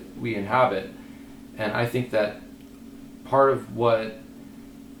realities that we inhabit, and I think that part of what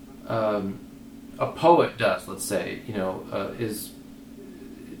a poet does, let's say, is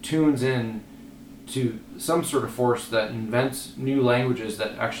tunes in to some sort of force that invents new languages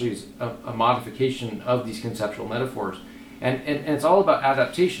that actually is a modification of these conceptual metaphors. And it's all about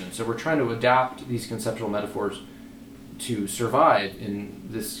adaptation. So we're trying to adapt these conceptual metaphors to survive in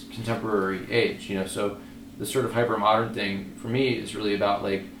this contemporary age. So the sort of hypermodern thing for me is really about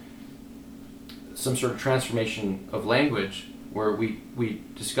like some sort of transformation of language where we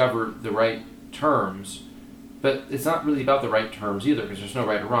discover the right terms, but it's not really about the right terms either, because there's no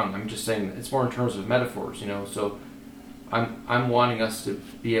right or wrong. I'm just saying it's more in terms of metaphors. So I'm wanting us to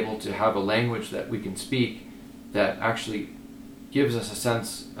be able to have a language that we can speak that actually gives us a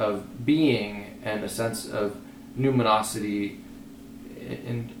sense of being and a sense of numinosity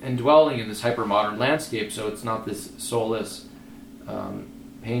in dwelling in this hypermodern landscape, so it's not this soulless,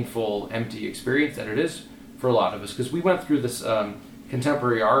 painful, empty experience that it is for a lot of us. Because we went through this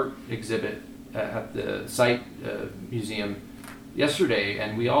contemporary art exhibit at the Site Museum yesterday,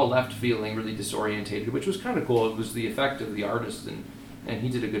 and we all left feeling really disorientated, which was kind of cool. It was the effect of the artist, and he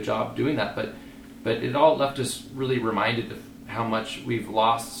did a good job doing that, but it all left us really reminded of how much we've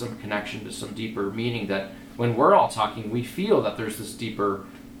lost some connection to some deeper meaning, that when we're all talking, we feel that there's this deeper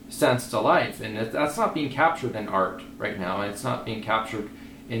sense to life, and that's not being captured in art right now, and it's not being captured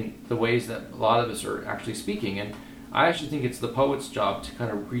in the ways that a lot of us are actually speaking. And I actually think it's the poet's job to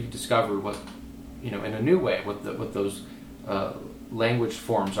kind of rediscover what, in a new way, what those language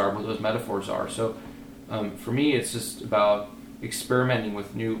forms are, what those metaphors are. So for me, it's just about experimenting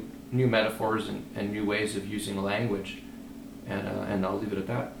with new metaphors and new ways of using a language, and I'll leave it at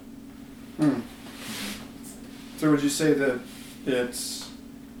that. So would you say that it's,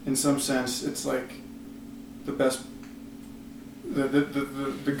 in some sense, it's like the best,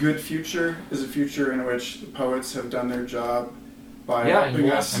 the good future is a future in which the poets have done their job by helping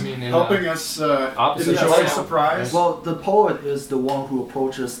us enjoy surprise? Well, the poet is the one who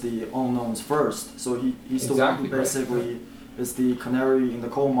approaches the unknowns first, so he's the one who basically is the canary in the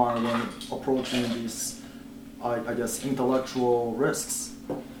coal mine when approaching these, I guess, intellectual risks.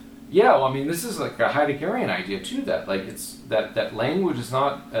 Yeah, well, this is like a Heideggerian idea too. That like it's that language is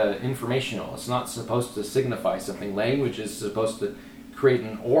not informational. It's not supposed to signify something. Language is supposed to create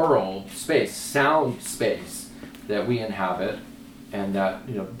an oral space, sound space that we inhabit, and that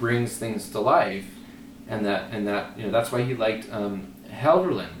brings things to life, and that that's why he liked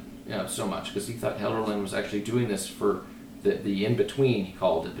Hölderlin so much, because he thought Hölderlin was actually doing this for the in between. He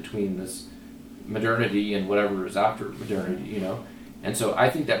called it, between this modernity and whatever is after modernity. And so I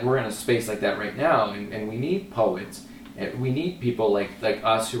think that we're in a space like that right now, and we need poets, and we need people like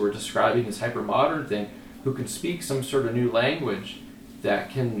us who are describing this hypermodern thing, who can speak some sort of new language that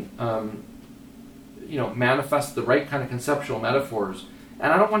can, manifest the right kind of conceptual metaphors.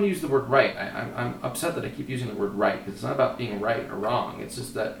 And I don't want to use the word right. I'm upset that I keep using the word right, because it's not about being right or wrong. It's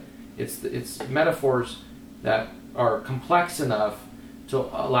just that it's metaphors that are complex enough to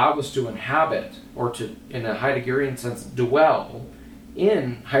allow us to inhabit, or to, in a Heideggerian sense, dwell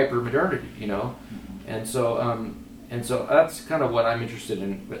in hypermodernity, and so that's kind of what I'm interested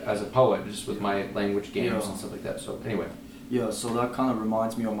in as a poet, just with my language games and stuff like that. So anyway, so that kind of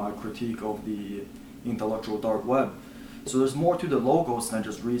reminds me of my critique of the intellectual dark web. So there's more to the logos than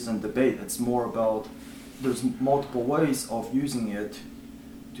just reason debate. It's more about there's multiple ways of using it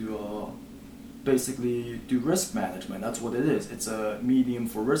to basically do risk management. That's what it is. It's a medium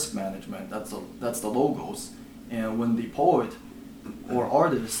for risk management. That's the logos. And when the poet or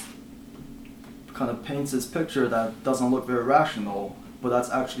artist kind of paints this picture that doesn't look very rational, but that's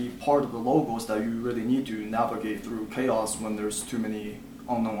actually part of the logos that you really need to navigate through chaos when there's too many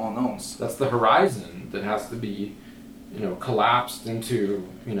unknowns. That's the horizon that has to be, collapsed into,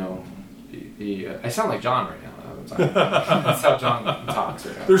 the I sound like John right now. That's how John talks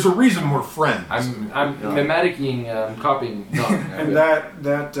right now. There's a reason we're friends. I'm mimicking, copying John. And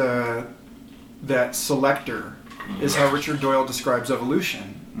that selector is how Richard Doyle describes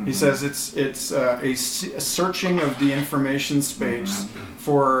evolution. Mm-hmm. He says it's a searching of the information space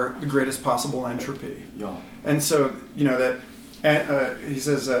for the greatest possible entropy. Yeah. And so, he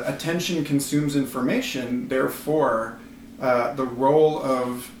says attention consumes information, therefore the role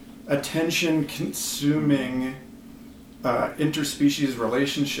of attention consuming interspecies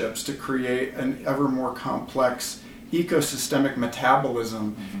relationships to create an ever more complex ecosystemic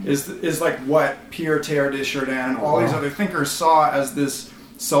metabolism is like what Pierre Teilhard de Chardin and all these other thinkers saw as this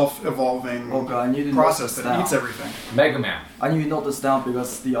self-evolving process that eats everything. Mega Man. I need to note this down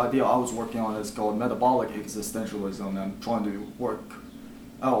because the idea I was working on is called metabolic existentialism, and I'm trying to work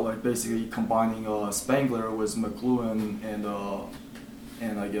out like basically combining Spengler with McLuhan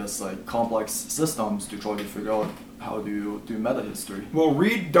and I guess like complex systems to try to figure out how do you do meta history. Well,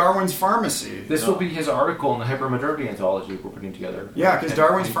 read Darwin's Pharmacy. This will be his article in the Hypermodernity anthology we're putting together. Yeah, because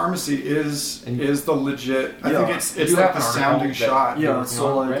Darwin's Pharmacy is the legit. I think it's You like have the an article sounding that- shot. Yeah,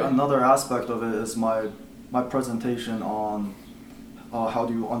 so on, like right? another aspect of it is my presentation on how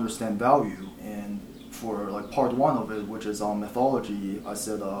do you understand value, and for like part one of it, which is on mythology, I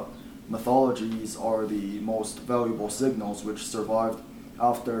said mythologies are the most valuable signals which survived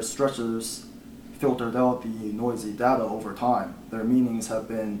after stressors filtered out the noisy data over time. Their meanings have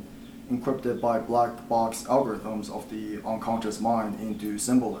been encrypted by black box algorithms of the unconscious mind into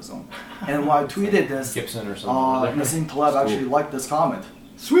symbolism. And when I tweeted this, Gibson or something. Nassim Taleb actually liked this comment.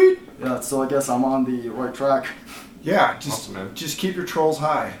 Sweet. Yeah, so I guess I'm on the right track. Yeah, Awesome, man. just keep your trolls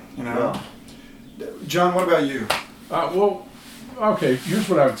high. You know. Yeah. John, what about you? Well, okay. Here's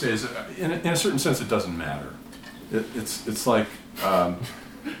what I would say: is in a certain sense, it doesn't matter. It's like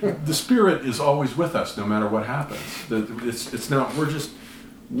the spirit is always with us, no matter what happens. It's not.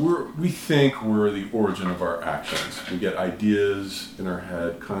 We think we're the origin of our actions. We get ideas in our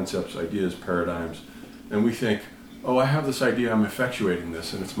head, concepts, ideas, paradigms, and we think, oh, I have this idea, I'm effectuating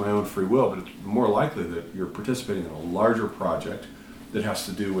this, and it's my own free will. But it's more likely that you're participating in a larger project that has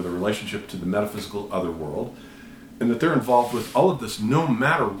to do with a relationship to the metaphysical other world, and that they're involved with all of this no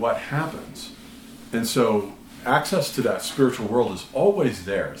matter what happens. And so access to that spiritual world is always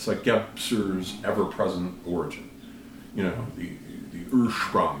there. It's like Gebser's ever-present origin. You know, the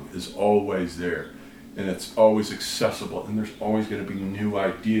Ursprung is always there, and it's always accessible, and there's always going to be new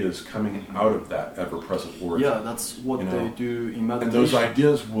ideas coming out of that ever-present origin. Yeah, that's what they do in meditation. And those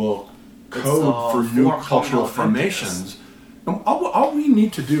ideas will code for new cultural formations. And all we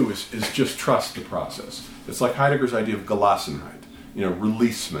need to do is just trust the process. It's like Heidegger's idea of Gelassenheit,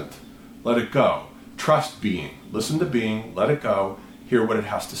 releasement. Let it go. Trust being. Listen to being, let it go, hear what it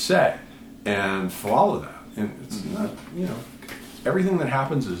has to say, and follow that. And it's not, everything that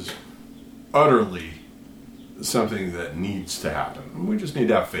happens is utterly something that needs to happen. We just need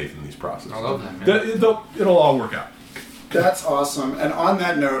to have faith in these processes. I love that, man. It'll all work out. That's awesome. And on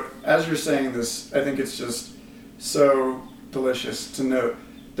that note, as you're saying this, I think it's just so delicious to note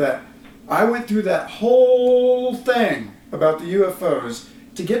that I went through that whole thing about the UFOs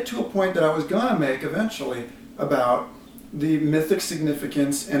to get to a point that I was going to make eventually about the mythic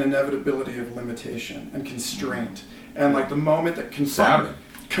significance and inevitability of limitation and constraint. And like the moment that confinement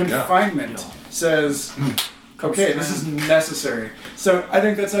says, okay, this is necessary. So I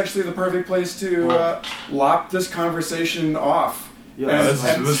think that's actually the perfect place to lop this conversation off. Yeah, this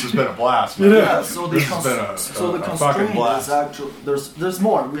has been a blast, man. Yeah, so the this has been a constraint fucking blast. is actually there's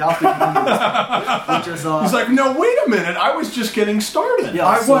more. We have to continue. Which is He's like, no, wait a minute. I was just getting started. yeah,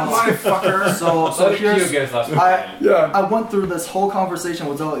 I want my fucker. So here's I went through this whole conversation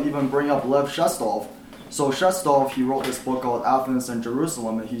without even bringing up Lev Shestov. So Shestov, he wrote this book called Athens and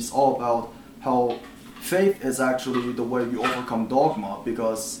Jerusalem, and he's all about how faith is actually the way you overcome dogma,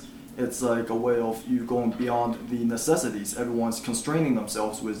 because it's like a way of you going beyond the necessities. Everyone's constraining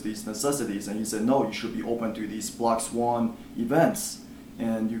themselves with these necessities, and he said, no, you should be open to these black swan events,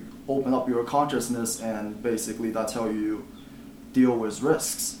 and you open up your consciousness, and basically that's how you deal with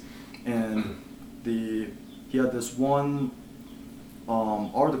risks. And he had this one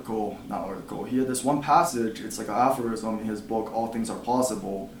he had this one passage, it's like an aphorism in his book, All Things Are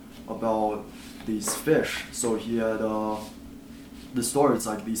Possible, about these fish. So he had the story, it's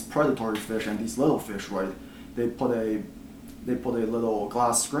like these predatory fish and these little fish, right? They put a little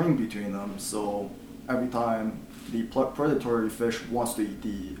glass screen between them, so every time the predatory fish wants to eat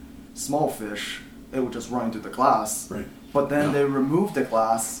the small fish, it would just run into the glass. Right. But then they remove the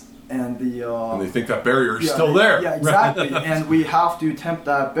glass, and they think that barrier is still there. Yeah, exactly. And we have to tempt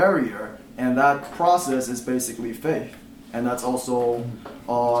that barrier, and that process is basically faith. And that's also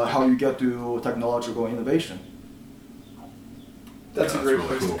how you get to technological innovation. That's a great really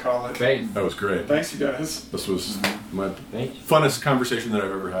place cool. to call it. Great. That was great. Thanks, you guys. This was my Thank you. funnest conversation that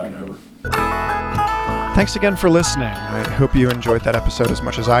I've ever had ever. Thanks again for listening. I hope you enjoyed that episode as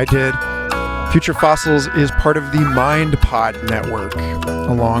much as I did. Future Fossils is part of the MindPod network,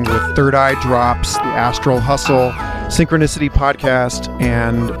 along with Third Eye Drops, the Astral Hustle, Synchronicity Podcast,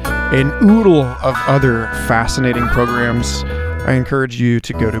 and an oodle of other fascinating programs. I encourage you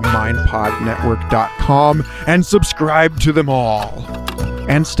to go to mindpodnetwork.com and subscribe to them all.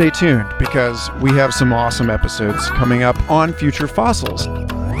 And stay tuned, because we have some awesome episodes coming up on Future Fossils.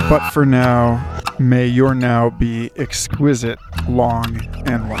 But for now, may your now be exquisite, long,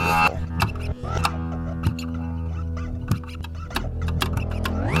 and wonderful.